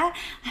 Amanda.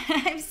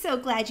 I'm so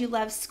glad you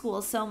love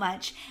school so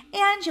much.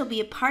 And you'll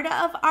be a part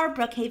of our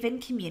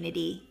Brookhaven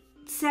community.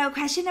 So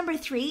question number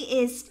 3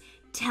 is,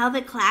 tell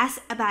the class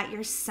about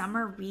your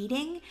summer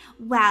reading.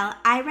 Well,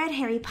 I read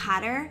Harry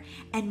Potter,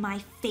 and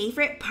my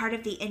favorite part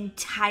of the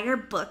entire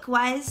book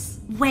was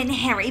when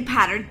Harry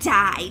Potter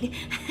died.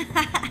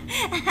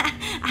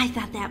 I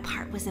thought that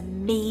part was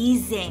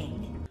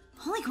amazing.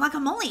 Holy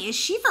guacamole, is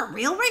she for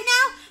real right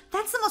now?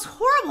 That's the most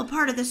horrible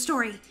part of the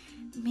story.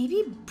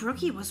 Maybe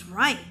Brookie was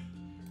right.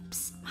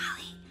 Psst,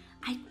 Molly,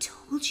 I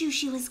told you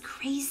she was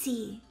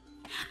crazy.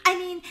 I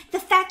mean, the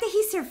fact that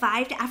he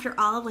survived after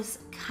all was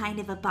kind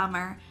of a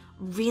bummer.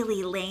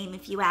 Really lame,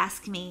 if you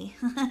ask me.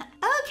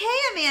 Okay,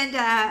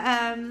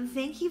 Amanda.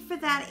 Thank you for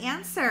that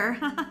answer,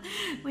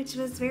 which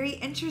was very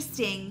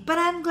interesting. But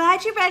I'm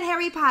glad you read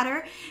Harry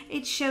Potter.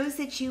 It shows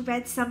that you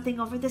read something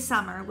over the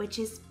summer, which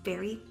is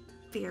very,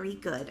 very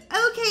good.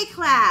 Okay,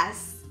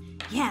 class.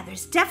 Yeah,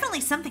 there's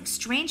definitely something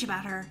strange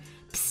about her.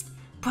 Psst,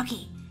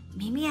 Brookie,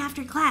 meet me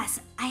after class.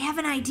 I have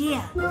an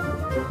idea.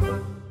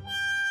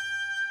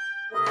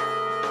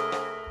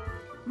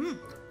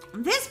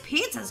 This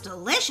pizza's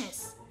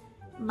delicious.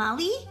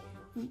 Molly,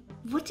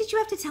 what did you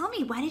have to tell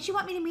me? Why did you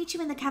want me to meet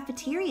you in the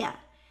cafeteria?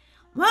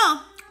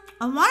 Well,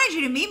 I wanted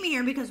you to meet me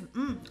here because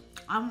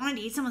I wanted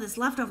to eat some of this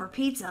leftover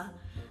pizza.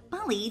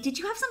 Molly, did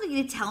you have something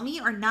to tell me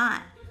or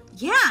not?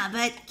 Yeah,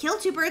 but kill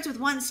two birds with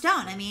one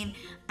stone. I mean,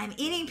 I'm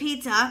eating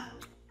pizza.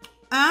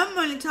 I'm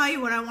going to tell you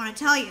what I want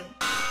to tell you.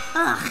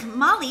 Ugh,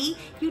 Molly,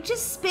 you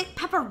just spit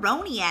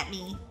pepperoni at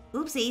me.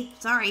 Oopsie,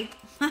 sorry.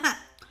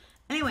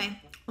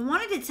 Anyway, I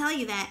wanted to tell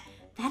you that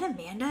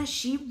Amanda,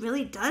 she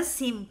really does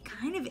seem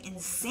kind of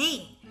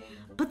insane.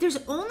 But there's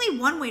only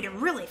one way to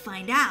really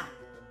find out.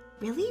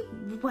 Really?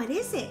 What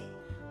is it?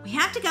 We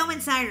have to go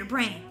inside her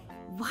brain.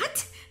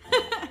 What?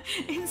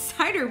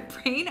 Inside her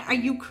brain? Are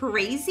you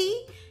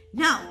crazy?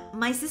 No,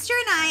 my sister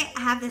and I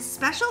have this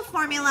special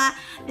formula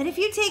that if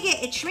you take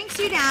it, it shrinks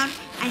you down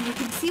and you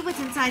can see what's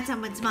inside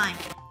someone's mind.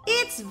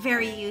 It's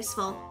very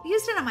useful. I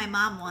used it on my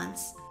mom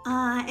once.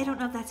 I don't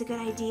know if that's a good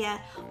idea.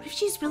 What if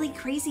she's really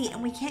crazy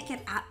and we can't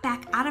get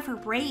back out of her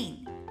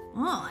brain?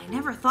 Oh, I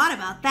never thought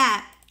about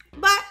that.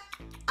 But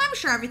I'm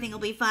sure everything will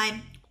be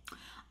fine.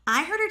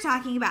 I heard her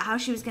talking about how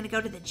she was going to go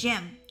to the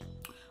gym.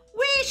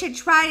 We should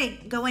try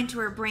to go into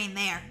her brain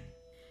there.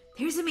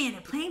 There's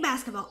Amanda playing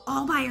basketball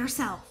all by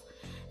herself.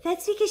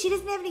 That's because she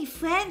doesn't have any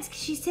friends,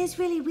 because she says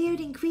really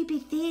weird and creepy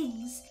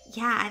things.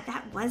 Yeah,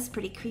 that was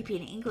pretty creepy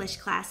in English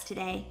class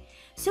today.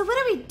 So what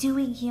are we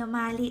doing here,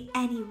 Molly,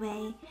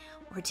 anyway?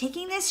 We're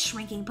taking this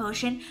shrinking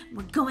potion.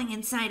 We're going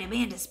inside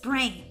Amanda's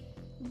brain.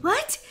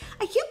 What?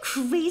 Are you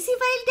crazy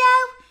right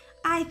now?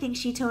 I think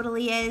she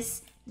totally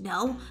is.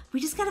 No, we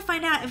just gotta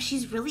find out if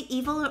she's really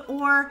evil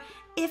or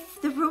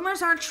if the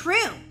rumors aren't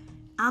true.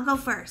 I'll go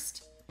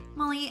first.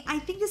 Molly, I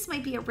think this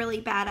might be a really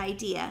bad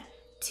idea.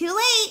 Too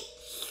late.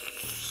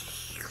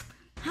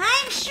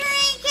 I'm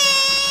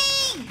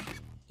shrinking!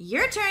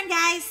 Your turn,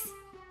 guys.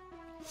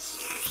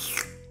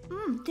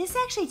 This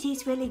actually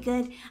tastes really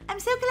good. I'm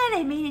so glad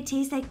I made it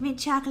taste like mint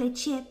chocolate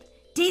chip.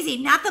 Daisy,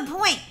 not the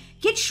point.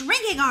 Get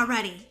shrinking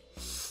already.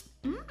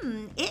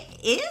 It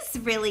is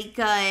really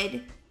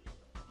good.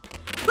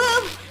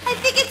 Whoa, I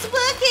think it's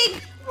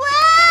working.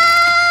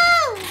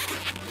 Whoa!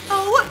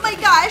 Oh my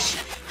gosh,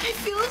 I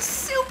feel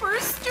super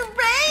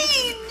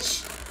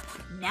strange.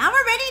 Now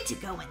we're ready to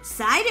go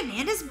inside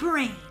Amanda's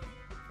brain.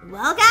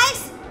 Well,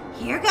 guys,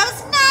 here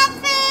goes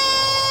nothing!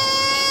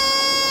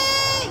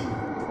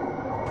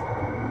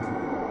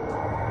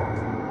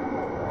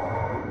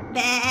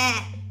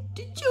 Bah!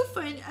 Did you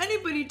find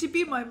anybody to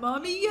be my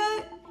mommy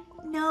yet?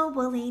 No,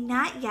 Wooly,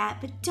 not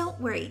yet, but don't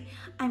worry.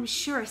 I'm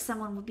sure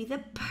someone will be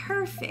the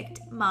perfect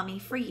mommy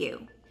for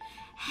you.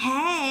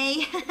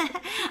 Hey,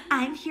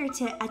 I'm here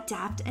to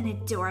adopt an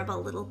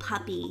adorable little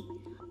puppy.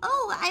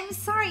 Oh, I'm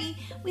sorry.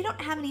 We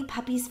don't have any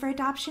puppies for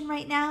adoption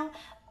right now,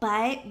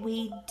 but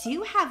we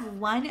do have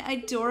one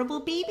adorable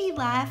baby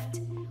left.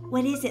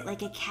 What is it,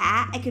 like a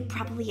cat? I could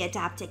probably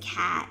adopt a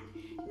cat.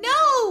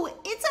 No,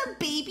 it's a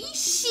baby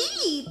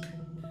sheep.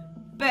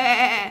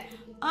 Bah!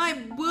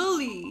 I'm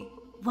Willy.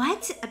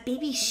 What? A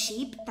baby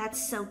sheep?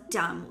 That's so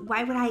dumb.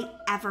 Why would I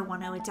ever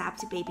want to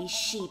adopt a baby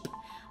sheep?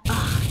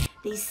 Ugh,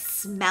 they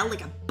smell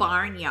like a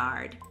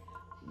barnyard.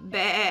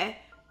 Bah!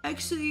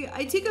 Actually,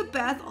 I take a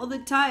bath all the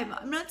time.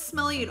 I'm not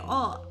smelly at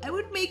all. I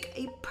would make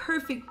a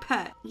perfect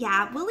pet.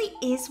 Yeah, Willy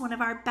is one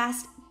of our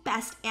best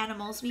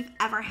animals we've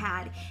ever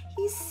had.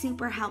 He's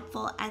super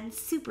helpful and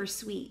super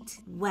sweet.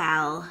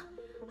 Well,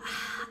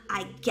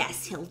 I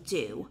guess he'll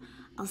do.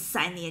 I'll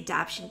sign the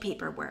adoption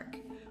paperwork.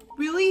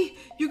 Really?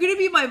 You're gonna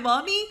be my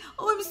mommy?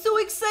 Oh, I'm so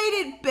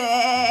excited.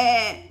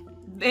 Bah!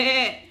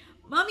 Bah!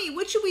 Mommy,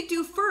 what should we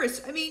do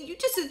first? I mean, you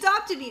just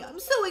adopted me. I'm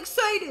so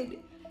excited.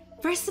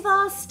 First of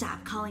all,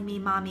 stop calling me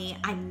mommy.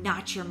 I'm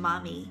not your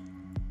mommy.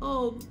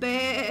 Oh,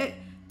 bah.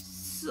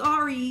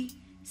 Sorry.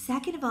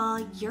 Second of all,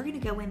 you're gonna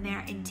go in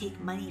there and take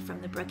money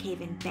from the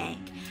Brookhaven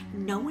Bank.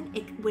 No one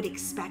would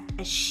expect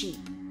a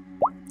sheep.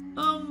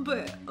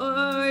 But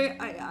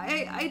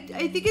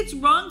I think it's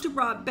wrong to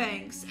rob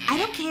banks. I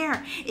don't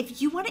care.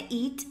 If you want to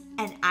eat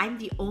and I'm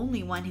the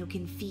only one who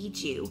can feed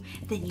you,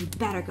 then you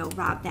better go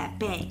rob that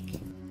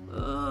bank.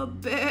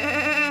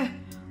 Bah.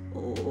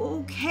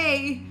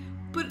 Okay,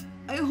 but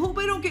I hope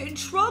I don't get in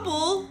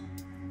trouble.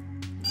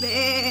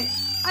 Bah.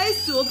 I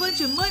stole a bunch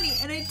of money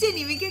and I didn't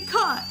even get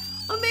caught.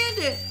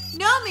 Amanda,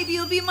 now maybe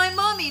you'll be my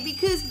mommy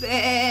because bah,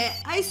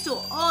 I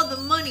stole all the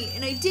money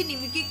and I didn't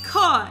even get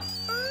caught.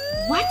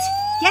 What?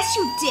 Yes,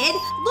 you did.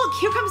 Look,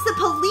 here comes the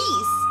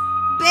police.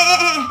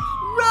 Bah!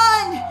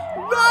 Run!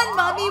 Run,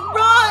 mommy,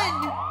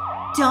 run!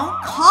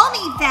 Don't call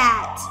me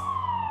that.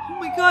 Oh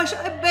my gosh,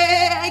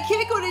 I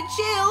can't go to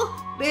jail.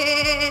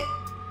 Bah!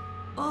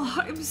 Oh,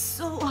 I'm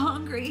so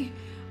hungry.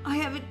 I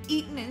haven't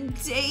eaten in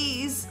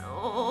days.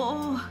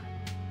 Oh.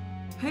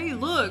 Hey,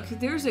 look,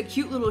 there's a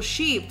cute little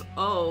sheep.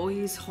 Oh,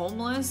 he's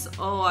homeless?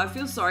 Oh, I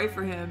feel sorry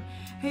for him.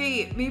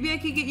 Hey, maybe I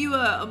could get you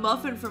a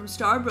muffin from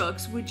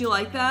Starbucks. Would you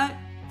like that?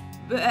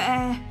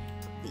 Bah.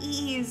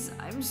 Please,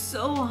 I'm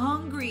so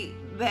hungry.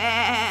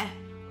 Bah.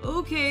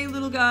 Okay,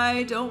 little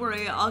guy, don't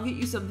worry. I'll get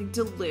you something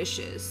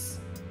delicious.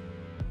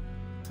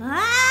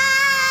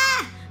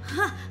 Ah!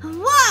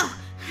 Whoa!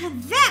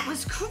 That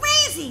was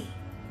crazy!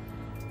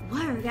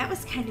 Whoa, that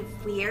was kind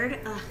of weird.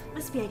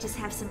 Must be I just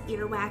have some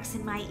earwax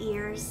in my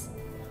ears.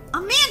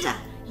 Amanda!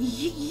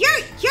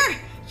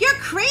 You're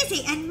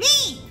crazy and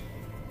mean!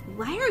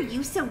 Why are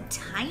you so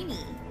tiny?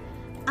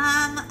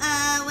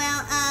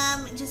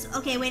 Just,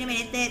 okay, wait a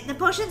minute. The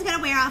potion's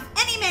gonna wear off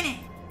any minute.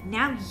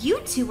 Now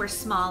you two are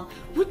small.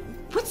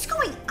 What's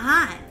going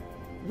on?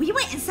 We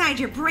went inside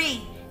your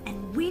brain,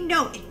 and we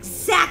know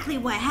exactly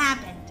what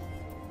happened.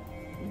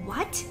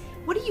 What?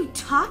 What are you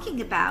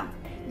talking about?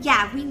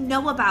 Yeah, we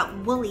know about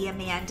Wooly,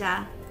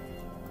 Amanda.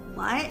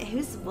 What?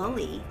 Who's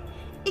Wooly?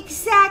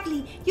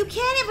 Exactly. You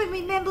can't even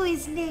remember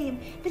his name,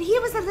 but he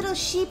was a little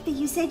sheep that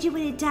you said you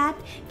would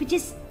adopt, but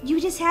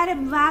you just had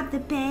him rob the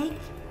bank.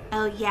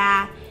 Oh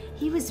yeah,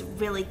 he was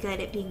really good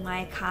at being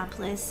my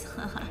accomplice.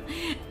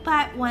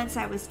 But once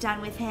I was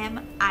done with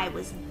him, I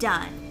was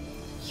done.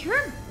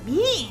 You're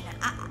mean.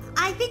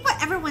 I think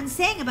what everyone's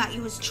saying about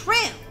you is true.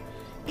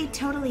 It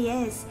totally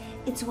is.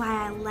 It's why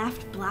I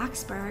left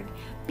Bloxburg,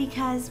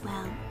 because,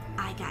 well,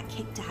 I got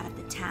kicked out of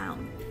the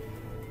town.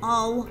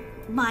 Oh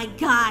my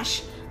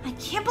gosh. I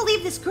can't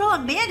believe this girl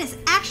Amanda's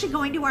actually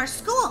going to our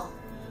school.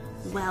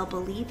 Well,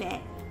 believe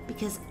it,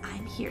 because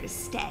I'm here to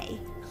stay.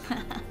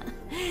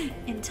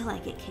 Until I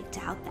get kicked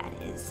out, that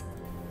is.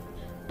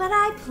 But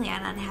I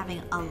plan on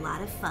having a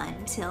lot of fun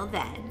till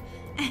then.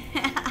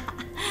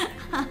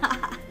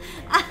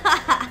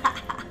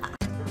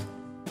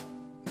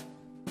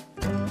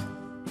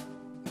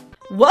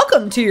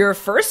 Welcome to your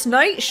first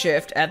night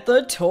shift at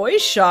the toy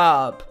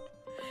shop.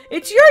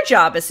 It's your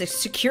job as a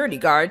security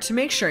guard to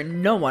make sure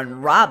no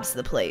one robs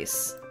the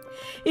place.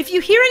 If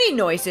you hear any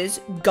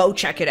noises, go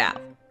check it out.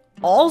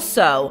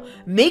 Also,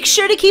 make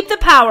sure to keep the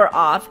power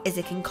off as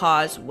it can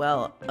cause,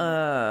 well,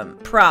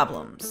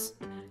 problems.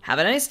 Have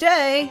a nice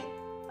day.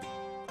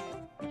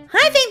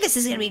 I think this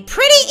is gonna be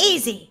pretty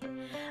easy.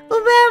 Well,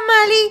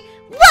 Molly,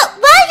 why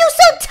are you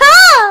so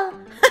tall?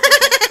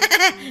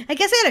 I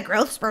guess I got a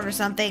growth spurt or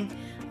something.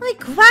 Like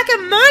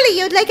guacamole,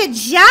 you're like a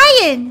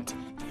giant.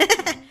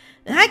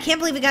 I can't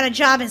believe we got a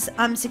job as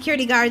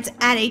security guards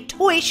at a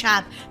toy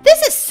shop.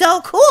 This is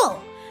so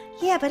cool.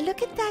 Yeah, but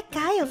look at that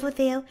guy over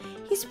there.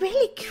 He's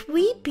really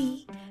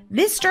creepy.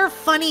 Mr.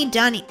 Funny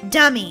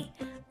Dummy.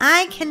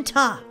 I can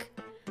talk.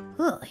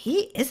 Oh,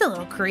 he is a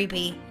little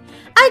creepy.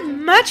 I'd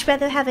much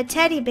rather have a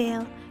teddy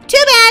bear.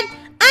 Too bad.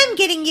 I'm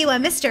getting you a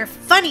Mr.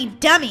 Funny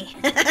Dummy.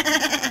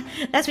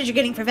 That's what you're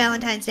getting for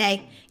Valentine's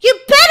Day. You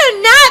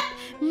better not!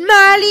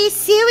 Molly,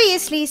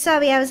 seriously.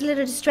 Sorry, I was a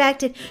little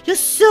distracted. You're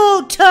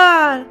so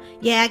tall.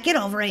 Yeah, get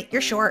over it.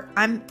 You're short.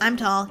 I'm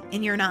tall,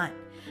 and you're not.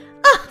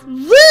 Oh,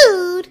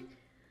 rude.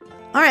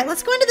 All right,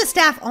 let's go into the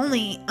staff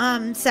only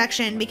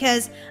section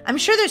because I'm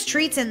sure there's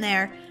treats in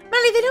there.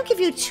 Molly, they don't give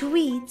you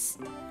treats.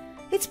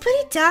 It's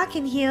pretty dark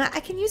in here. I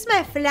can use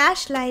my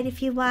flashlight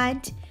if you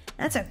want.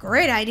 That's a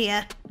great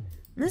idea.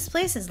 This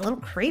place is a little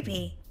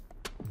creepy.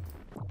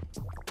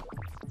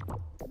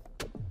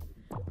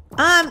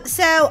 I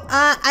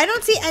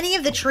don't see any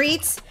of the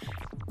treats.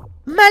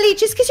 Molly,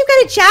 just because you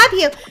got a job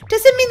here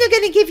doesn't mean they're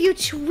going to give you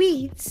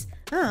treats.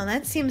 Oh,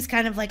 that seems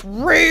kind of like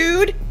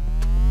rude.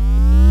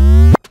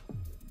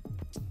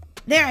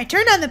 There, I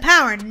turned on the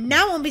power.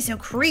 Now it won't be so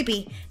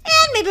creepy.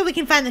 And maybe we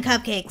can find the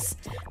cupcakes.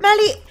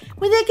 Molly,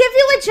 when they give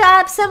you a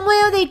job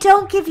somewhere, they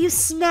don't give you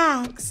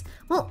snacks.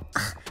 Well,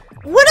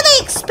 what do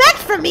they expect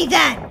from me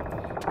then?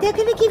 They're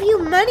going to give you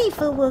money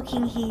for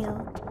working here.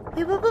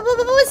 Wait, what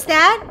was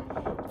that?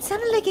 It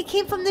sounded like it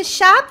came from the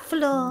shop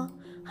floor.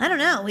 I don't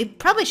know. We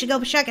probably should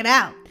go check it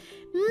out.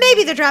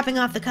 Maybe they're dropping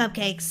off the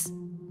cupcakes.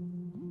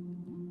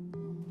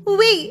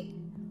 Wait.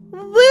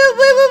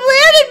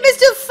 Where did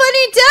Mr.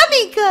 Funny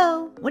Dummy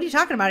go? What are you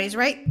talking about? He's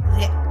right.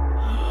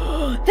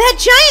 That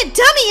giant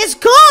dummy is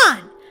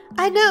gone!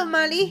 I know,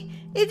 Molly.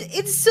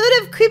 It's sort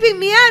of creeping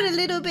me out a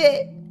little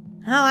bit.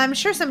 Oh, I'm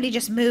sure somebody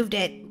just moved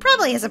it.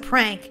 Probably as a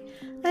prank.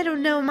 I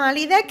don't know,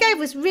 Molly. That guy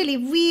was really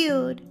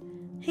weird.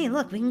 Hey,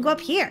 look, we can go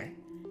up here.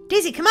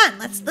 Daisy, come on.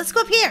 Let's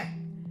go up here.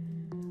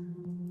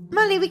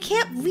 Molly, we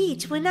can't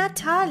reach. We're not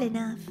tall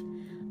enough.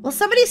 Well,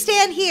 somebody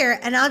stand here,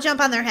 and I'll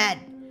jump on their head.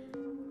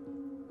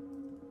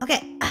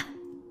 Okay.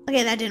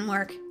 Okay, that didn't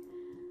work.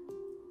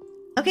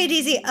 Okay,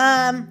 Daisy,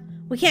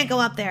 we can't go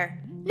up there.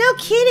 No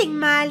kidding,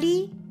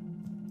 Molly.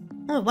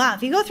 Oh, wow,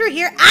 if you go through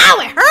here... Ow,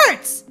 it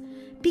hurts!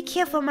 Be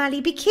careful,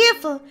 Molly, be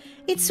careful.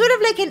 It's sort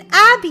of like an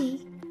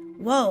abbey.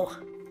 Whoa.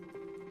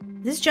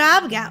 This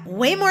job got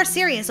way more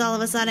serious all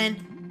of a sudden.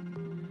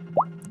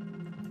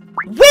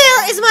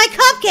 Where is my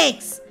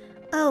cupcakes?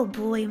 Oh,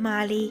 boy,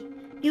 Molly.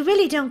 You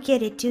really don't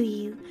get it, do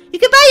you? You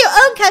can buy your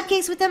own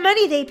cupcakes with the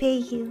money they pay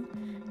you.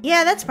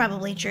 Yeah, that's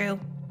probably true.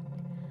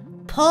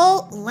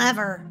 Pull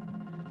lever.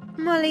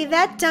 Molly,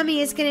 that dummy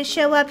is gonna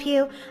show up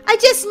here. I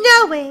just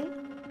know it.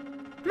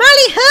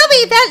 Molly,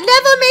 hurry! That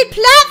level made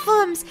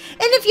platforms,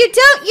 and if you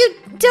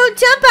don't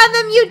jump on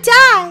them, you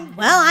die.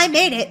 Well, I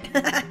made it,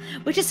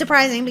 which is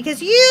surprising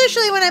because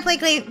usually when I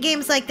play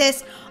games like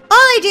this, all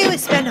I do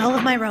is spend all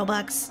of my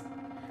Robux.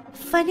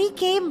 Funny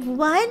game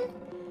 1?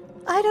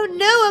 I don't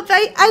know if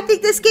I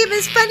think this game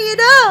is funny at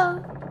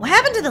all. What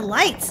happened to the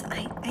lights?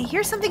 I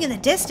hear something in the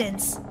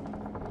distance.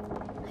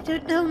 I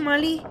don't know,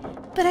 Molly,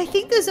 but I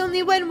think there's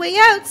only one way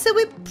out, so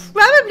we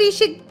probably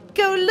should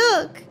go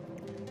look.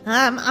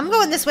 I'm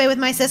going this way with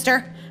my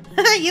sister.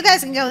 You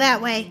guys can go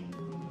that way.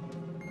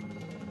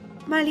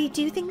 Molly,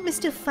 do you think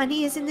Mr.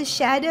 Funny is in the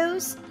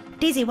shadows?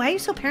 Daisy, why are you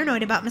so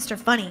paranoid about Mr.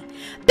 Funny?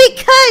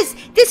 Because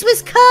this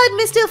was called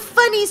Mr.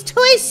 Funny's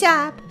toy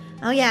shop.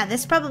 Oh yeah,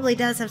 this probably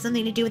does have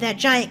something to do with that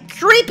giant,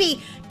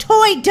 creepy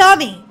toy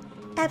dummy.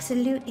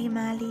 Absolutely,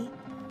 Molly.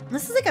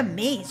 This is like a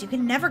maze. You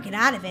can never get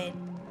out of it.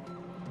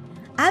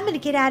 I'm gonna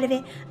get out of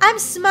it. I'm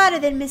smarter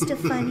than Mr.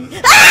 Funny.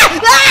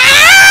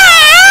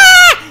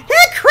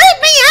 That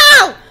creeped me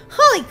out!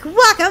 Holy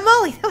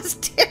guacamole, that was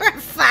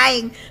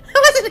terrifying.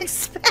 I wasn't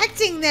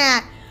expecting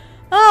that.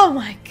 Oh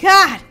my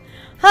god.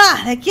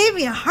 That gave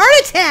me a heart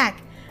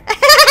attack.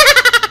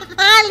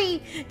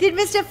 Molly, did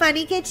Mr.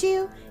 Funny get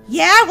you?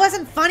 Yeah, it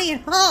wasn't funny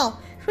at all.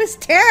 It was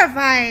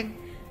terrifying.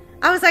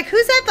 I was like,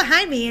 who's that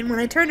behind me? And when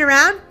I turned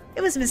around,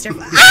 it was Mr.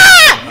 Funny.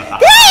 Ah!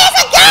 There he is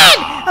again!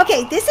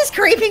 Okay, this is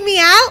creeping me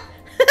out.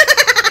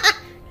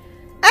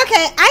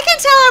 Okay, I can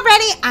tell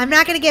already I'm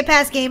not going to get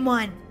past game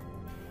 1.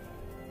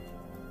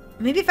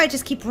 Maybe if I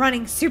just keep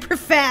running super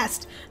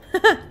fast. I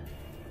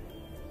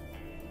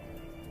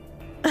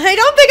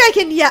don't think I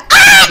can yet.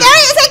 Ah, there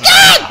he is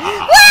again!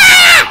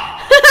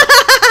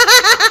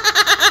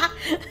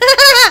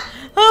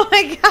 Oh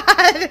my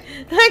god.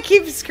 I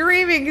keep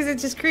screaming because it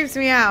just creeps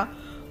me out.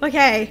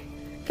 Okay.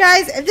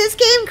 Guys, if this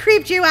game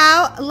creeped you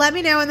out, let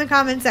me know in the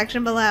comment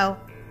section below.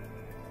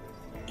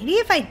 Maybe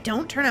if I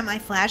don't turn on my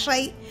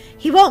flashlight,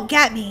 he won't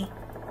get me.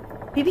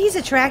 Maybe he's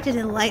attracted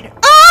to the light.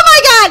 Oh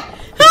my god!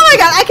 Oh my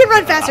god, I can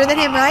run faster than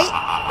him, right?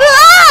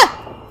 Ah!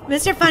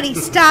 Mr. Funny,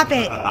 stop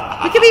it.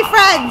 We can be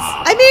friends.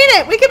 I mean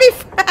it. We can be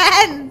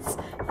friends.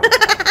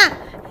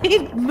 He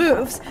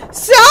moves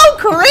so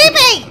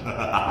creepy.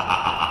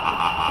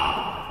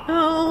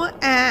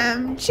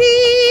 OMG.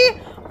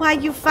 Why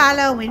you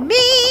following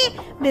me,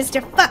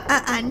 Mr.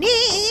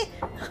 Funny?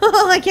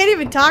 Oh, I can't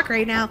even talk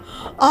right now.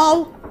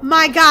 Oh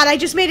my god, I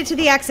just made it to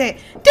the exit.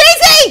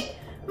 Daisy!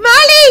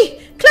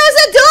 Molly! Close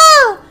the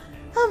door!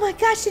 Oh my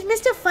gosh, did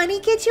Mr. Funny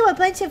get you a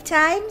bunch of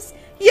times?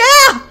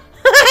 Yeah!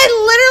 I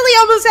literally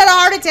almost had a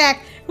heart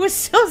attack. It was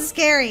so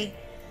scary.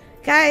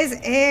 Guys,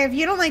 if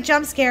you don't like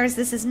jump scares,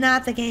 this is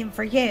not the game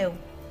for you.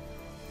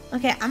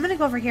 Okay, I'm gonna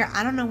go over here.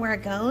 I don't know where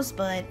it goes,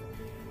 but...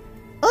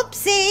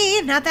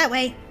 Oopsie! Not that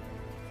way.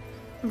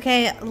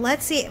 Okay,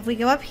 let's see if we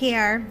go up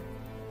here.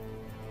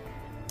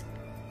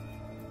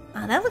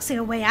 Oh, that looks like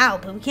a way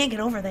out, but we can't get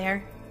over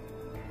there.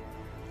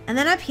 And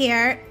then up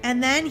here,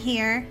 and then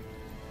here.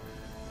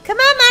 Come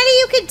on, Molly,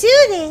 you can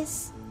do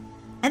this.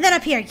 And then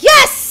up here.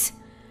 Yes!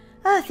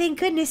 Oh, thank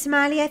goodness,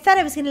 Molly. I thought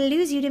I was going to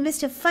lose you to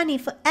Mr. Funny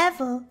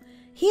forever.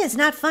 He is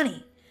not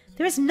funny.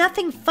 There is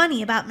nothing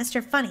funny about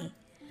Mr. Funny.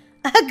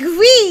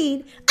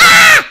 Agreed.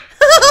 Ah!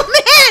 Oh,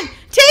 man!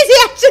 Daisy,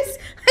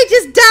 I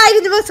just died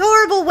in the most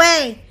horrible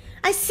way.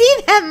 I see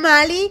that,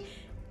 Molly.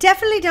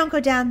 Definitely don't go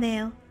down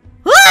there.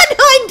 Oh, no,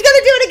 I'm going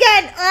to do it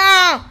again.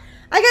 Oh,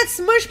 I got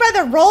smushed by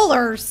the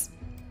rollers.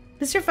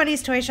 Mr.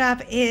 Funny's toy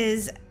shop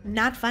is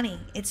not funny.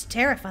 It's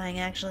terrifying,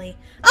 actually.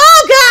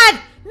 Oh,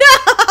 God!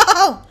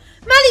 No!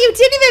 Molly, you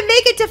didn't even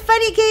make it to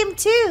Funny Game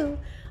 2.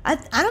 I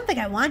don't think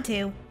I want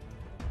to.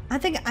 I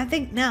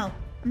think no.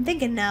 I'm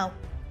thinking no.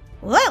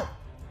 Whoa!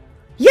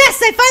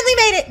 Yes, I finally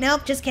made it!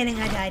 Nope, just kidding,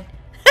 I died.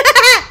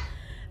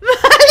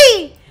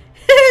 Molly!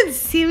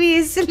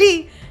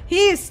 Seriously,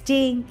 you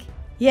stink.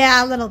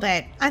 Yeah, a little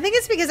bit. I think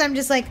it's because I'm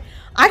just like,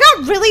 I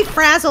got really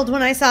frazzled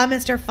when I saw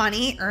Mr.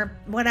 Funny, or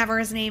whatever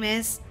his name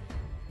is.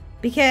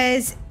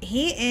 Because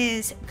he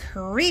is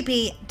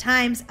creepy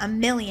times a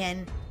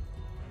million.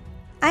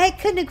 I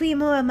couldn't agree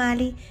more,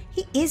 Molly.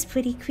 He is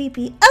pretty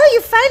creepy. Oh, you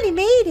finally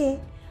made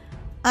it.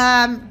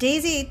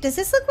 Daisy, does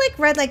this look like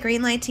red light,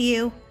 green light to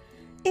you?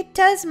 It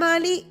does,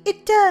 Molly.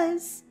 It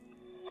does.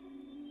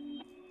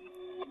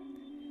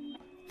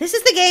 This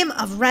is the game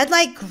of red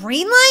light,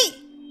 green light?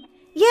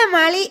 Yeah,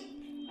 Molly.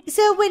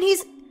 So when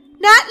he's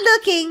not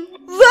looking,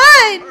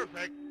 run!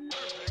 Perfect.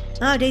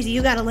 Oh, Daisy,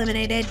 you got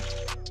eliminated.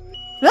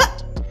 Ah!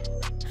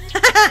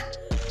 I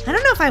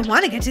don't know if I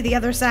want to get to the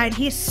other side.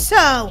 He's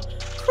so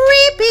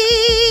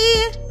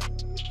creepy.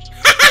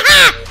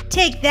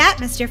 Take that,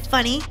 Mr.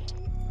 Funny.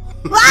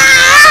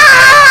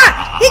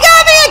 Ah! He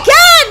got me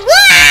again!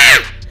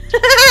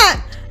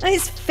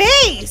 His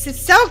face is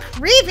so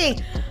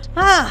creepy.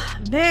 Oh,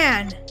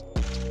 man.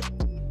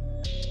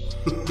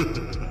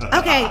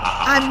 Okay,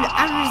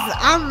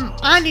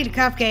 I need a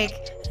cupcake.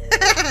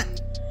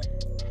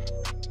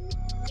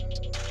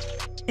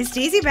 Is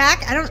Daisy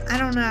back? I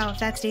don't know if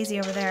that's Daisy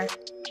over there.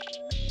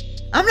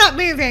 I'm not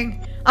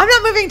moving. I'm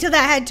not moving till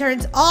that head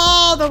turns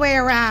all the way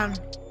around.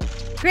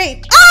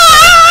 Great.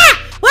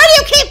 Ah! Why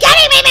do you keep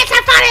getting me,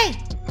 Mr. Funny?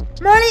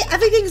 Molly,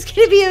 everything's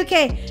gonna be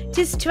okay.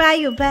 Just try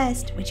your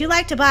best. Would you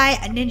like to buy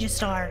a ninja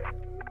star?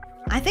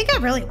 I think I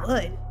really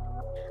would.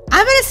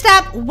 I'm gonna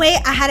stop way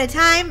ahead of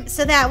time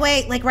so that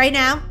way, like right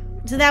now,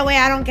 so that way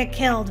I don't get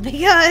killed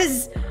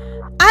because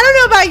I don't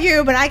know about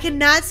you, but I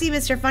cannot see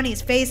Mr.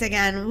 Funny's face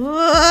again.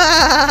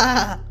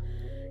 Whoa.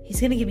 He's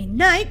gonna give me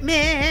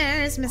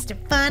nightmares, Mr.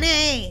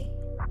 Funny.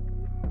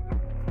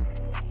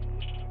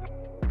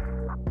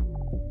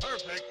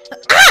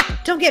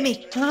 Ah! Don't get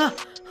me. Oh,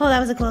 that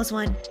was a close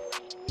one.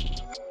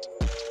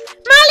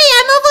 Molly,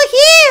 I'm over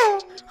here.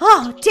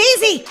 Oh,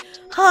 Daisy.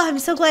 Oh, I'm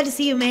so glad to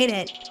see you made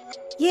it.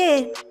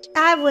 Yeah,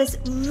 I was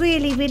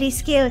really, really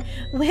scared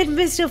when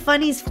Mr.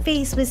 Funny's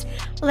face was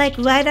like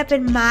right up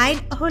in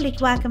mine. Holy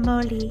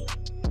guacamole.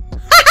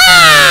 Ha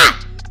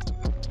ha!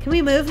 Can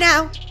we move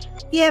now?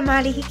 Yeah,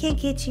 Molly, he can't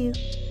get you.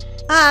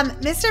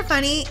 Mr.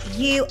 Funny,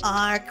 you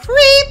are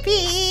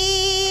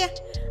creepy.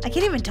 I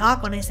can't even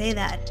talk when I say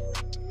that.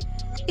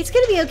 It's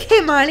gonna be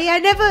okay, Molly. I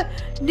never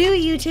knew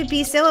you to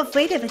be so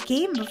afraid of a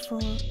game before.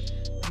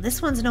 Well,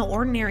 this one's no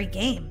ordinary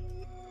game.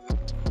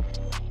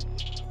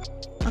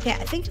 Okay,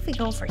 I think if we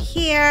go over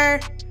here,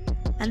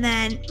 and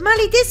then...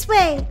 Molly, this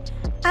way.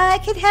 I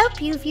can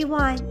help you if you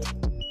want.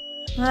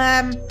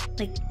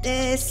 Like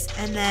this,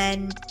 and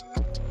then...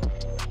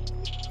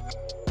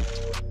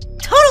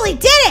 Totally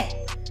did it!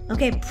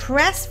 Okay,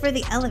 press for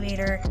the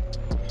elevator.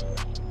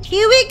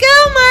 Here we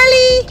go,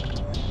 Molly!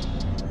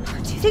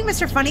 Do you think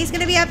Mr. Funny's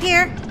gonna be up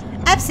here?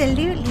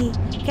 Absolutely.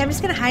 Okay, I'm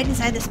just gonna hide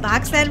inside this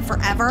box then,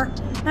 forever.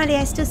 Molly,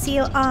 I still see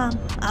your arm.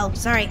 Oh,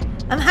 sorry.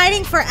 I'm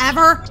hiding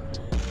forever.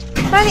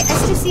 Molly, I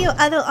still see your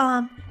other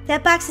arm.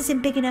 That box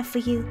isn't big enough for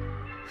you.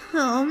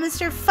 Oh,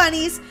 Mr.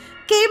 Funny's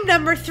game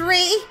number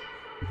 3.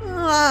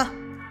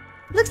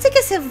 Looks like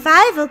a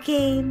survival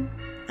game.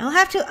 I'll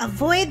have to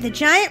avoid the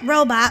giant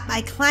robot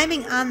by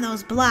climbing on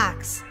those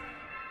blocks.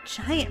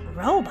 Giant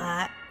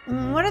robot?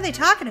 What are they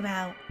talking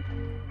about?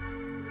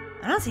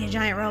 I don't see a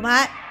giant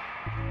robot.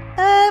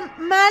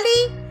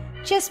 Molly,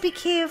 just be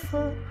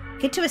careful.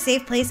 Get to a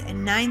safe place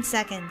in 9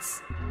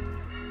 seconds.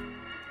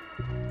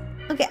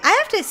 Okay, I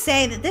have to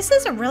say that this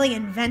is a really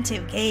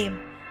inventive game.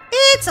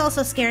 It's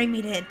also scaring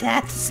me to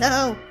death,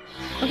 so...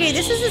 Okay,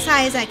 this is as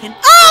high as I can...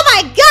 Oh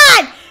my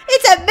god!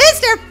 It's a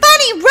Mr.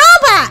 Funny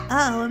robot!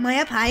 Uh-oh, am I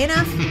up high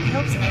enough? I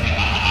hope so.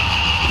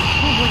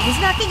 Oh boy, he's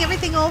knocking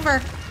everything over.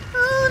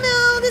 Oh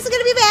no, this is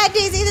gonna be bad,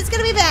 Daisy. This is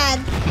gonna be bad.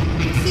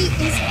 He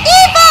is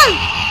evil!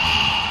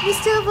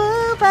 Mr.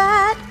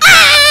 Robot.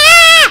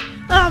 Ah!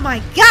 Oh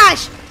my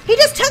gosh! He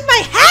just took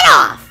my head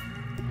off!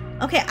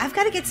 Okay, I've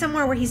got to get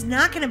somewhere where he's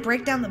not going to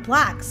break down the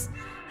blocks.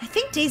 I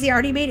think Daisy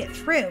already made it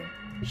through.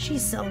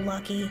 She's so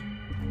lucky.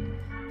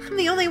 I'm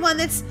the only one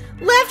that's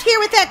left here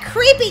with that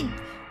creepy...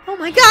 Oh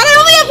my god, I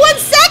only have 1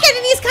 second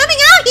and he's coming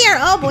out here!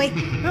 Oh boy.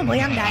 Oh boy,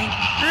 I'm dying.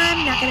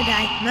 I'm not going to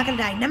die. I'm not going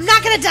to die. I'm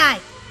not going to die!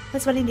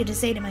 That's what I need to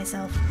say to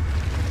myself.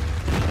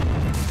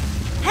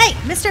 Hey,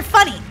 Mr.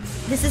 Funny.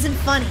 This isn't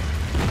funny.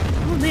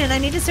 Oh man, I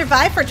need to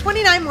survive for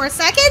 29 more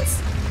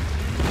seconds?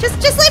 Just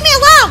leave me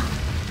alone!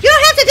 You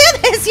don't have to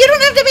do this! You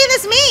don't have to be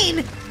this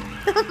mean!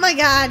 Oh my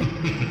god.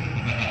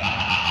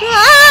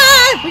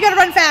 Ah! We gotta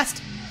run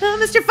fast. Oh,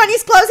 Mr.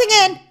 Funny's closing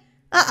in.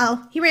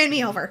 Uh-oh, he ran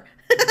me over.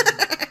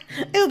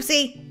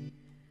 Oopsie.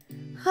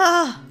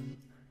 Oh.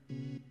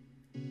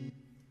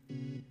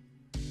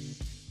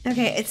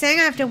 Okay, it's saying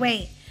I have to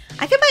wait.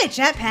 I could buy a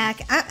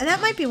jetpack. That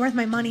might be worth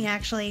my money,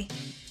 actually.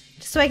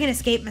 Just so I can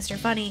escape Mr.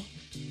 Funny.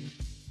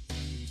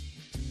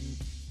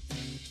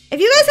 If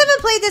you guys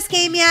haven't played this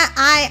game yet,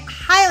 I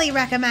highly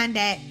recommend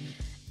it.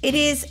 It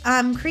is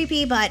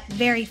creepy, but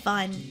very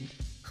fun.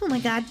 Oh my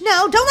god,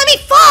 no, don't let me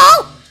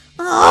fall!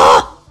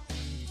 Oh!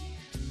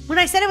 When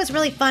I said it was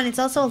really fun, it's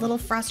also a little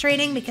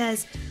frustrating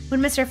because when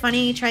Mr.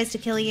 Funny tries to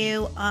kill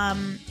you,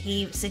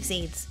 he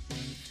succeeds.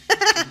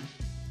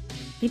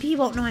 Maybe he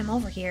won't know I'm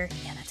over here.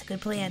 Yeah, that's a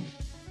good plan.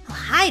 I'll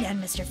hide on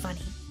Mr.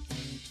 Funny.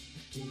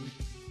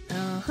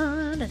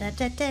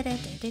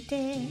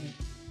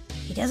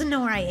 He doesn't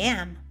know where I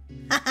am.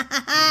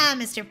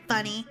 Mr.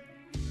 Funny.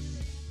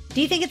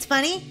 Do you think it's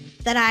funny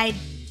that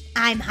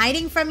I'm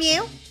hiding from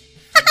you?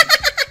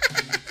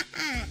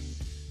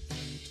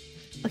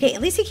 Okay,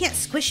 at least he can't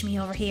squish me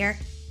over here.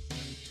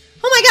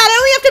 Oh my god, I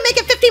only have to make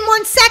it 15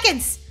 more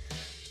seconds.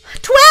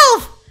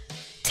 12,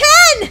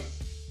 10,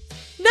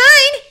 9,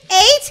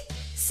 8,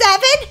 7,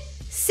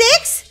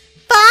 6,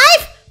 5,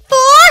 4,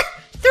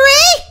 3,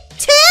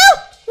 2,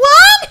 1.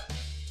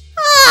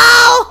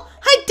 Oh,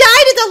 I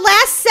died at the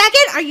last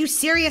second. Are you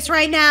serious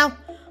right now?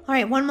 All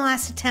right, one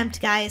last attempt,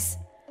 guys.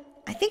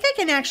 I think I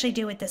can actually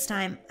do it this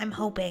time. I'm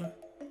hoping. All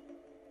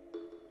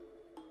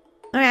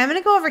right, I'm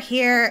gonna go over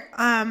here.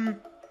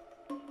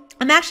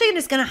 I'm actually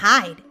just gonna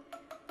hide.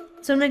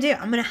 So what I'm gonna do,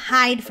 I'm gonna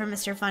hide from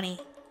Mr. Funny.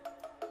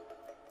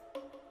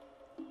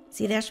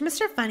 See, there's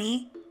Mr.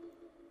 Funny.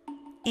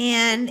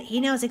 And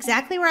he knows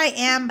exactly where I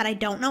am, but I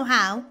don't know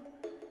how.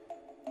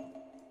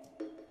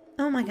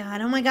 Oh my god,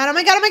 oh my god, oh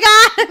my god, oh my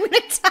god! I'm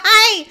gonna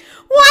die!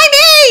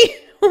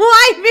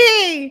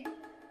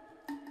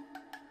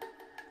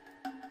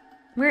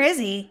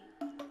 busy.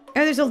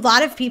 Oh, there's a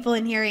lot of people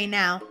in here right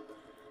now.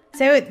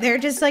 So they're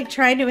just like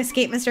trying to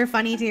escape Mr.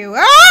 Funny too.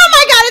 Oh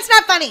my god, it's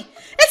not funny!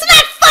 It's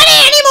not funny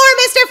anymore,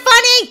 Mr.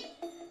 Funny!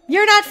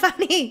 You're not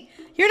funny.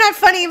 You're not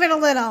funny even a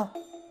little.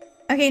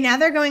 Okay, now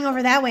they're going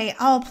over that way.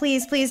 Oh,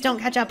 please, please don't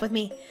catch up with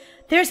me.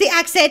 There's the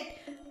exit.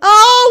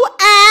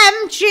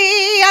 OMG,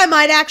 I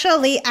might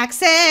actually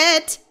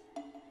exit.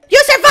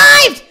 You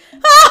survived!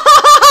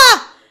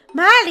 Oh,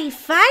 Molly,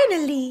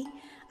 finally.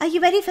 Are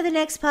you ready for the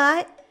next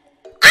part?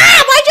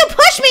 Ah, why'd you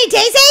push me,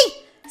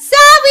 Daisy?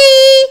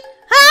 Sorry.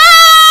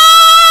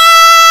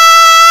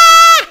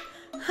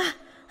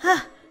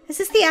 Ah! Is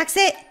this the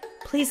exit?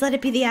 Please let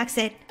it be the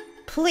exit.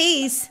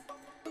 Please.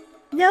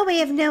 No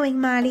way of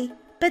knowing, Molly,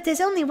 but there's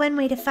only one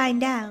way to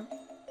find out.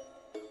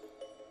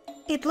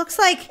 It looks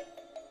like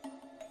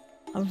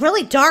a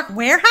really dark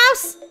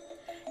warehouse?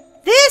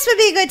 This would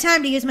be a good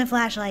time to use my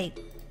flashlight.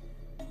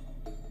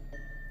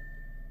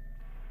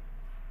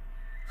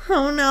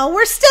 Oh no,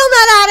 we're still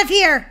not out of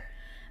here.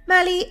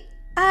 Molly,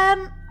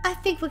 I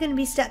think we're gonna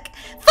be stuck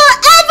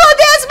forever.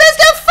 There's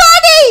Mr.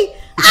 Funny!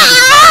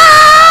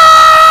 Ah!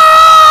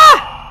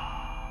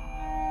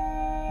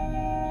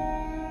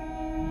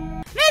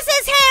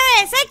 Mrs.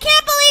 Harris, I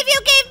can't believe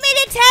you gave me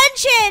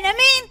detention. I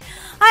mean,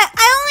 I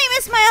only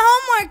missed my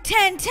homework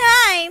 10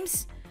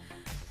 times.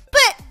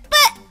 But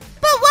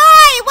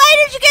why? Why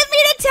did you give me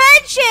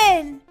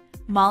detention?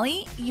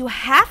 Molly, you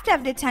have to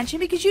have detention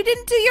because you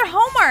didn't do your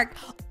homework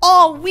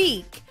all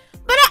week.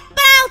 But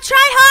I'll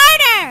try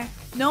harder.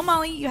 No,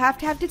 Molly, you have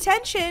to have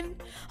detention.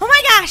 Oh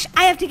my gosh,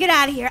 I have to get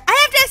out of here. I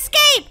have to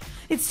escape.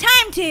 It's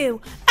time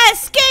to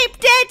escape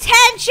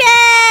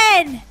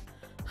detention.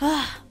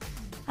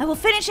 I will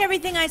finish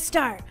everything I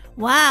start.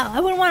 Wow, I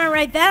wouldn't want to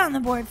write that on the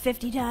board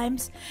 50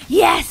 times.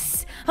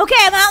 Yes. Okay,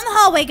 I'm out in the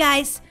hallway,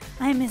 guys.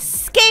 I'm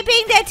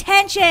escaping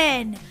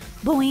detention.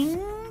 Boing,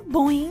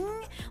 boing.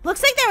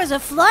 Looks like there was a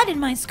flood in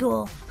my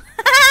school.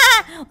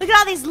 Look at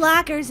all these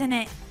lockers in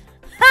it.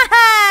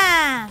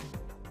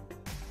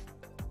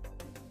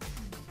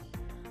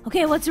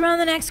 Okay, what's around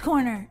the next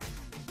corner?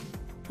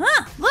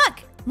 Huh,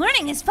 look,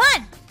 learning is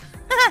fun.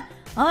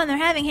 Oh, and they're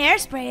having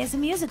hairspray as a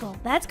musical.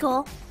 That's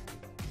cool.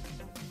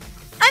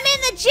 I'm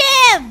in the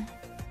gym.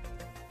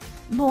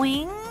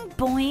 Boing,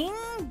 boing,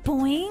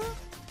 boing.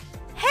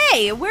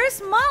 Hey,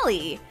 where's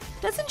Molly?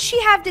 Doesn't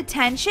she have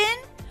detention?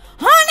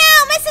 Oh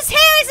no, Mrs.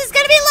 Harris is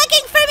gonna be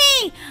looking for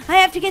me! I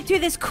have to get through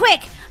this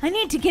quick. I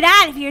need to get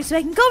out of here so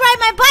I can go ride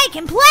my bike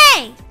and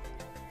play!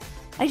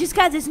 I just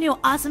got this new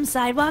awesome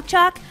sidewalk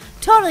chalk.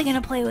 Totally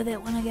gonna play with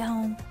it when I get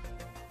home.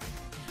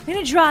 I'm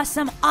gonna draw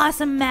some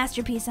awesome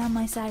masterpiece on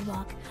my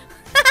sidewalk.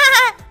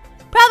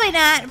 Probably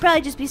not. It'll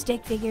probably just be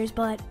stick figures,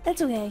 but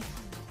that's okay.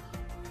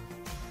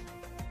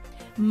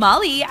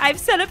 Molly, I've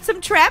set up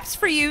some traps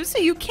for you so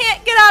you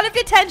can't get out of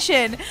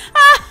detention.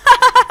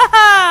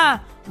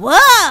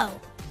 Whoa!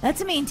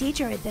 That's a mean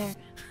teacher right there.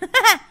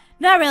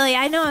 Not really.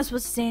 I know I'm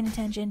supposed to stay in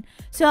attention.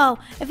 So,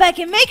 if I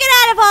can make it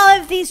out of all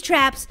of these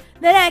traps,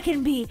 then I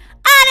can be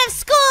out of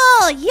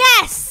school!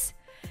 Yes!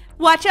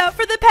 Watch out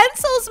for the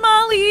pencils,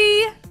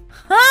 Molly.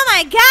 Oh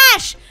my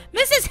gosh!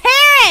 Mrs.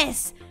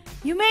 Harris!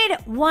 You made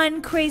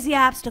one crazy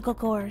obstacle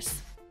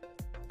course.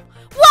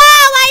 Whoa!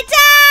 I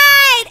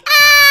died!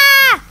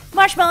 Ah!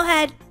 Marshmallow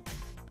head.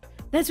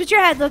 That's what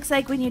your head looks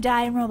like when you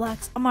die in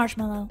Roblox. A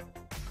marshmallow.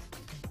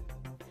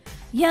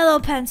 Yellow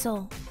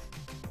pencil.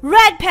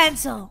 Red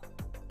pencil.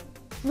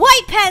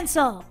 White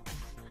pencil.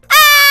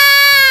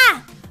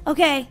 Ah!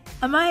 Okay,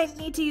 I might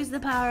need to use the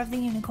power of the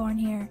unicorn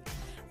here.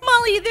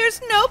 Molly,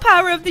 there's no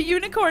power of the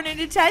unicorn in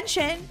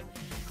detention.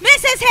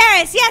 Mrs.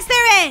 Harris, yes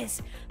there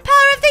is.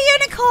 Power of the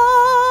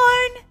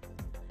unicorn.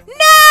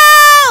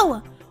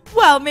 No!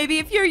 Well, maybe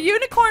if your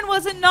unicorn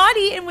wasn't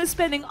naughty and was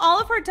spending all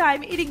of her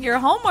time eating your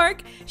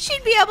homework,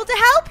 she'd be able to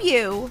help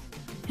you.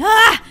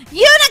 Ah,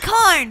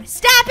 unicorn!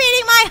 Stop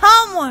eating my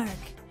homework!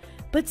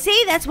 But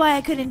see, that's why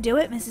I couldn't do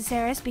it, Mrs.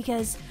 Harris,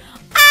 because...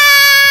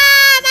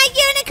 Ah! My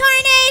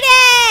unicorn ate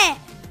it!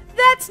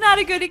 That's not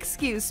a good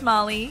excuse,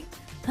 Molly.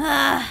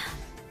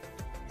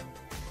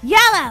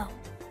 Yellow.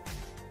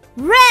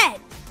 Red.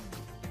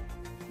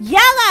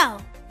 Yellow.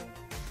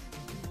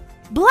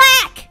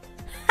 Black!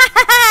 Ha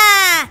ha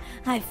ha!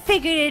 I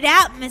figured it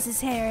out,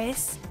 Mrs.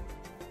 Harris.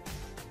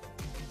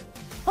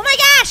 Oh my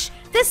gosh!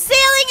 The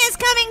ceiling is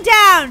coming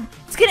down!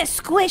 It's gonna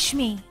squish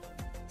me.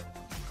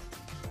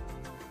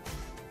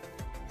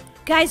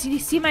 Guys, you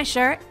see my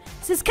shirt?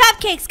 It says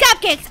cupcakes,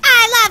 cupcakes!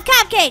 I love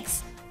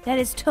cupcakes! That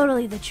is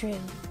totally the truth.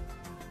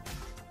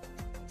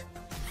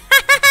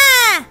 Ha ha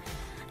ha!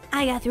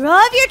 I got through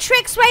all of your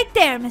tricks right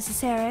there,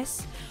 Mrs.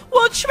 Harris.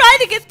 We'll try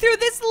to get through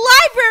this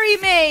library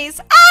maze!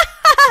 Ah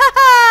ha ha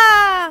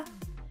ha!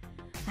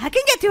 I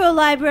can get through a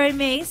library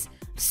maze.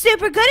 I'm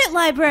super good at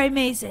library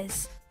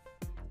mazes.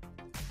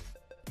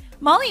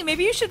 Molly,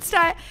 maybe you should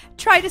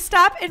try to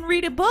stop and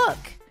read a book.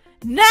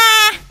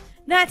 Nah,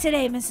 not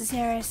today, Mrs.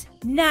 Harris.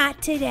 Not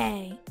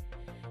today.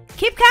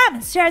 Keep calm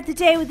and start the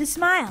day with a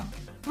smile.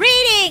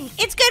 Reading!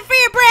 It's good for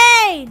your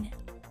brain!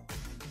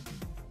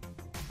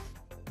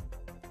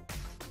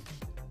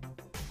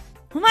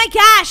 Oh my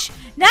gosh!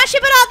 Now she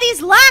put all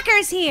these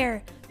lockers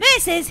here.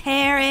 Mrs.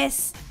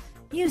 Harris.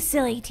 You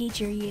silly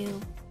teacher, you.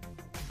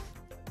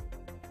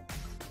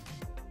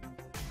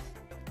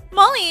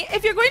 Molly,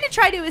 if you're going to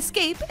try to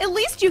escape, at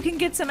least you can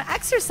get some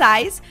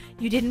exercise.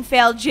 You didn't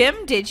fail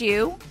gym, did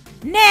you?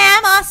 Nah,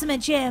 I'm awesome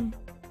at gym.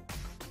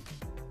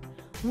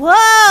 Whoa,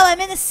 I'm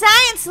in the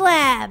science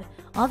lab.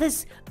 All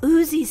this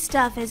oozy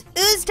stuff has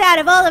oozed out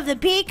of all of the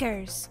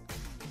beakers.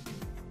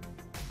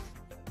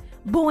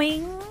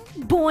 Boing,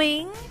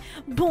 boing,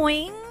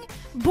 boing,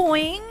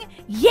 boing.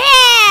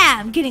 Yeah!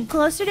 I'm getting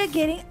closer to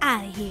getting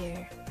out of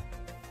here.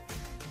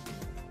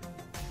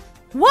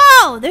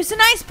 Whoa! There's an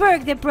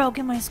iceberg that broke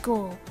in my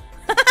school.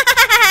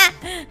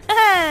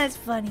 That's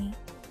funny.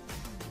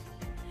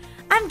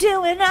 I'm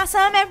doing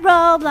awesome at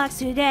Roblox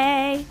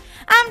today.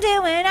 I'm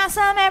doing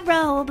awesome at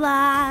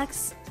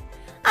Roblox.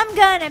 I'm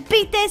gonna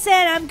beat this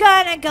and I'm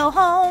gonna go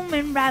home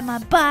and ride my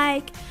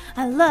bike.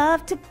 I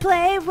love to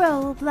play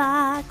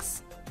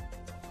Roblox.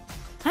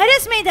 I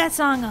just made that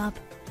song up.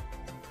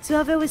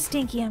 So if it was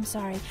stinky, I'm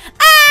sorry.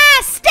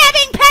 Ah!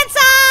 Stabbing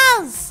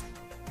pencils!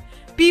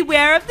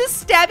 Beware of the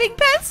stabbing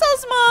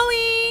pencils,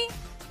 Molly.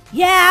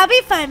 Yeah, I'll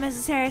be fine,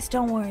 Mrs. Harris.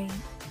 Don't worry.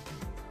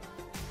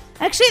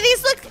 Actually,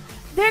 these look...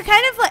 They're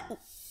kind of like...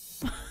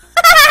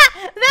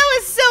 That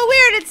was so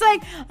weird. It's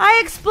like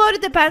I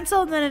exploded the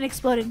pencil and then it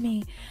exploded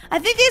me. I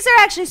think these are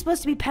actually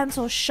supposed to be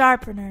pencil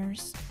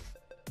sharpeners.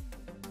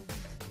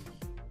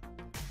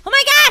 Oh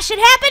my gosh, it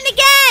happened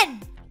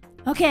again!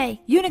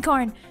 Okay,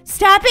 Unicorn,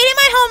 stop eating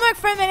my homework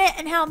for a minute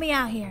and help me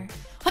out here.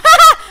 My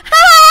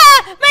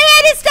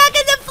head is stuck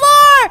in the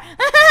floor!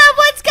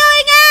 What's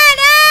going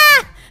on?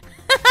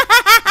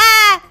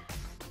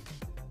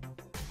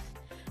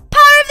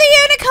 Power of the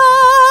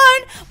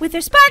unicorn with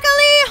her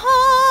sparkly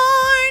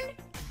horn.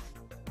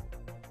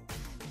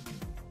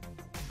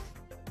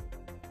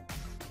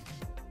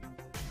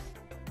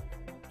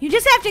 You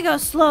just have to go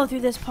slow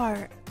through this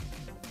part.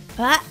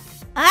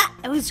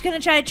 It was gonna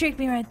try to trick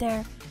me right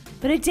there,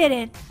 but it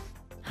didn't.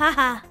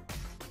 Haha.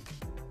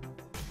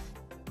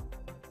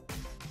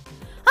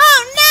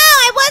 Oh no,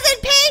 I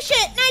wasn't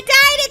patient and I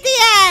died at the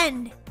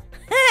end.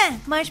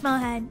 Marshmallow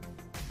head.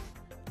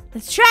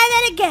 Let's try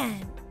that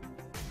again.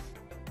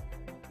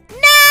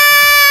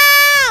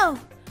 No!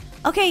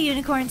 Okay,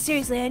 Unicorn,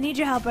 seriously, I need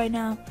your help right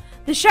now.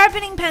 The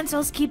sharpening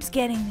pencils keeps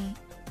getting me.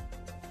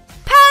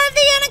 Power of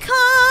the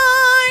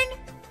unicorn!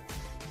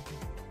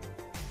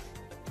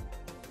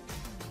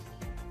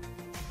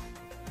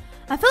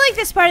 I feel like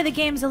this part of the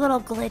game is a little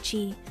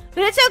glitchy,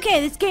 but it's okay.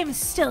 This game is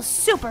still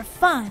super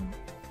fun.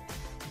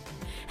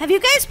 Have you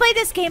guys played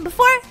this game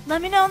before?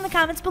 Let me know in the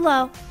comments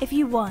below if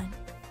you won.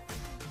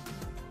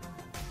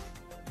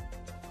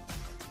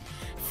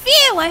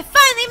 Phew, I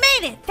finally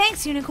made it.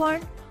 Thanks,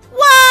 Unicorn.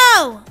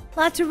 Whoa!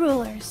 Lots of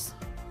rulers.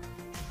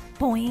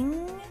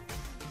 Boing,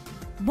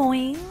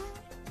 boing,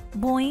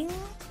 boing,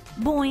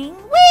 boing.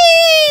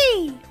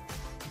 Whee!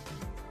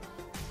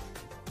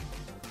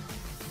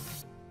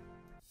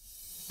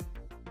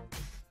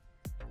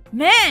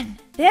 Man,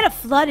 they had a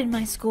flood in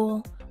my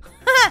school.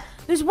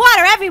 There's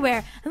water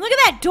everywhere. And look at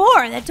that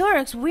door. That door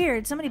looks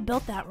weird. Somebody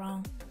built that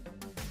wrong.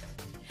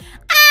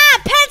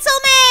 Ah, pencil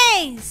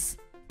maze!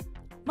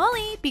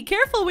 Molly, be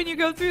careful when you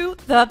go through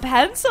the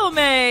pencil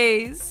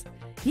maze.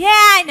 Yeah,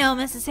 I know,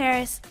 Mrs.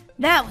 Harris.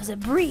 That was a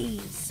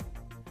breeze.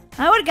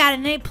 I would have got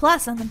an A+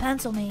 on the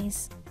pencil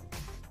maze.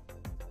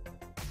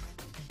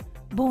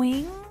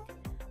 Boing,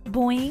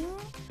 boing,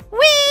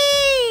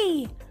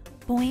 whee!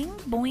 Boing,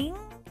 boing,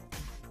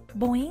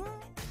 boing.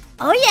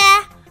 Oh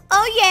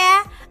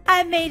yeah,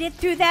 I made it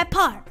through that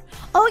part.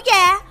 Oh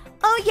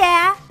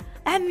yeah,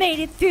 I made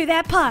it through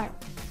that part.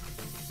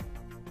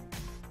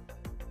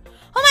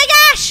 Oh my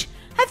gosh,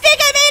 I think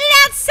I made it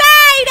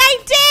outside. I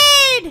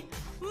did.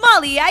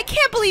 Molly, I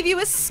can't believe you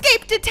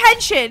escaped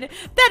detention.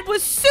 That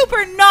was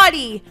super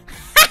naughty.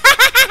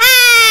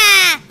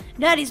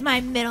 Naughty's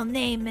my middle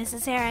name,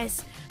 Mrs.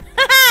 Harris.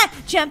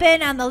 Jump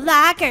in on the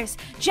lockers.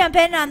 Jump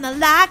in on the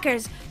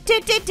lockers. Do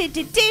do do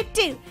do do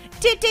do.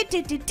 Do do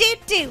do do do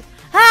do.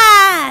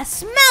 Ah,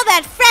 smell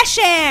that fresh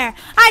air.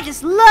 I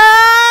just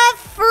love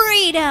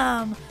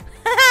freedom.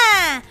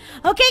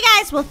 Okay,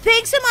 guys. Well,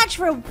 thanks so much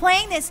for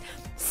playing this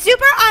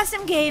super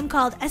awesome game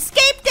called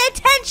Escape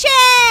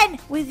Detention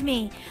with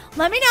me.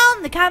 Let me know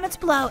in the comments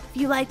below if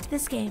you liked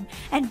this game.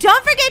 And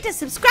don't forget to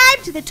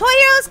subscribe to the Toy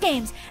Heroes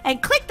Games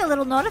and click the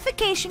little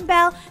notification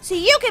bell so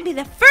you can be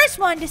the first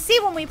one to see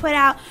when we put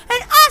out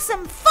an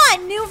awesome,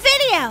 fun new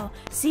video.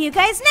 See you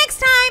guys next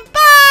time.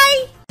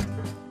 Bye!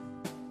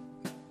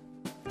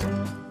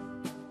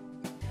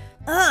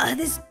 Ugh,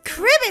 this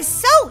crib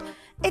is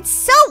it's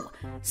so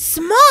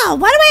small.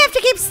 Why do I have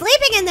to keep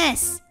sleeping in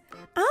this?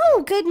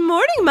 Oh, good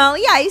morning,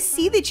 Molly. I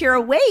see that you're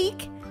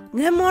awake.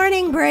 Good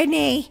morning,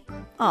 Brittany.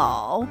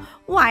 Oh,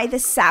 why the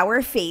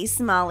sour face,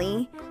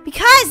 Molly?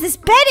 Because this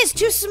bed is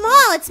too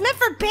small. It's meant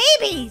for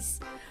babies.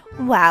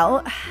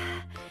 Well,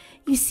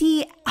 you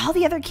see, all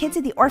the other kids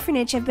at the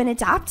orphanage have been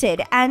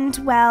adopted, and,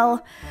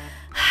 well,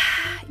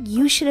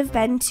 you should have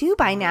been too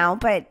by now,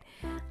 but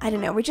I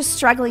don't know, we're just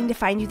struggling to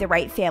find you the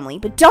right family.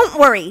 But don't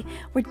worry,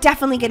 we're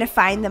definitely going to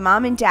find the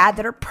mom and dad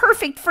that are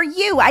perfect for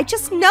you. I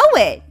just know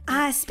it.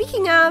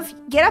 Speaking of,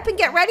 get up and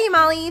get ready,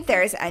 Molly.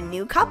 There's a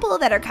new couple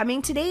that are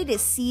coming today to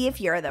see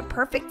if you're the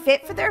perfect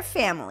fit for their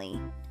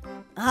family.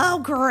 Oh,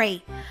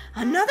 great.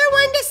 Another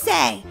one to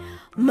say.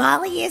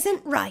 Molly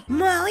isn't right.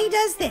 Molly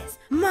does this.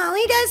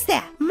 Molly does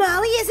that.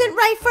 Molly isn't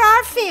right for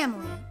our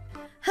family.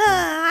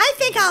 I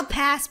think I'll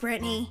pass,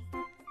 Brittany.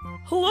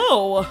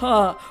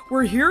 Hello,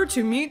 we're here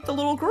to meet the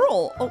little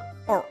girl.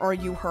 Oh, are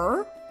you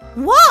her?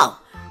 Whoa!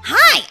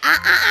 Hi,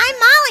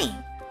 I'm Molly.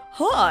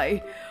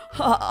 Hi,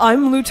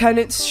 I'm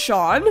Lieutenant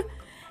Sean.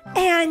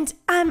 And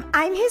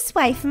I'm his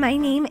wife. My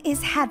name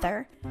is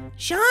Heather.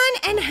 Sean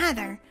and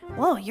Heather.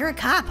 Whoa, you're a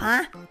cop,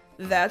 huh?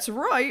 That's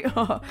right.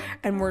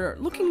 And we're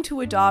looking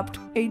to adopt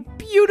a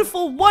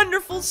beautiful,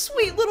 wonderful,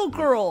 sweet little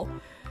girl.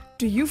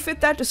 Do you fit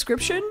that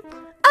description?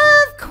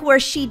 Of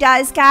course she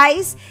does,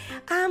 guys.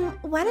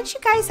 Why don't you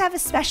guys have a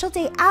special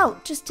day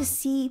out just to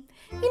see,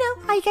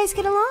 how you guys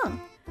get along?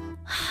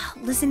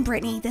 Listen,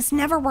 Brittany, this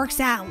never works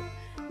out.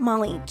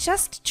 Molly,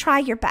 just try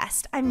your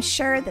best. I'm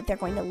sure that they're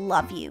going to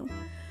love you.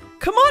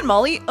 Come on,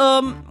 Molly.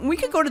 We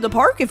could go to the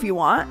park if you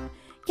want.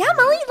 Yeah,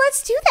 Molly,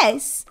 let's do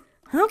this.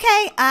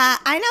 Okay,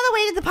 I know the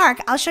way to the park.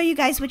 I'll show you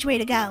guys which way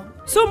to go.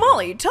 So,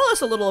 Molly, tell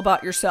us a little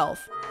about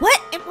yourself.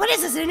 What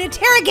is this, an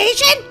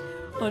interrogation?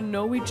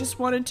 No, we just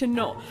wanted to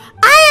know.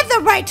 I have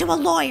the right to a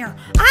lawyer.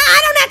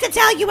 I don't have to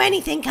tell you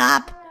anything,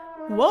 cop.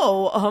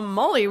 Whoa,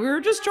 Molly, we were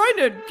just trying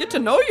to get to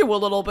know you a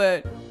little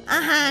bit.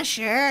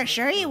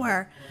 Sure you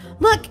were.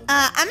 Look,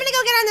 I'm gonna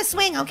go get on the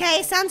swing,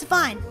 okay? Sounds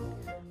fun.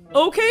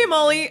 Okay,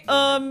 Molly,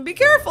 be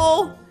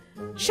careful.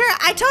 Sure,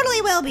 I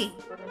totally will be.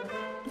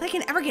 If I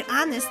can ever get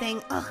on this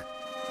thing, ugh.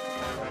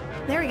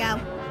 There we go.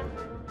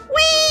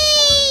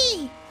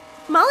 Whee!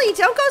 Molly,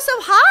 don't go so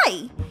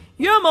high.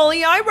 Yeah,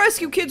 Molly, I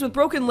rescue kids with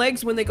broken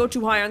legs when they go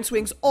too high on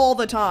swings all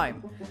the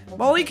time.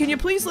 Molly, can you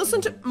please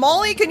listen to-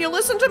 Molly, can you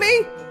listen to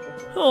me?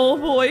 Oh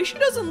boy, she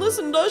doesn't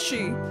listen, does she?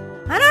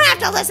 I don't have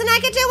to listen, I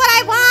can do what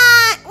I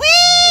want!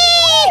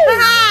 Whee!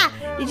 Ha-ha!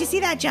 Did you see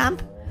that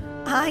jump?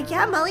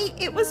 Yeah, Molly,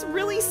 it was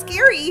really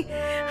scary.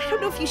 I don't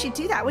know if you should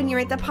do that when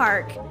you're at the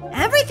park.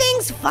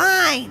 Everything's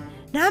fine.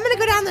 Now I'm gonna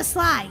go down the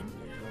slide.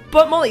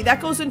 But Molly, that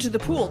goes into the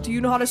pool. Do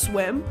you know how to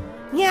swim?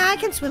 Yeah, I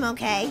can swim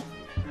okay.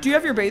 Do you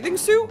have your bathing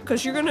suit?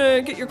 Because you're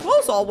gonna get your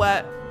clothes all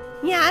wet.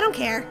 Yeah, I don't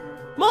care.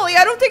 Molly,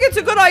 I don't think it's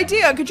a good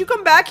idea. Could you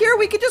come back here?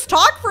 We could just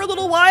talk for a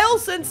little while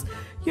since,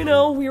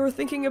 we were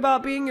thinking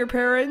about being your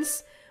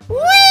parents. Whee!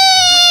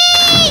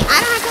 I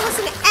don't have to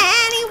listen to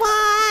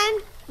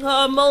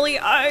anyone. Molly,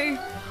 I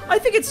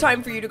think it's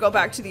time for you to go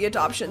back to the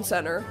adoption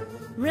center.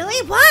 Really?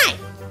 Why?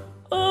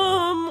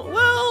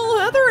 Well,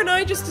 Heather and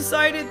I just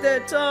decided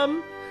that,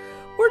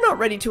 we're not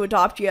ready to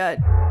adopt yet.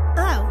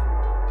 Oh.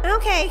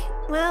 Okay.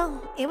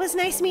 Well, it was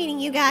nice meeting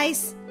you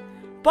guys.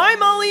 Bye,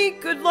 Molly.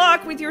 Good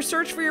luck with your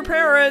search for your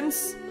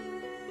parents.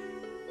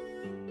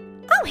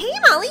 Oh, hey,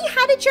 Molly.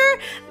 How did your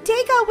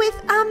day go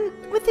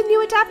with the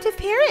new adoptive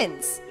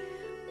parents?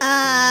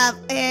 Oh,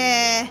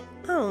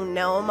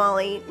 no,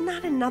 Molly.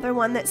 Not another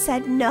one that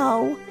said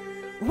no.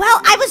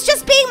 Well, I was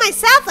just being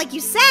myself, like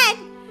you said.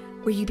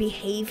 Were you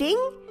behaving?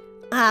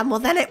 Well,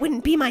 then it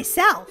wouldn't be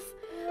myself.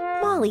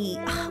 Molly,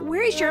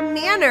 where is your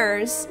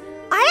manners?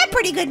 I had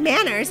pretty good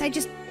manners. I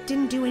just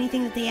didn't do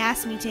anything that they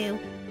asked me to.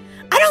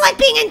 I don't like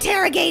being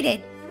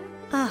interrogated.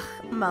 Ugh,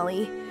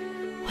 Molly,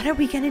 what are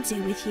we gonna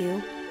do with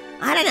you?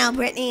 I don't know,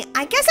 Brittany.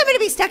 I guess I'm gonna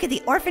be stuck at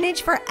the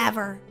orphanage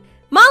forever.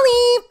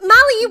 Molly,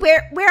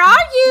 where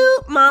are you?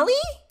 Molly,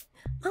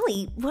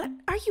 what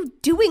are you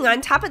doing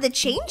on top of the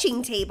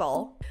changing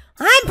table?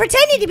 I'm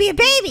pretending to be a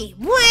baby.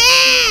 Wah,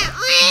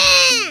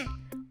 wah.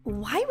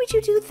 Why would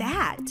you do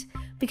that?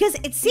 Because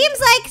it seems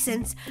like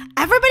since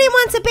everybody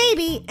wants a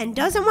baby and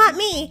doesn't want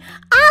me,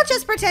 I'll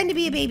just pretend to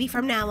be a baby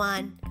from now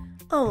on.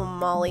 Oh,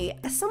 Molly,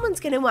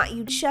 someone's gonna want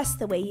you just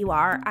the way you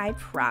are, I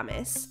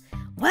promise.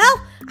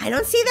 Well, I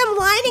don't see them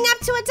lining up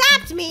to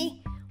adopt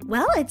me.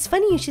 Well, it's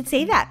funny you should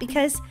say that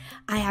because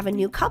I have a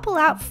new couple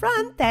out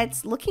front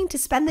that's looking to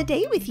spend the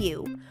day with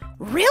you.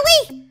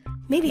 Really?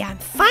 Maybe I'm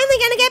finally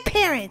gonna get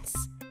parents.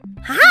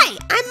 Hi,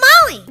 I'm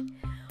Molly.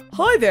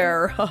 Hi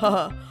there.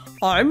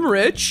 I'm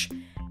Rich.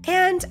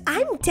 And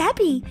I'm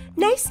Debbie.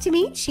 Nice to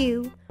meet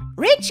you.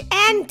 Rich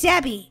and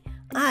Debbie.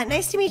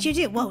 Nice to meet you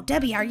too. Whoa,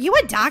 Debbie, are you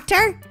a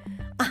doctor?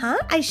 Uh-huh,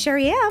 I sure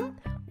am.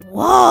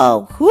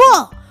 Whoa,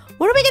 cool.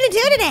 What are we gonna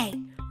do today?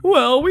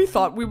 Well, we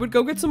thought we would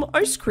go get some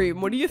ice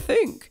cream. What do you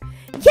think?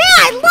 Yeah,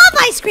 I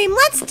love ice cream.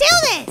 Let's do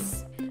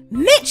this.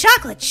 Mint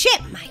chocolate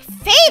chip, my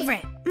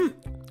favorite.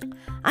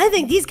 I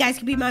think these guys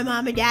could be my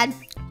mom and dad.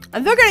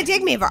 And they're gonna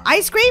take me for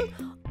ice cream.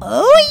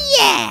 Oh,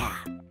 yeah.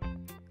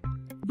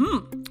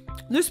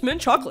 This mint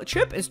chocolate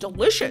chip is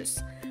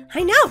delicious.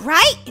 I know,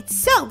 right? It's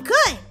so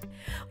good.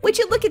 Would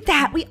you look at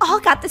that? We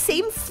all got the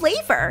same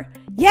flavor.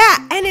 Yeah,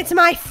 and it's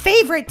my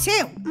favorite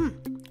too.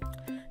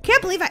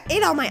 Can't believe I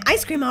ate all my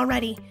ice cream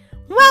already.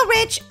 Well,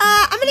 Rich,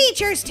 I'm gonna eat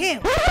yours too.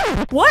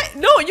 What?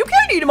 No, you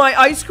can't eat my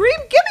ice cream.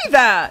 Give me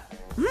that.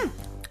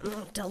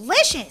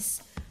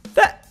 Delicious.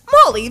 That,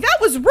 Molly, that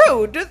was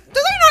rude. Do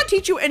they not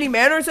teach you any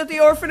manners at the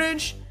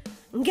orphanage?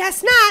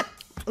 Guess not.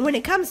 When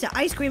it comes to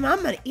ice cream,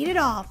 I'm gonna eat it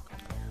all.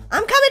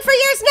 I'm coming for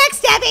yours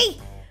next, Debbie.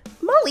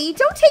 Molly,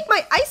 don't take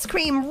my ice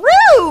cream.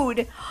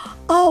 Rude.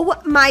 Oh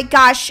my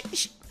gosh. Is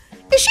she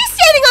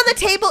standing on the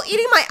table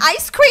eating my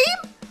ice cream?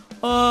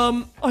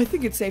 I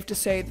think it's safe to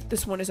say that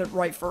this one isn't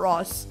right for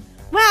us.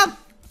 Well,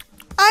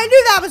 I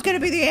knew that was gonna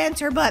be the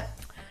answer, but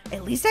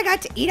at least I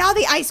got to eat all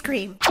the ice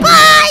cream.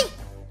 Bye!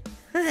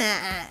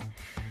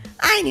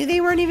 I knew they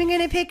weren't even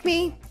gonna pick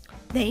me.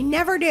 They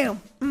never do.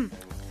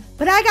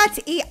 But I got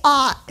to eat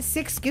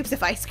 6 scoops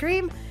of ice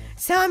cream,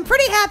 so I'm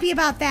pretty happy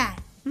about that.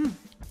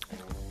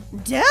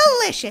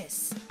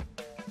 Delicious.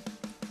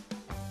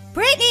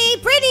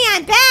 Brittany,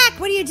 I'm back.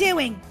 What are you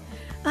doing?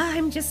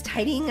 I'm just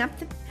tidying up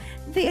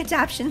the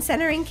adoption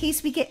center in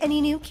case we get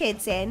any new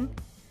kids in.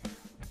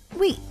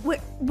 Wait,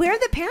 where are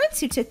the parents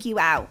who took you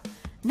out?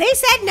 They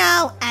said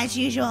no, as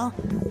usual.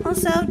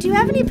 Also, do you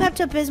have any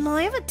Pepto-Bismol?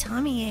 I have a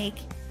tummy ache.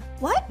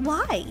 What?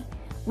 Why?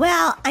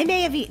 Well, I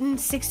may have eaten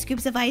 6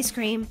 scoops of ice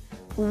cream.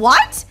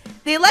 What?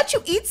 They let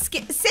you eat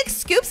 6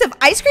 scoops of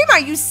ice cream?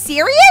 Are you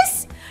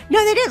serious?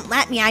 No, they didn't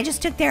let me. I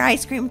just took their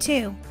ice cream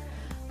too.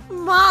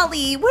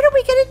 Molly, what are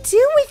we gonna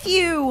do with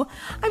you?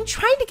 I'm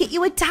trying to get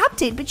you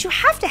adopted, but you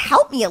have to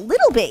help me a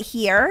little bit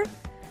here.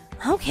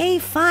 Okay,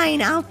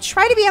 fine. I'll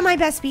try to be on my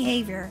best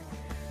behavior.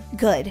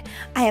 Good.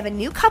 I have a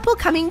new couple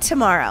coming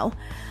tomorrow.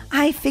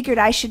 I figured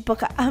I should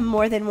book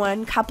more than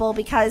one couple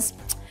because,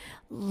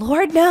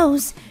 Lord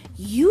knows,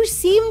 you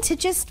seem to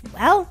just,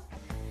 well,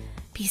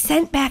 be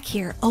sent back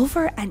here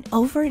over and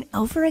over and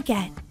over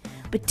again.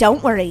 But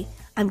don't worry,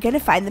 I'm gonna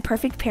find the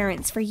perfect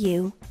parents for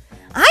you.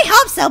 I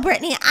hope so,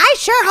 Brittany. I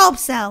sure hope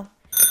so.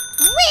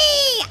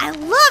 Whee! I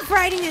love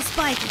riding this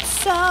bike. It's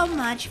so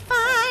much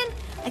fun.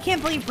 I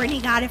can't believe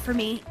Brittany got it for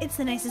me. It's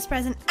the nicest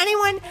present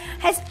anyone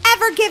has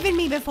ever given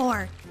me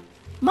before.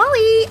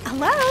 Molly,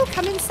 hello,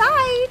 come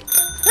inside.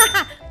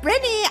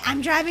 Brittany,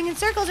 I'm driving in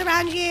circles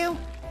around you.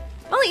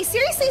 Molly,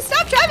 seriously,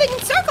 stop driving in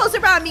circles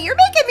around me. You're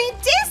making me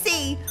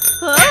dizzy.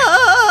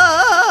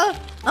 Oh,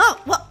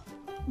 well,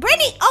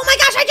 Brittany, oh my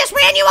gosh, I just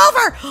ran you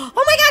over.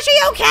 Oh my gosh, are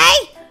you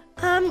okay?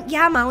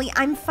 Yeah, Molly,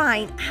 I'm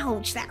fine.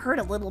 Ouch, that hurt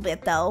a little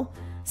bit though.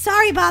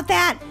 Sorry about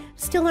that.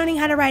 Still learning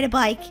how to ride a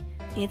bike.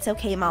 It's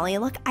okay, Molly.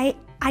 Look, I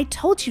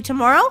told you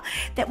tomorrow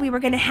that we were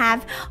gonna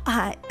have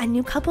a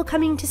new couple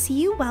coming to see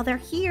you while they're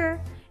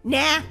here.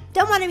 Nah,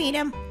 don't want to meet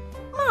them.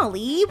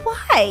 Molly,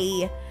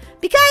 why?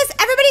 Because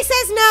everybody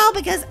says no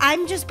because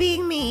I'm just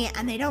being me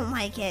and they don't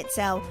like it,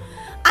 so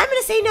I'm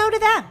gonna say no to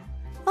them.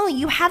 Molly,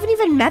 you haven't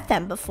even met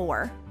them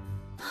before.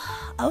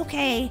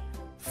 Okay,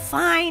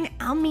 fine,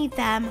 I'll meet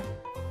them.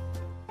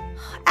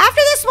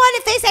 After this one,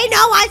 if they say no,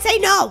 I say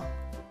no.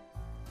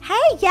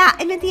 Hey, yeah,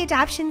 I'm at the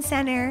adoption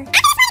center.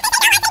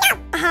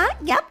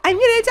 Yep, I'm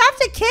gonna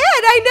adopt a kid,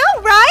 I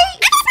know, right?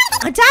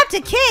 Adopt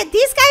a kid?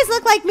 These guys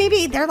look like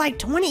maybe they're like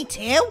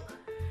 22.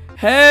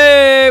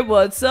 Hey,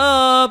 what's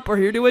up? We're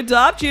here to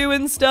adopt you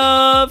and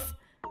stuff.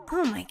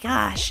 Oh my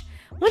gosh.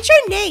 What's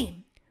your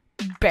name?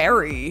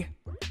 Barry.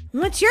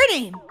 What's your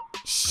name?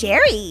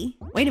 Sherry.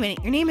 Wait a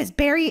minute, your name is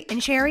Barry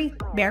and Sherry?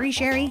 Barry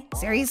Sherry?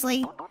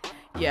 Seriously?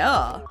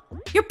 Yeah.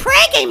 You're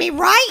pranking me,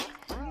 right?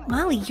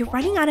 Molly, you're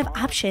running out of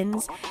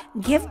options.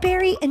 Give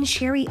Barry and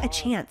Sherry a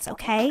chance,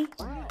 okay?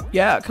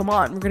 Yeah, come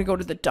on. We're gonna go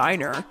to the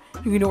diner.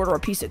 You can order a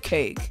piece of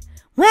cake.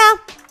 Well,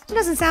 it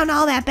doesn't sound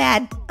all that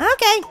bad.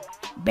 Okay,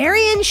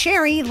 Barry and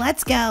Sherry,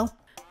 let's go.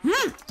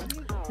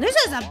 This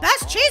is the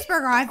best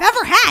cheeseburger I've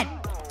ever had.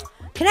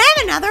 Can I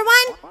have another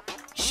one?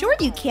 Sure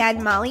you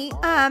can, Molly.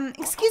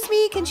 Excuse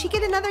me, can she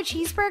get another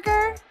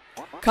cheeseburger?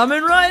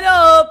 Coming right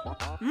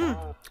up.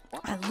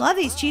 I love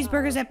these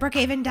cheeseburgers at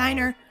Brookhaven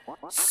Diner.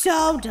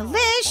 So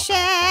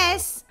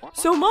delicious.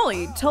 So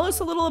Molly, tell us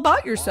a little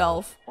about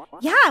yourself.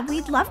 Yeah,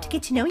 we'd love to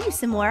get to know you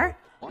some more.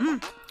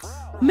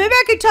 Maybe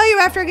I could tell you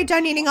after I get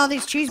done eating all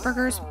these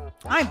cheeseburgers.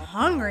 I'm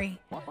hungry.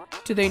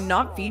 Do they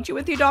not feed you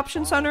at the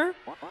adoption center?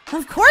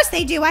 Of course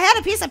they do. I had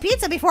a piece of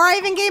pizza before I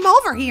even came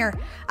over here.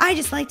 I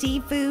just like to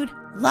eat food.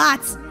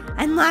 Lots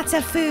and lots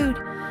of food.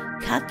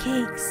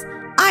 Cupcakes,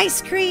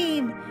 ice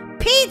cream,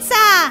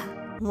 pizza.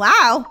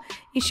 Wow,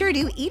 you sure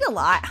do eat a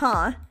lot,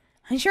 huh?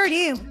 I sure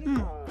do.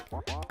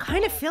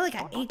 Kind of feel like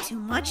I ate too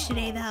much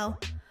today, though.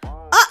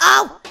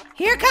 Uh-oh!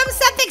 Here comes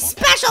something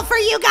special for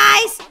you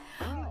guys!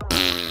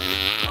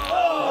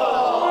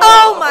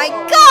 Oh my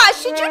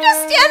gosh! Did you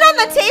just stand on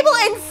the table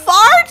and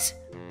fart?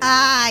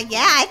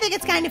 Yeah, I think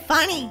it's kind of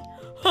funny.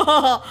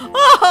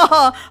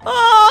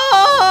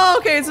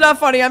 Okay, it's not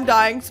funny. I'm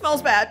dying.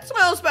 Smells bad.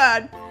 Smells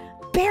bad.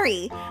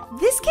 Barry,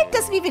 this kid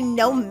doesn't even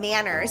know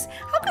manners.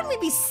 How can we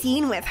be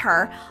seen with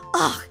her?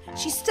 Ugh,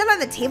 she stood on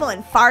the table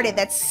and farted.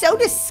 That's so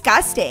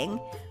disgusting.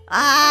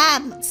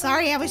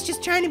 Sorry, I was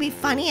just trying to be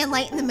funny and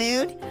lighten the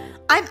mood.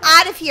 I'm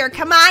out of here.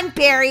 Come on,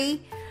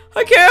 Barry.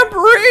 I can't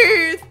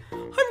breathe.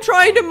 I'm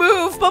trying to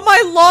move, but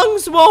my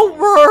lungs won't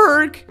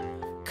work.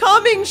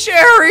 Coming,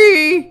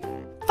 Sherry.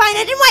 Fine,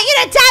 I didn't want you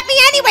to adopt me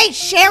anyway,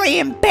 Sherry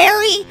and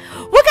Barry.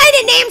 What kind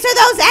of names are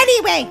those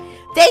anyway?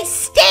 They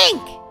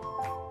stink.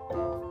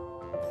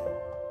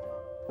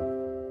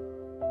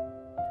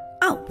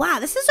 Oh, wow,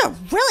 this is a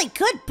really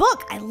good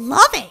book. I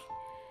love it.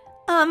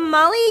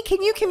 Molly,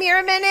 can you come here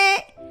a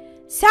minute?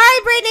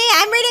 Sorry, Brittany,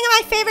 I'm reading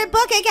my favorite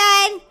book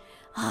again.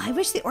 Oh, I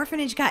wish the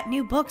orphanage got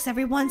new books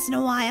every once in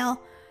a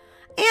while.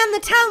 And the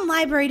town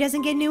library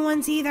doesn't get new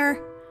ones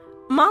either.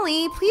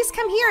 Molly, please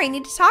come here. I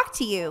need to talk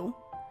to you.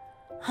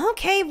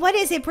 Okay, what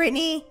is it,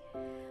 Brittany?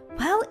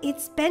 Well,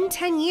 it's been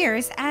 10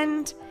 years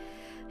and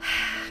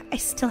I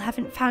still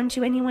haven't found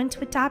you anyone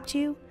to adopt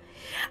you.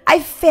 I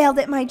failed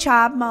at my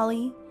job,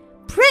 Molly.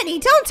 Brittany,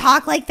 don't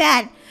talk like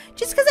that.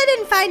 Just because I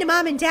didn't find a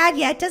mom and dad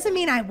yet doesn't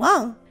mean I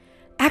won't.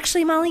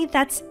 Actually, Molly,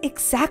 that's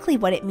exactly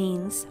what it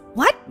means.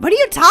 What? What are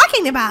you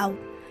talking about?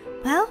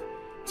 Well,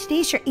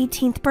 today's your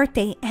 18th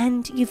birthday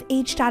and you've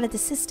aged out of the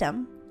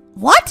system.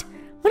 What?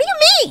 What do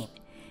you mean?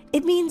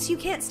 It means you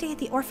can't stay at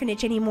the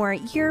orphanage anymore.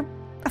 You're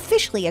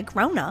officially a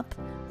grown-up.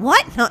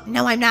 What?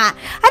 No, I'm not.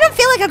 I don't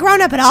feel like a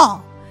grown-up at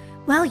all.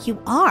 Well,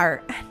 you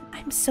are.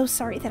 I'm so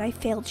sorry that I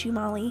failed you,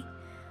 Molly.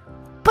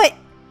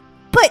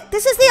 But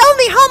this is the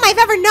only home I've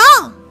ever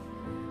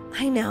known.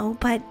 I know,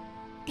 but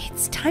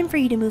it's time for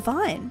you to move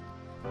on.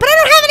 But I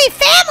don't have any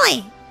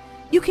family.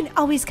 You can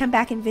always come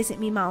back and visit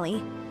me,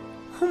 Molly.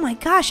 Oh my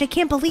gosh, I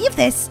can't believe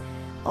this.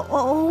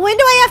 When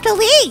do I have to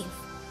leave?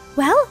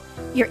 Well,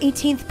 your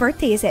 18th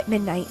birthday is at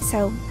midnight,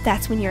 so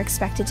that's when you're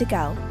expected to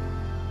go.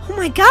 Oh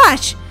my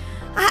gosh.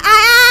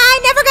 I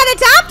never got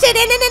adopted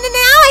and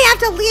now I have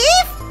to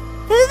leave?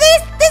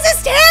 This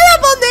is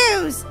terrible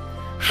news.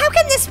 How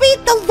can this be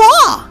the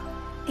law?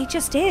 It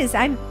just is.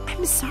 I'm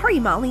sorry,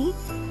 Molly.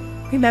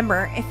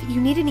 Remember, if you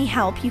need any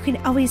help, you can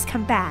always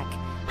come back.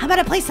 How about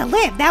a place to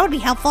live? That would be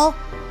helpful.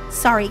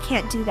 Sorry,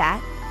 can't do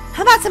that.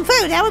 How about some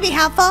food? That would be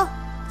helpful.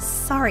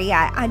 Sorry,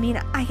 I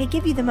mean, I could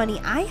give you the money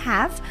I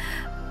have,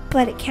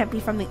 but it can't be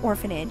from the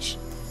orphanage.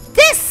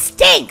 This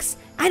stinks!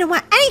 I don't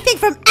want anything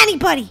from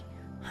anybody.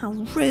 How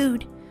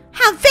rude.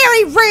 How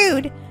very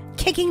rude.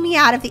 Kicking me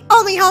out of the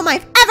only home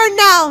I've ever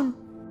known.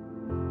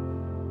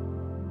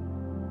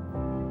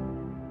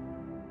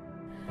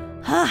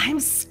 I'm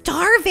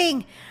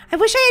starving. I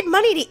wish I had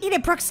money to eat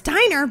at Brooks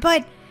Diner,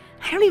 but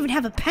I don't even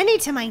have a penny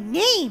to my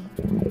name.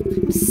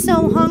 I'm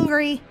so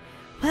hungry.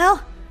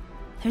 Well,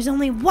 there's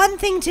only one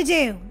thing to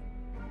do.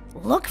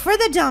 Look for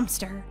the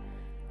dumpster.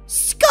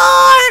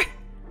 Score!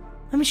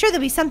 I'm sure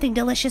there'll be something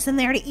delicious in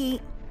there to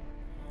eat.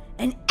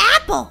 An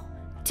apple!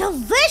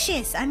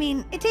 Delicious! I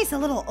mean, it tastes a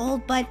little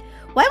old, but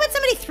why would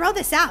somebody throw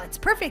this out? It's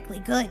perfectly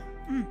good.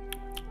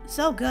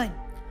 So good.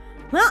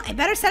 Well, I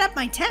better set up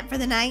my tent for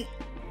the night.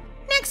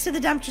 Next to the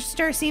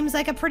dumpster seems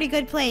like a pretty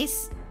good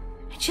place.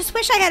 I just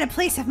wish I had a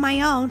place of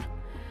my own.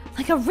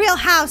 Like a real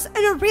house and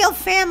a real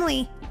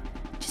family.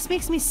 It just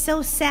makes me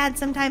so sad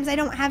sometimes I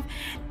don't have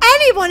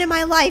anyone in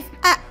my life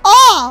at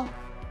all.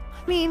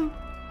 I mean,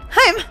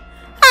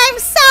 I'm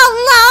so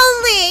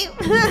lonely.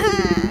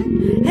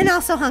 And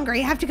also hungry.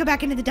 I have to go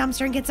back into the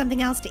dumpster and get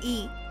something else to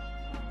eat.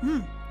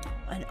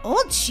 An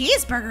old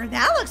cheeseburger.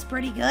 That looks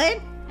pretty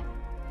good.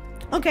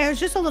 Okay, there's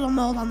just a little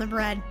mold on the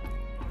bread.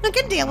 I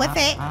can deal with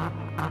it.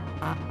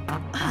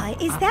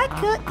 Is that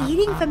girl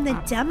eating from the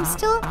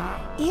dumpster?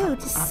 Ew,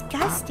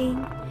 disgusting.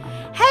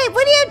 Hey,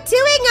 what are you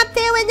doing up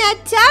there in that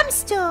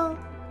dumpster?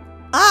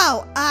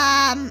 Oh,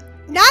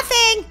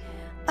 nothing.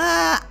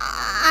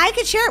 I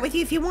could share it with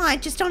you if you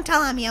want. Just don't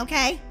tell on me,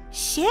 okay?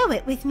 Share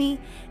it with me?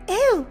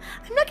 Ew,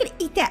 I'm not gonna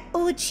eat that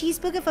old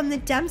cheeseburger from the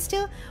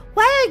dumpster.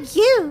 Why are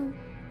you?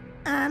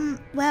 I'm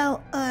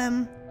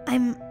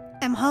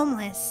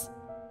homeless.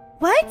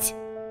 What?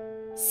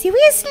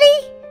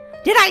 Seriously?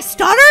 Did I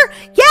stutter?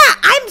 Yeah,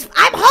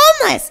 I'm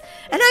homeless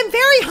and I'm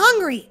very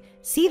hungry.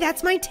 See,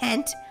 that's my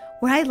tent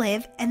where I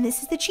live, and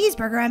this is the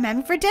cheeseburger I'm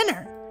having for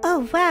dinner.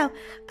 Oh, wow.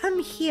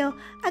 Here.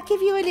 I'll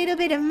give you a little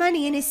bit of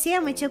money and a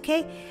sandwich,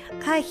 okay?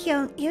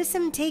 Here's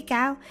some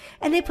takeout,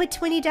 and I put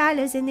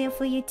 $20 in there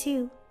for you,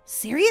 too.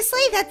 Seriously?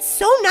 That's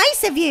so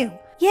nice of you.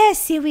 Yeah,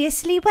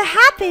 seriously. What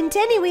happened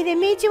anyway that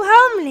made you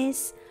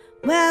homeless?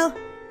 Well,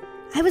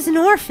 I was an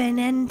orphan,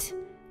 and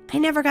I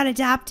never got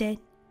adopted.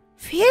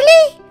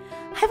 Really?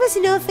 I was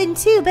an orphan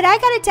too, but I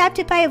got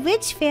adopted by a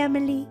rich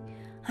family.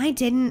 I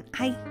didn't.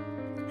 I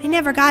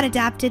never got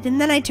adopted,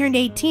 and then I turned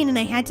 18 and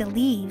I had to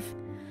leave.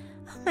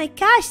 Oh my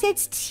gosh,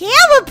 that's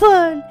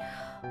terrible.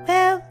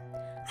 Well,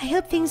 I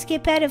hope things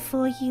get better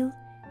for you.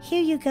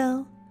 Here you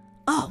go.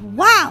 Oh,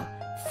 wow.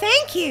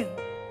 Thank you.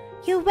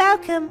 You're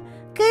welcome.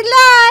 Good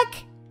luck.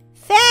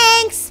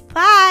 Thanks.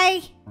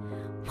 Bye.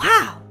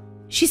 Wow.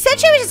 She said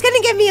she was just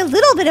going to give me a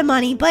little bit of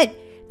money, but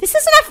this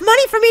is enough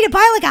money for me to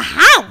buy like a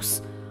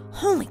house.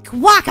 Holy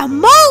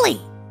guacamole!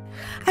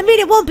 I mean,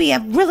 it won't be a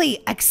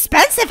really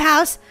expensive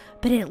house,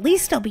 but at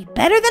least it'll be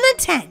better than a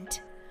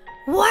tent.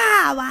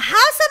 Wow, a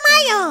house of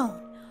my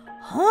own.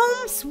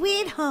 Home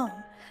sweet home.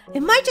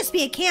 It might just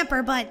be a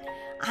camper, but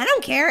I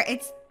don't care.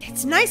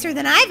 It's nicer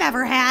than I've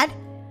ever had.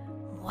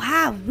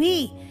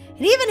 Wow-wee.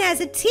 It even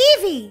has a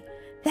TV.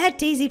 That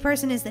Daisy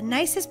person is the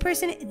nicest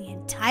person in the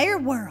entire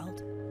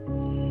world.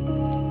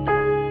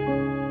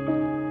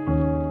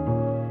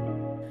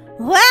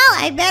 Well,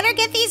 I better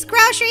get these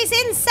groceries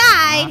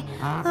inside.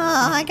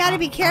 Oh, I gotta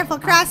be careful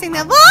crossing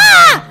the...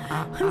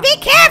 Ah! Be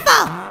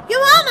careful! You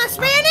almost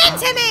ran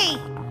into me!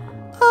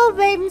 Oh,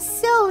 I'm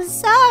so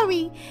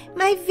sorry.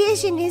 My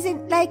vision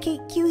isn't like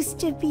it used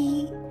to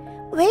be.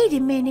 Wait a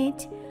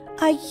minute.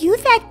 Are you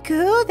that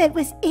girl that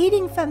was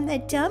eating from the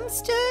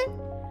dumpster?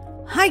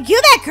 Are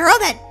you that girl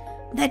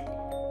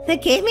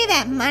that gave me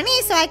that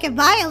money so I could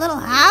buy a little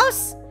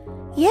house?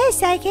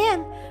 Yes, I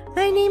am.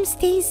 My name's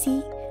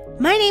Stacy.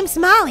 My name's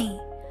Molly.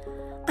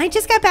 I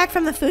just got back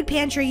from the food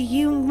pantry.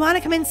 You want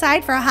to come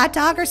inside for a hot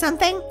dog or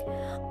something?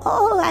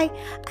 Oh,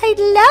 I'd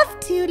love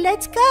to.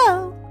 Let's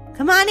go.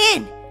 Come on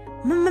in.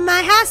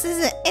 My house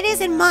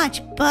isn't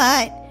much,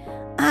 but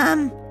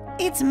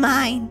it's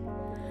mine.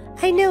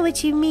 I know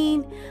what you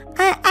mean.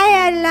 I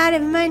had a lot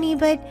of money,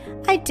 but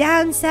I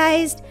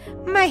downsized.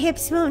 My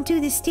hips won't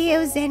do the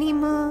stairs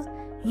anymore.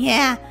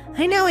 Yeah,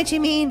 I know what you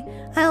mean.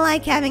 I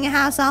like having a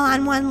house all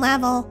on one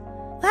level.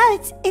 Wow,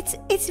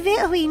 it's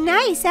very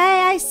nice.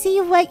 I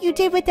see what you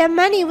did with the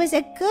money was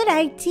a good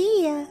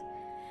idea.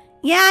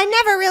 Yeah, I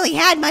never really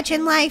had much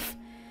in life,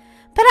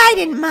 but I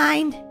didn't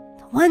mind.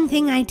 The one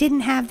thing I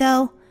didn't have,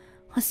 though,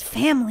 was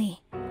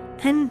family.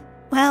 And,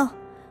 well,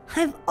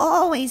 I've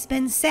always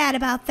been sad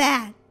about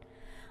that.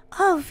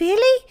 Oh,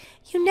 really?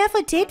 You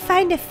never did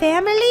find a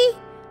family?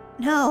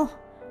 No,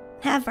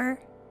 never.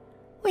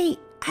 Wait,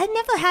 I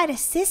never had a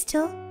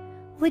sister.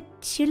 Would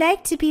you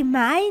like to be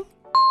mine?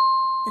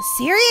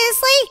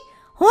 Seriously?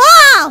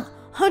 Wow!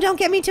 Oh, don't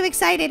get me too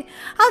excited.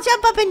 I'll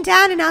jump up and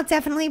down and I'll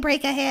definitely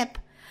break a hip.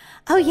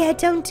 Oh yeah,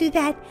 don't do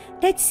that.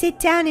 Let's sit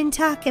down and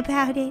talk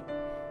about it.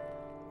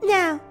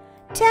 Now,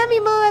 tell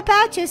me more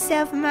about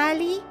yourself,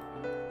 Molly.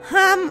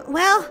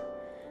 Well,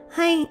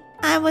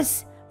 I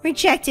was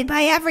rejected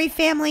by every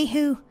family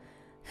who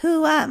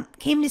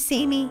came to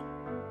see me.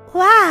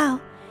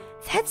 Wow,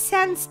 that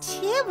sounds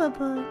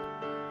terrible.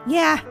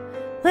 Yeah,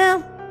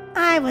 well,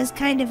 I was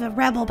kind of a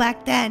rebel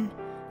back then.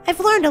 I've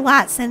learned a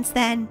lot since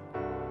then.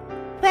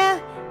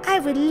 Well, I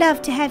would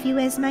love to have you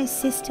as my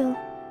sister.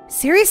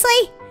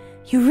 Seriously?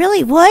 You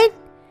really would?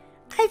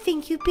 I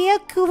think you'd be a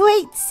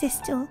great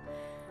sister.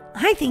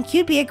 I think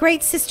you'd be a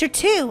great sister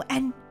too,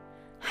 and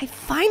I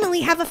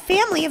finally have a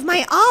family of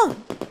my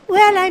own.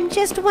 Well, I'm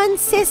just one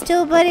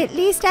sister, but at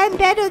least I'm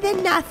better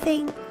than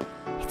nothing.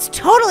 It's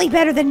totally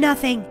better than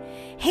nothing.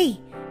 Hey,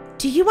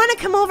 do you want to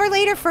come over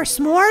later for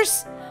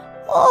s'mores?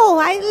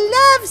 Oh, I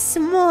love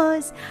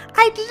s'mores.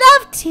 I'd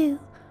love to.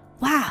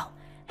 Wow,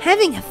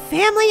 having a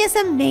family is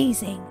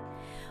amazing.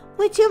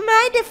 Would you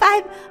mind if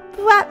I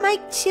brought my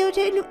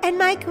children and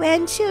my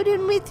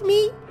grandchildren with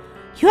me?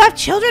 You have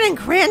children and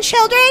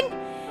grandchildren?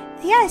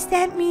 Yes,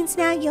 that means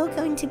now you're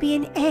going to be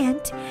an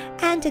aunt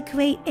and a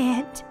great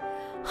aunt.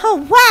 Oh,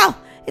 wow!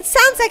 It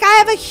sounds like I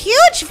have a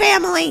huge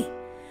family!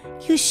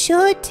 You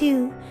sure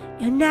do.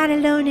 You're not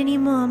alone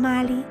anymore,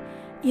 Molly.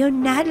 You're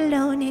not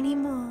alone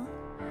anymore.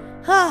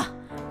 Oh,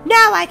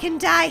 now I can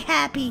die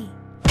happy.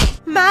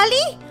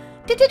 Molly?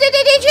 Did you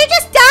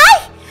just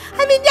die?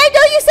 I mean, I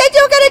know you said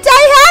you were going to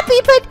die happy,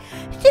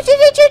 but did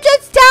you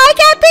just die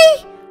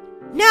happy?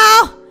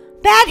 No,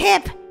 bad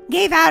hip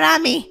gave out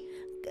on me.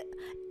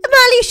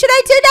 Molly, should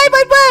I do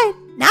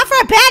 911? Not for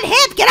a bad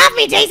hip. Get off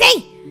me,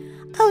 Daisy.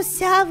 Oh,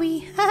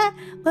 sorry.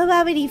 We're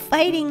already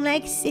fighting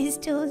like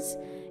sisters.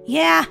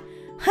 Yeah,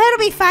 it'll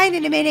be fine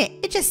in a minute.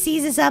 It just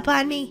seizes up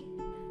on me.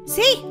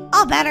 See?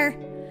 All better.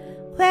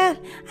 Well,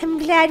 I'm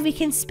glad we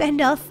can spend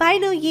our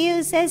final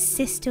years as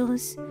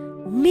sisters.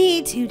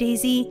 Me too,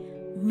 Daisy.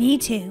 Me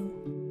too.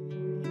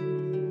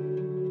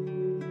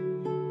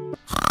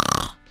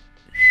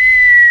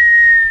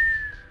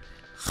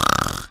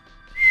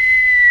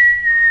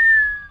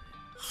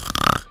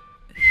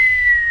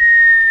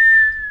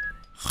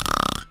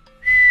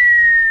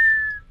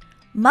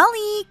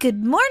 Molly,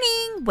 good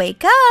morning.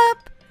 Wake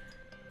up.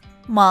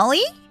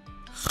 Molly?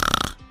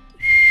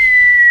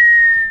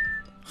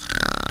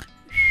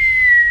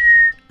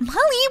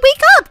 Molly,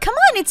 wake up. Come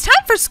on, it's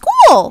time for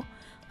school.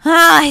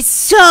 Ah, it's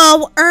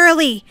so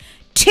early.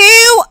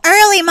 Too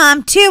early,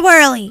 Mom. Too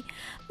early.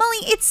 Molly,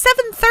 it's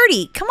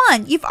 7:30. Come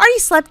on, you've already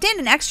slept in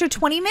an extra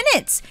 20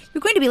 minutes.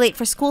 You're going to be late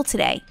for school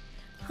today.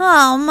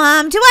 Oh,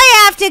 Mom, do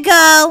I have to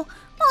go?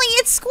 Molly,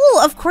 it's school.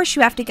 Of course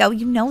you have to go.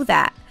 You know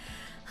that.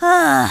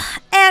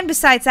 And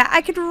besides that,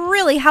 I could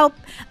really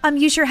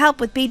use your help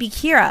with baby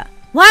Kira.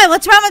 Why?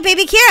 What's wrong with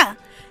baby Kira?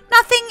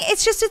 Nothing.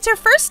 It's her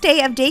first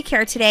day of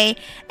daycare today.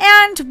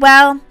 And,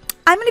 well,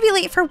 I'm going to be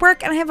late for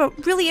work and I have a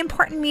really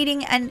important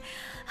meeting and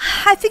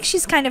I think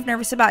she's kind of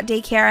nervous about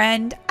daycare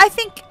and I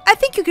think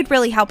you could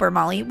really help her,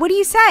 Molly. What do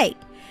you say?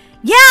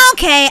 Yeah,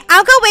 okay.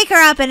 I'll go wake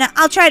her up and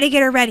I'll try to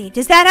get her ready.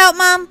 Does that help,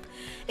 Mom?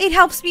 It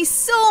helps me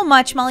so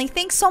much, Molly.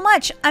 Thanks so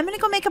much. I'm going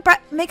to go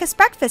make us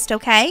breakfast,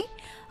 okay?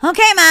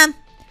 Okay, Mom.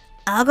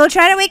 I'll go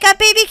try to wake up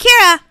baby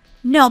Kira.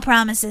 No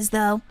promises,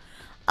 though.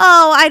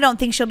 Oh, I don't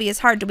think she'll be as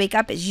hard to wake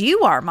up as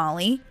you are,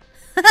 Molly.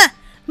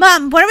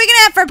 Mom, what are we going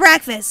to have for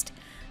breakfast?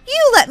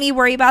 You let me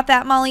worry about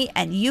that, Molly,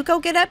 and you go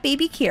get up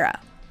baby Kira.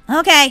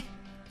 Okay.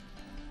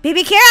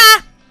 Baby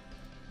Kira!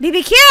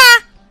 Baby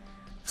Kira!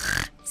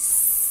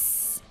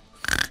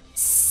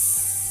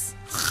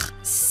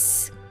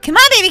 Come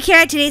on, baby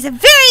Kira. Today's a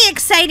very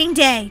exciting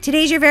day.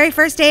 Today's your very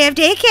first day of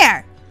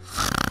daycare.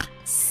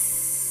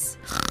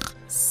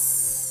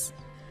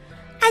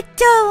 I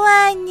don't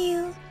want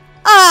you.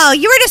 Oh,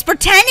 you were just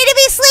pretending to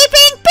be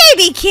sleeping?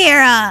 Baby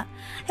Kira.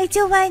 I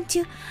don't want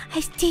to. I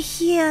stay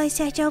here.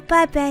 Such a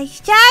baby.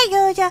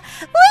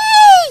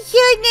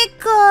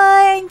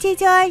 Unicorn.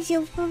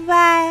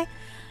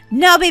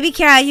 No, baby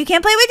Kira. You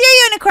can't play with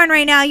your unicorn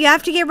right now. You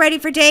have to get ready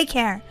for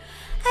daycare.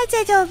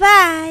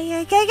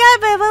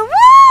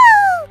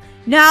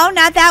 No,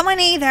 not that one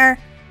either.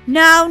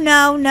 No,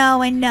 no,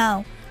 no, and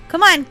no.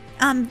 Come on,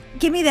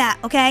 give me that,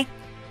 okay?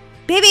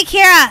 Baby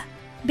Kira!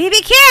 Baby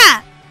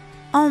Kira!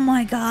 Oh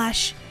my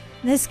gosh,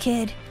 this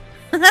kid.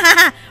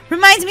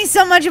 Reminds me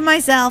so much of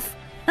myself.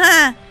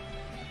 I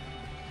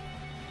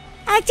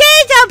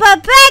did up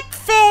a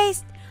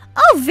breakfast.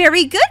 Oh,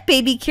 very good,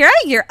 baby Kira.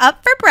 You're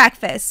up for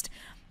breakfast.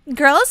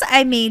 Girls,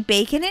 I made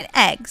bacon and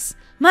eggs.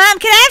 Mom,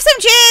 can I have some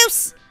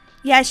juice?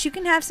 Yes, you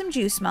can have some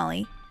juice,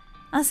 Molly.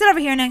 I'll sit over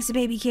here next to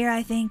baby Kira,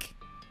 I think.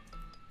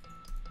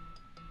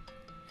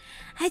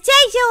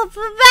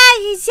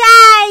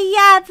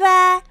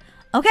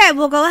 Okay,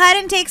 we'll go ahead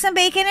and take some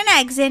bacon and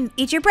eggs and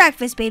eat your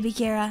breakfast, baby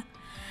Kira.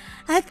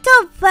 I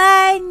don't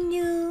want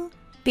you.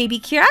 Baby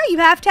Kira, you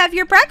have to have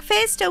your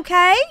breakfast,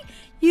 okay?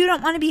 You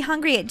don't want to be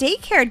hungry at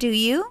daycare, do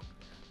you?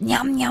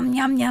 Yum, yum,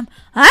 yum, yum.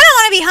 I don't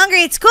want to be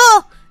hungry at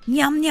school.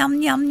 Yum,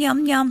 yum, yum,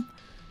 yum, yum.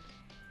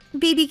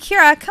 Baby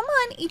Kira, come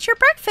on, eat your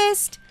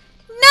breakfast.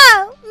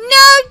 No,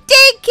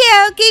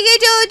 daycare.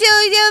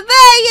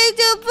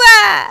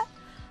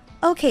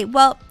 Okay,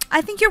 well,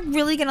 I think you're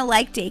really going to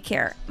like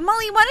daycare.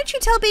 Molly, why don't you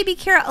tell baby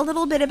Kira a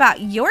little bit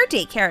about your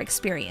daycare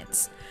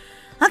experience?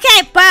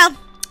 Okay, well,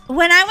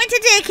 when I went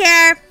to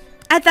daycare,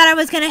 I thought I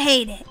was going to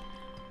hate it.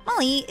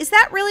 Molly, is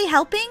that really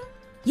helping?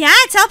 Yeah,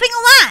 it's helping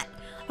a lot.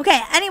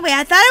 Okay, anyway,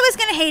 I thought I was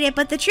going to hate it,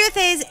 but the truth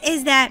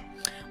is that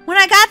when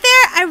I got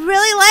there, I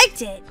really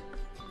liked it.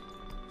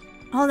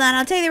 Hold on,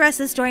 I'll tell you the rest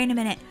of the story in a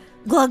minute.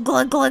 Glug,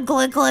 glug, glug,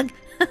 glug, glug.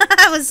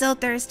 I was so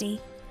thirsty.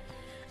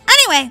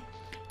 Anyway,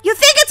 you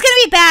think it's going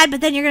to be bad,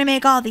 but then you're going to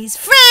make all these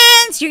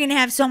friends. You're going to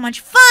have so much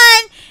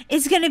fun.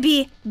 It's going to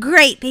be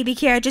great, baby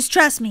Kira. Just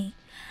trust me.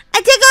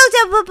 Okay,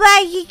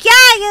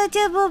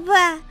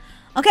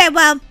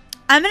 well,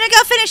 I'm going to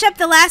go finish up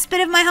the last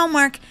bit of my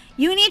homework.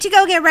 You need to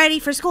go get ready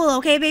for school,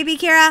 okay, baby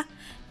Kira?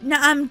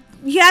 No,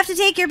 you have to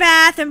take your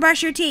bath and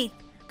brush your teeth.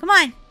 Come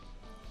on.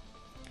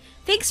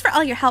 Thanks for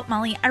all your help,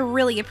 Molly. I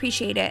really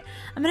appreciate it.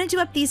 I'm going to do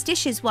up these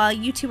dishes while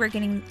you two are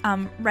getting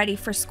ready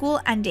for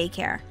school and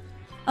daycare.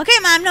 Okay,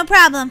 Mom, no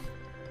problem.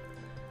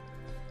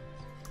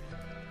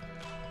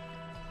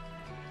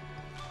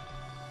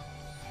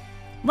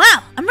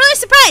 Wow, I'm really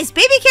surprised.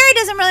 Baby Kira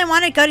doesn't really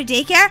want to go to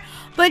daycare,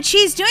 but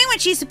she's doing what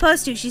she's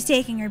supposed to. She's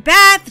taking her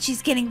bath,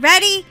 she's getting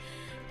ready.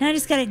 Now I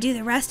just got to do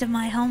the rest of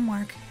my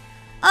homework.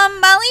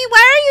 Molly,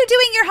 why are you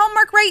doing your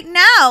homework right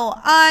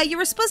now? You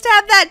were supposed to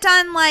have that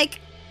done, like,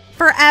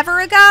 forever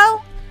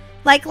ago?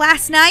 Like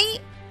last night?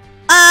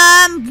 Well,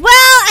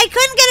 I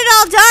couldn't get it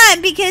all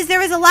done because there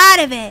was a lot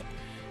of it.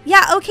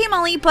 Yeah, okay,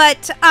 Molly,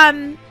 but,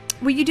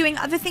 were you doing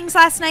other things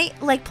last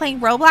night, like playing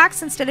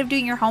Roblox instead of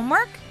doing your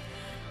homework?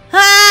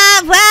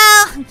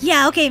 Well,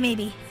 yeah, okay,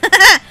 maybe.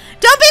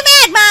 Don't be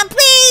mad, Mom,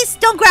 please.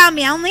 Don't ground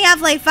me. I only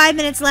have like 5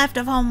 minutes left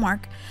of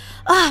homework.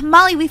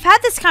 Molly, we've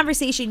had this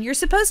conversation. You're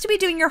supposed to be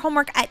doing your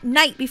homework at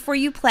night before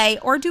you play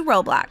or do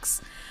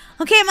Roblox.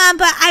 Okay, Mom,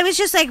 but I was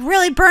just like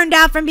really burned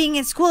out from being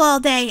at school all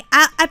day.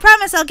 I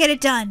promise I'll get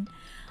it done.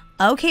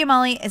 Okay,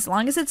 Molly, as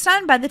long as it's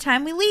done by the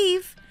time we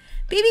leave.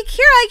 Baby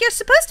Kira, you're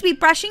supposed to be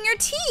brushing your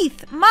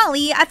teeth.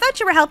 Molly, I thought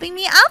you were helping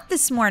me out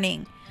this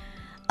morning.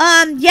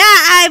 Yeah,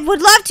 I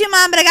would love to,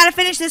 Mom, but I gotta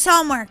finish this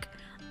homework.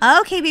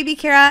 Okay, baby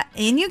Kira,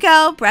 in you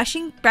go. Brush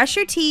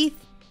your teeth.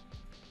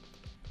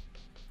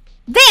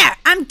 There,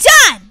 I'm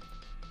done.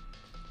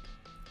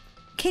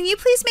 Can you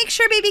please make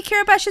sure baby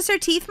Kira brushes her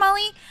teeth,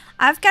 Molly?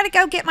 I've got to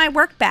go get my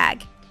work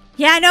bag.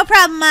 Yeah, no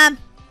problem, Mom.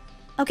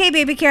 Okay,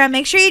 baby Kira,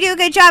 make sure you do a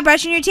good job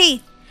brushing your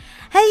teeth.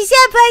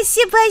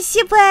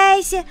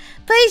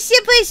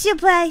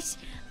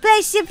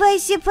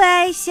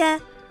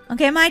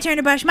 Okay, my turn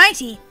to brush my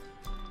teeth.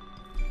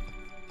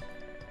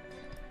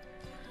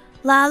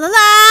 La la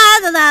la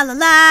la la la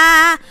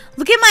la.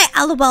 Look at my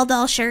LOL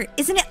doll shirt.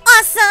 Isn't it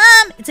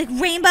awesome? It's like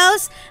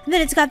rainbows, and then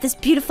it's got this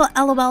beautiful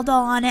LOL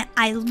doll on it.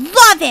 I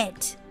love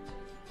it.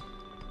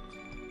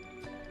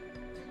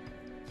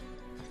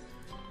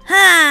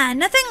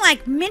 Nothing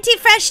like minty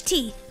fresh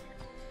teeth.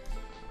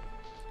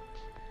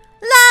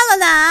 La la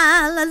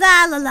la la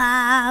la la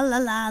la la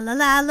la la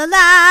la la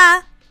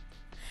la.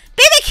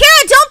 Baby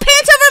Kira, don't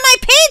paint over my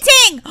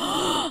painting!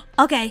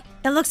 Okay,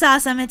 it looks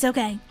awesome. It's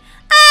okay.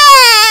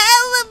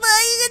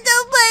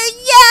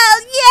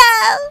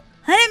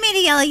 I didn't mean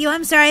to yell at you.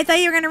 I'm sorry. I thought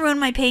you were going to ruin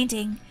my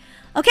painting.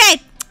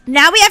 Okay,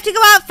 now we have to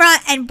go out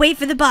front and wait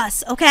for the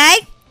bus,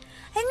 okay?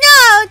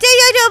 No!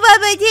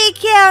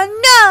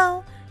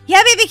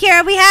 Yeah, baby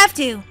Kira, we have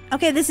to.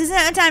 Okay, this isn't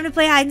a time to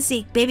play hide and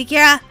seek. Baby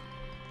Kira.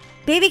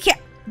 Baby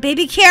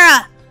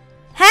Kira.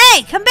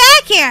 Hey, come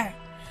back here.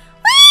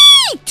 Whee!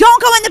 Whee!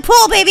 Don't go in the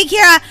pool, baby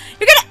Kira.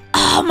 You're gonna...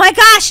 Oh my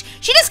gosh.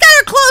 She just got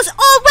her clothes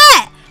all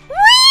wet.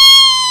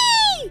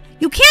 Whee!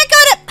 You can't go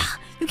to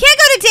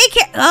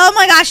daycare. Oh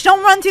my gosh.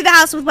 Don't run through the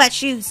house with wet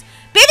shoes.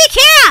 Baby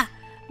Kira!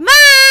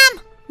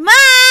 Mom!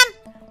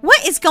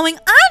 What is going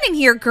on in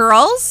here,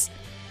 girls?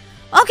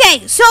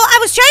 Okay, so I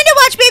was trying to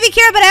watch baby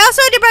Kira, but I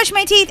also had to brush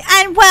my teeth,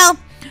 and, well,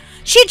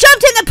 she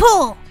jumped in the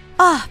pool.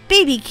 Oh,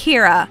 baby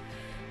Kira.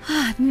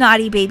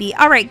 Naughty baby.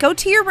 All right, go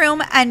to your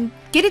room and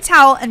get a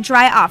towel and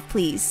dry off,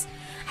 please.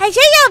 Well,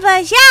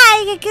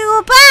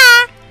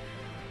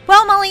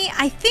 Molly,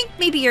 I think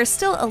maybe you're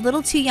still a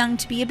little too young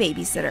to be a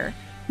babysitter.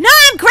 No,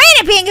 I'm great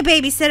at being a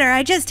babysitter.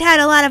 I just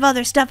had a lot of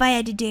other stuff I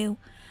had to do.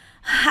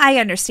 I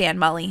understand,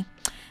 Molly.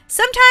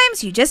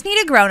 Sometimes you just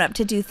need a grown-up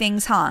to do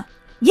things, huh?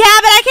 Yeah,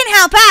 but I can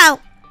help out.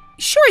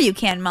 Sure you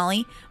can,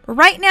 Molly. But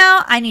right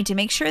now, I need to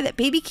make sure that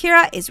baby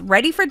Kira is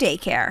ready for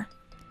daycare.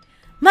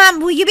 Mom,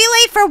 will you be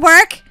late for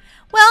work?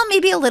 Well,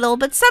 maybe a little,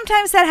 but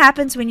sometimes that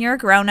happens when you're a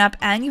grown-up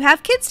and you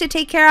have kids to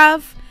take care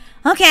of.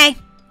 Okay.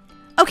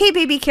 Okay,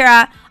 baby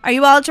Kira, are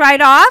you all dried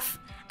off?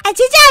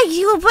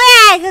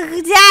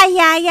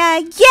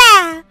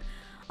 Yeah.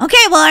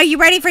 Okay, well, are you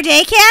ready for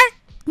daycare?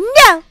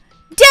 No,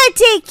 don't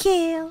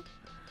daycare.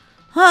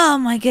 Oh,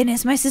 my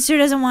goodness. My sister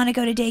doesn't want to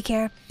go to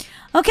daycare.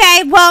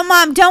 Okay, well,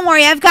 Mom, don't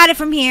worry. I've got it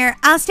from here.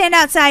 I'll stand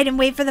outside and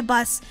wait for the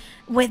bus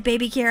with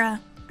baby Kira.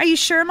 Are you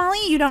sure,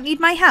 Molly? You don't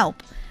need my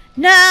help.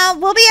 No,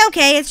 we'll be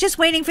okay. It's just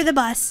waiting for the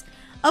bus.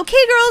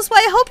 Okay, girls. Well,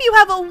 I hope you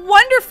have a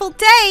wonderful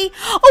day.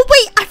 Oh,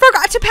 wait. I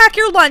forgot to pack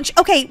your lunch.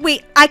 Okay,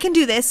 wait. I can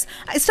do this.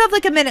 I still have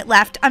like a minute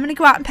left. I'm going to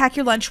go out and pack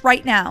your lunch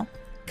right now.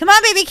 Come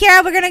on, baby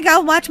Kira. We're going to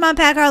go watch Mom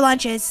pack our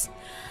lunches.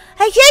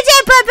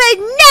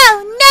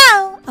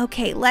 No.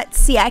 Okay, let's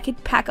see. I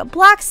could pack a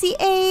Bloxy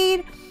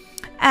aid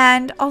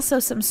and also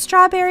some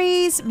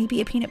strawberries,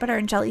 maybe a peanut butter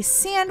and jelly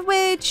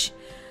sandwich.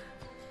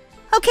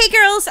 Okay,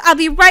 girls, I'll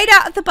be right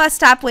out at the bus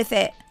stop with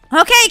it.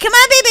 Okay, come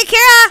on, baby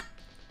Kira.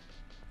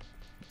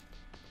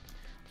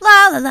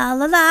 La la la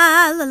la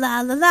la la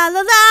la la la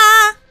la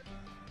la.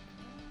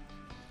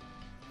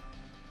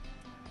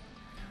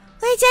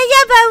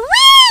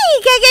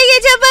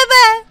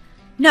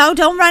 No,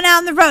 don't run out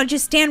on the road.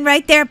 Just stand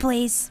right there,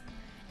 please.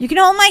 You can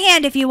hold my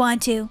hand if you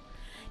want to.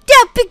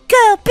 Big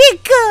girl.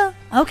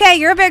 Okay,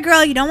 you're a big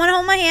girl. You don't want to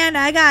hold my hand.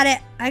 I got it.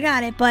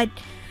 But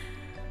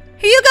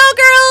here you go,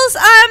 girls.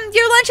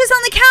 Your lunch is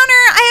on the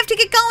counter. I have to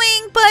get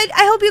going, but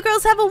I hope you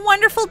girls have a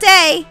wonderful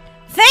day.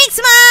 Thanks,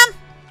 Mom.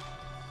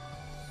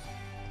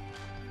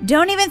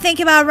 Don't even think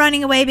about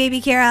running away,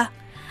 baby Kira.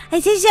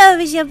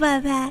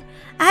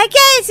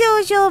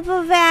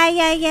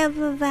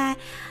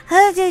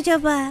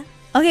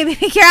 Okay,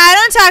 baby Kira, I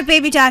don't talk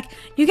baby talk.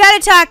 You gotta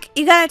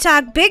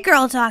talk big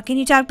girl talk. Can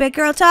you talk big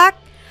girl talk?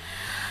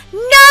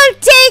 No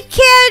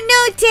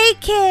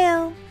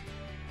daycare.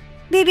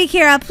 Baby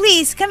Kira,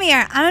 please, come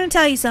here. I'm gonna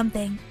tell you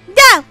something.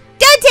 No,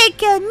 don't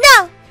daycare,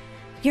 no.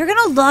 You're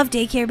gonna love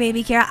daycare,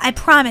 baby Kira. I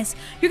promise.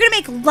 You're gonna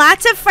make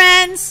lots of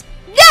friends.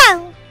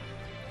 No.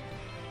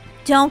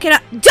 Don't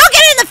get in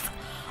the...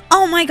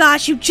 Oh my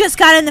gosh, you just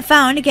got in the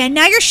fountain again.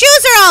 Now your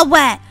shoes are all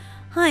wet.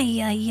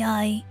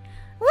 Ay.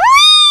 Whee!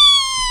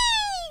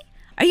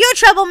 Are you a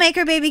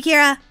troublemaker, baby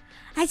Kira?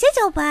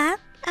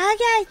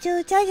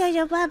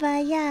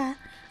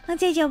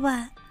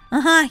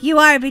 You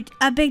are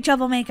a big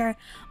troublemaker.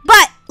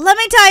 But let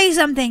me tell you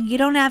something. You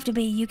don't have to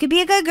be. You could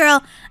be a good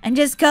girl and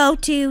just go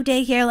to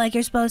daycare like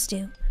you're supposed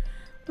to.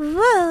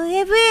 Whoa,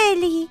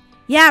 really?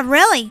 Yeah,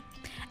 really.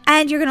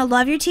 And you're going to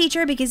love your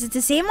teacher because it's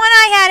the same one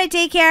I had at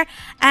daycare.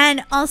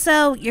 And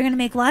also, you're going to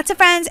make lots of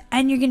friends.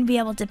 And you're going to be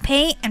able to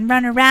paint and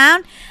run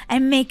around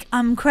and make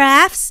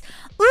crafts.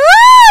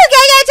 Ooh, can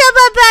I talk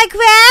about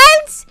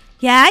crayons?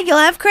 Yeah, you'll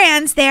have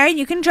crayons there and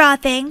you can draw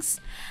things.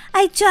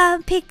 I draw a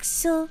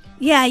pixel.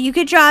 Yeah, you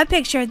could draw a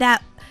picture.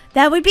 That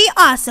would be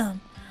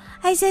awesome.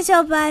 Okay,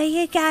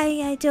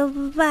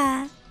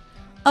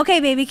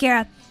 baby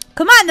Kira.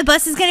 Come on, the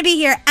bus is going to be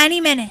here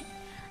any minute.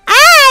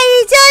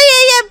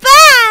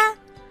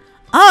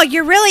 Oh,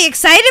 you're really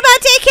excited about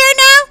daycare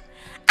now?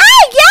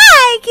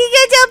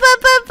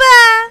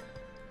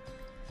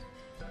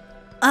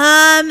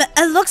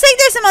 It looks like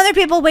there's some other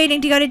people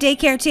waiting to go to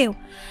daycare too.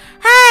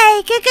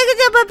 Hi,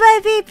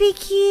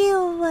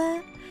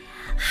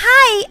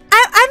 Hi,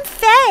 I'm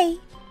Faye.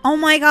 Oh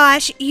my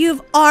gosh,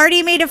 you've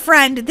already made a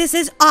friend. This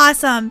is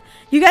awesome.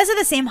 You guys are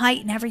the same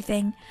height and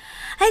everything.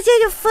 I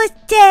did the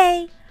first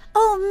day.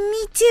 Oh,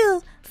 me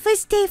too.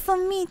 First day for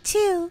me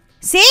too.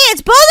 See,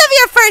 it's both of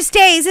your first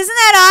days. Isn't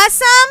that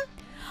awesome?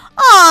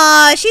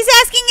 Aw, she's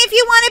asking if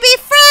you want to be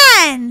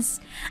friends.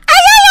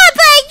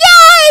 Yay,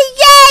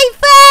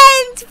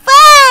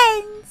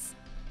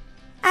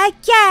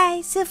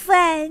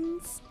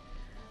 friends.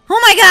 Oh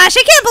my gosh,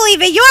 I can't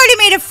believe it. You already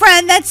made a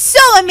friend. That's so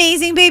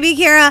amazing, baby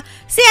Kira.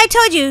 See, I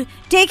told you,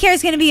 daycare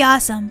is going to be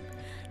awesome.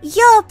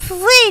 You're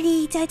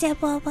pretty, Dada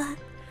Baba.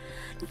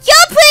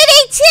 You're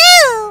pretty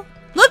too.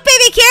 Look,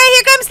 baby Kira,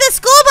 here comes the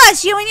school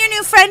bus. You and your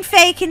new friend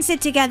Faye can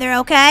sit together,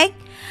 okay?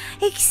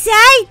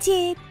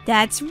 Excited.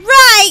 That's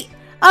right.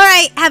 All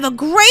right, have a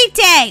great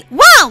day.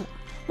 Whoa!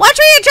 Watch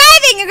where you're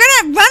driving. You're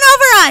going to run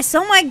over us.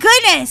 Oh, my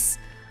goodness.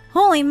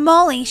 Holy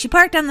moly. She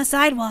parked on the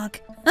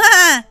sidewalk.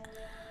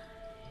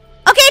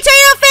 Okay,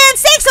 Tornado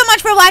fans, thanks so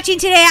much for watching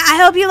today.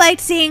 I hope you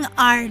liked seeing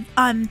our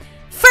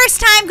first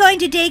time going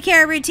to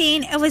daycare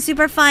routine. It was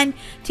super fun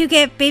to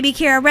get baby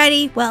Kira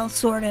ready. Well,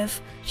 sort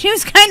of. She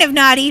was kind of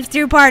naughty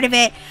through part of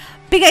it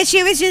because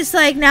she was just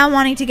like not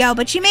wanting to go.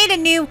 But she made a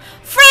new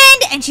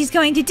friend and she's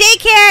going to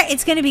daycare.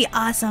 It's going to be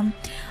awesome.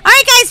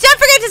 Alright guys, don't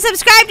forget to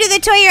subscribe to the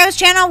Toy Heroes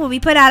channel where we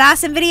put out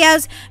awesome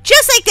videos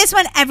just like this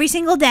one every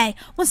single day.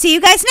 We'll see you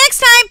guys next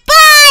time.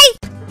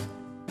 Bye!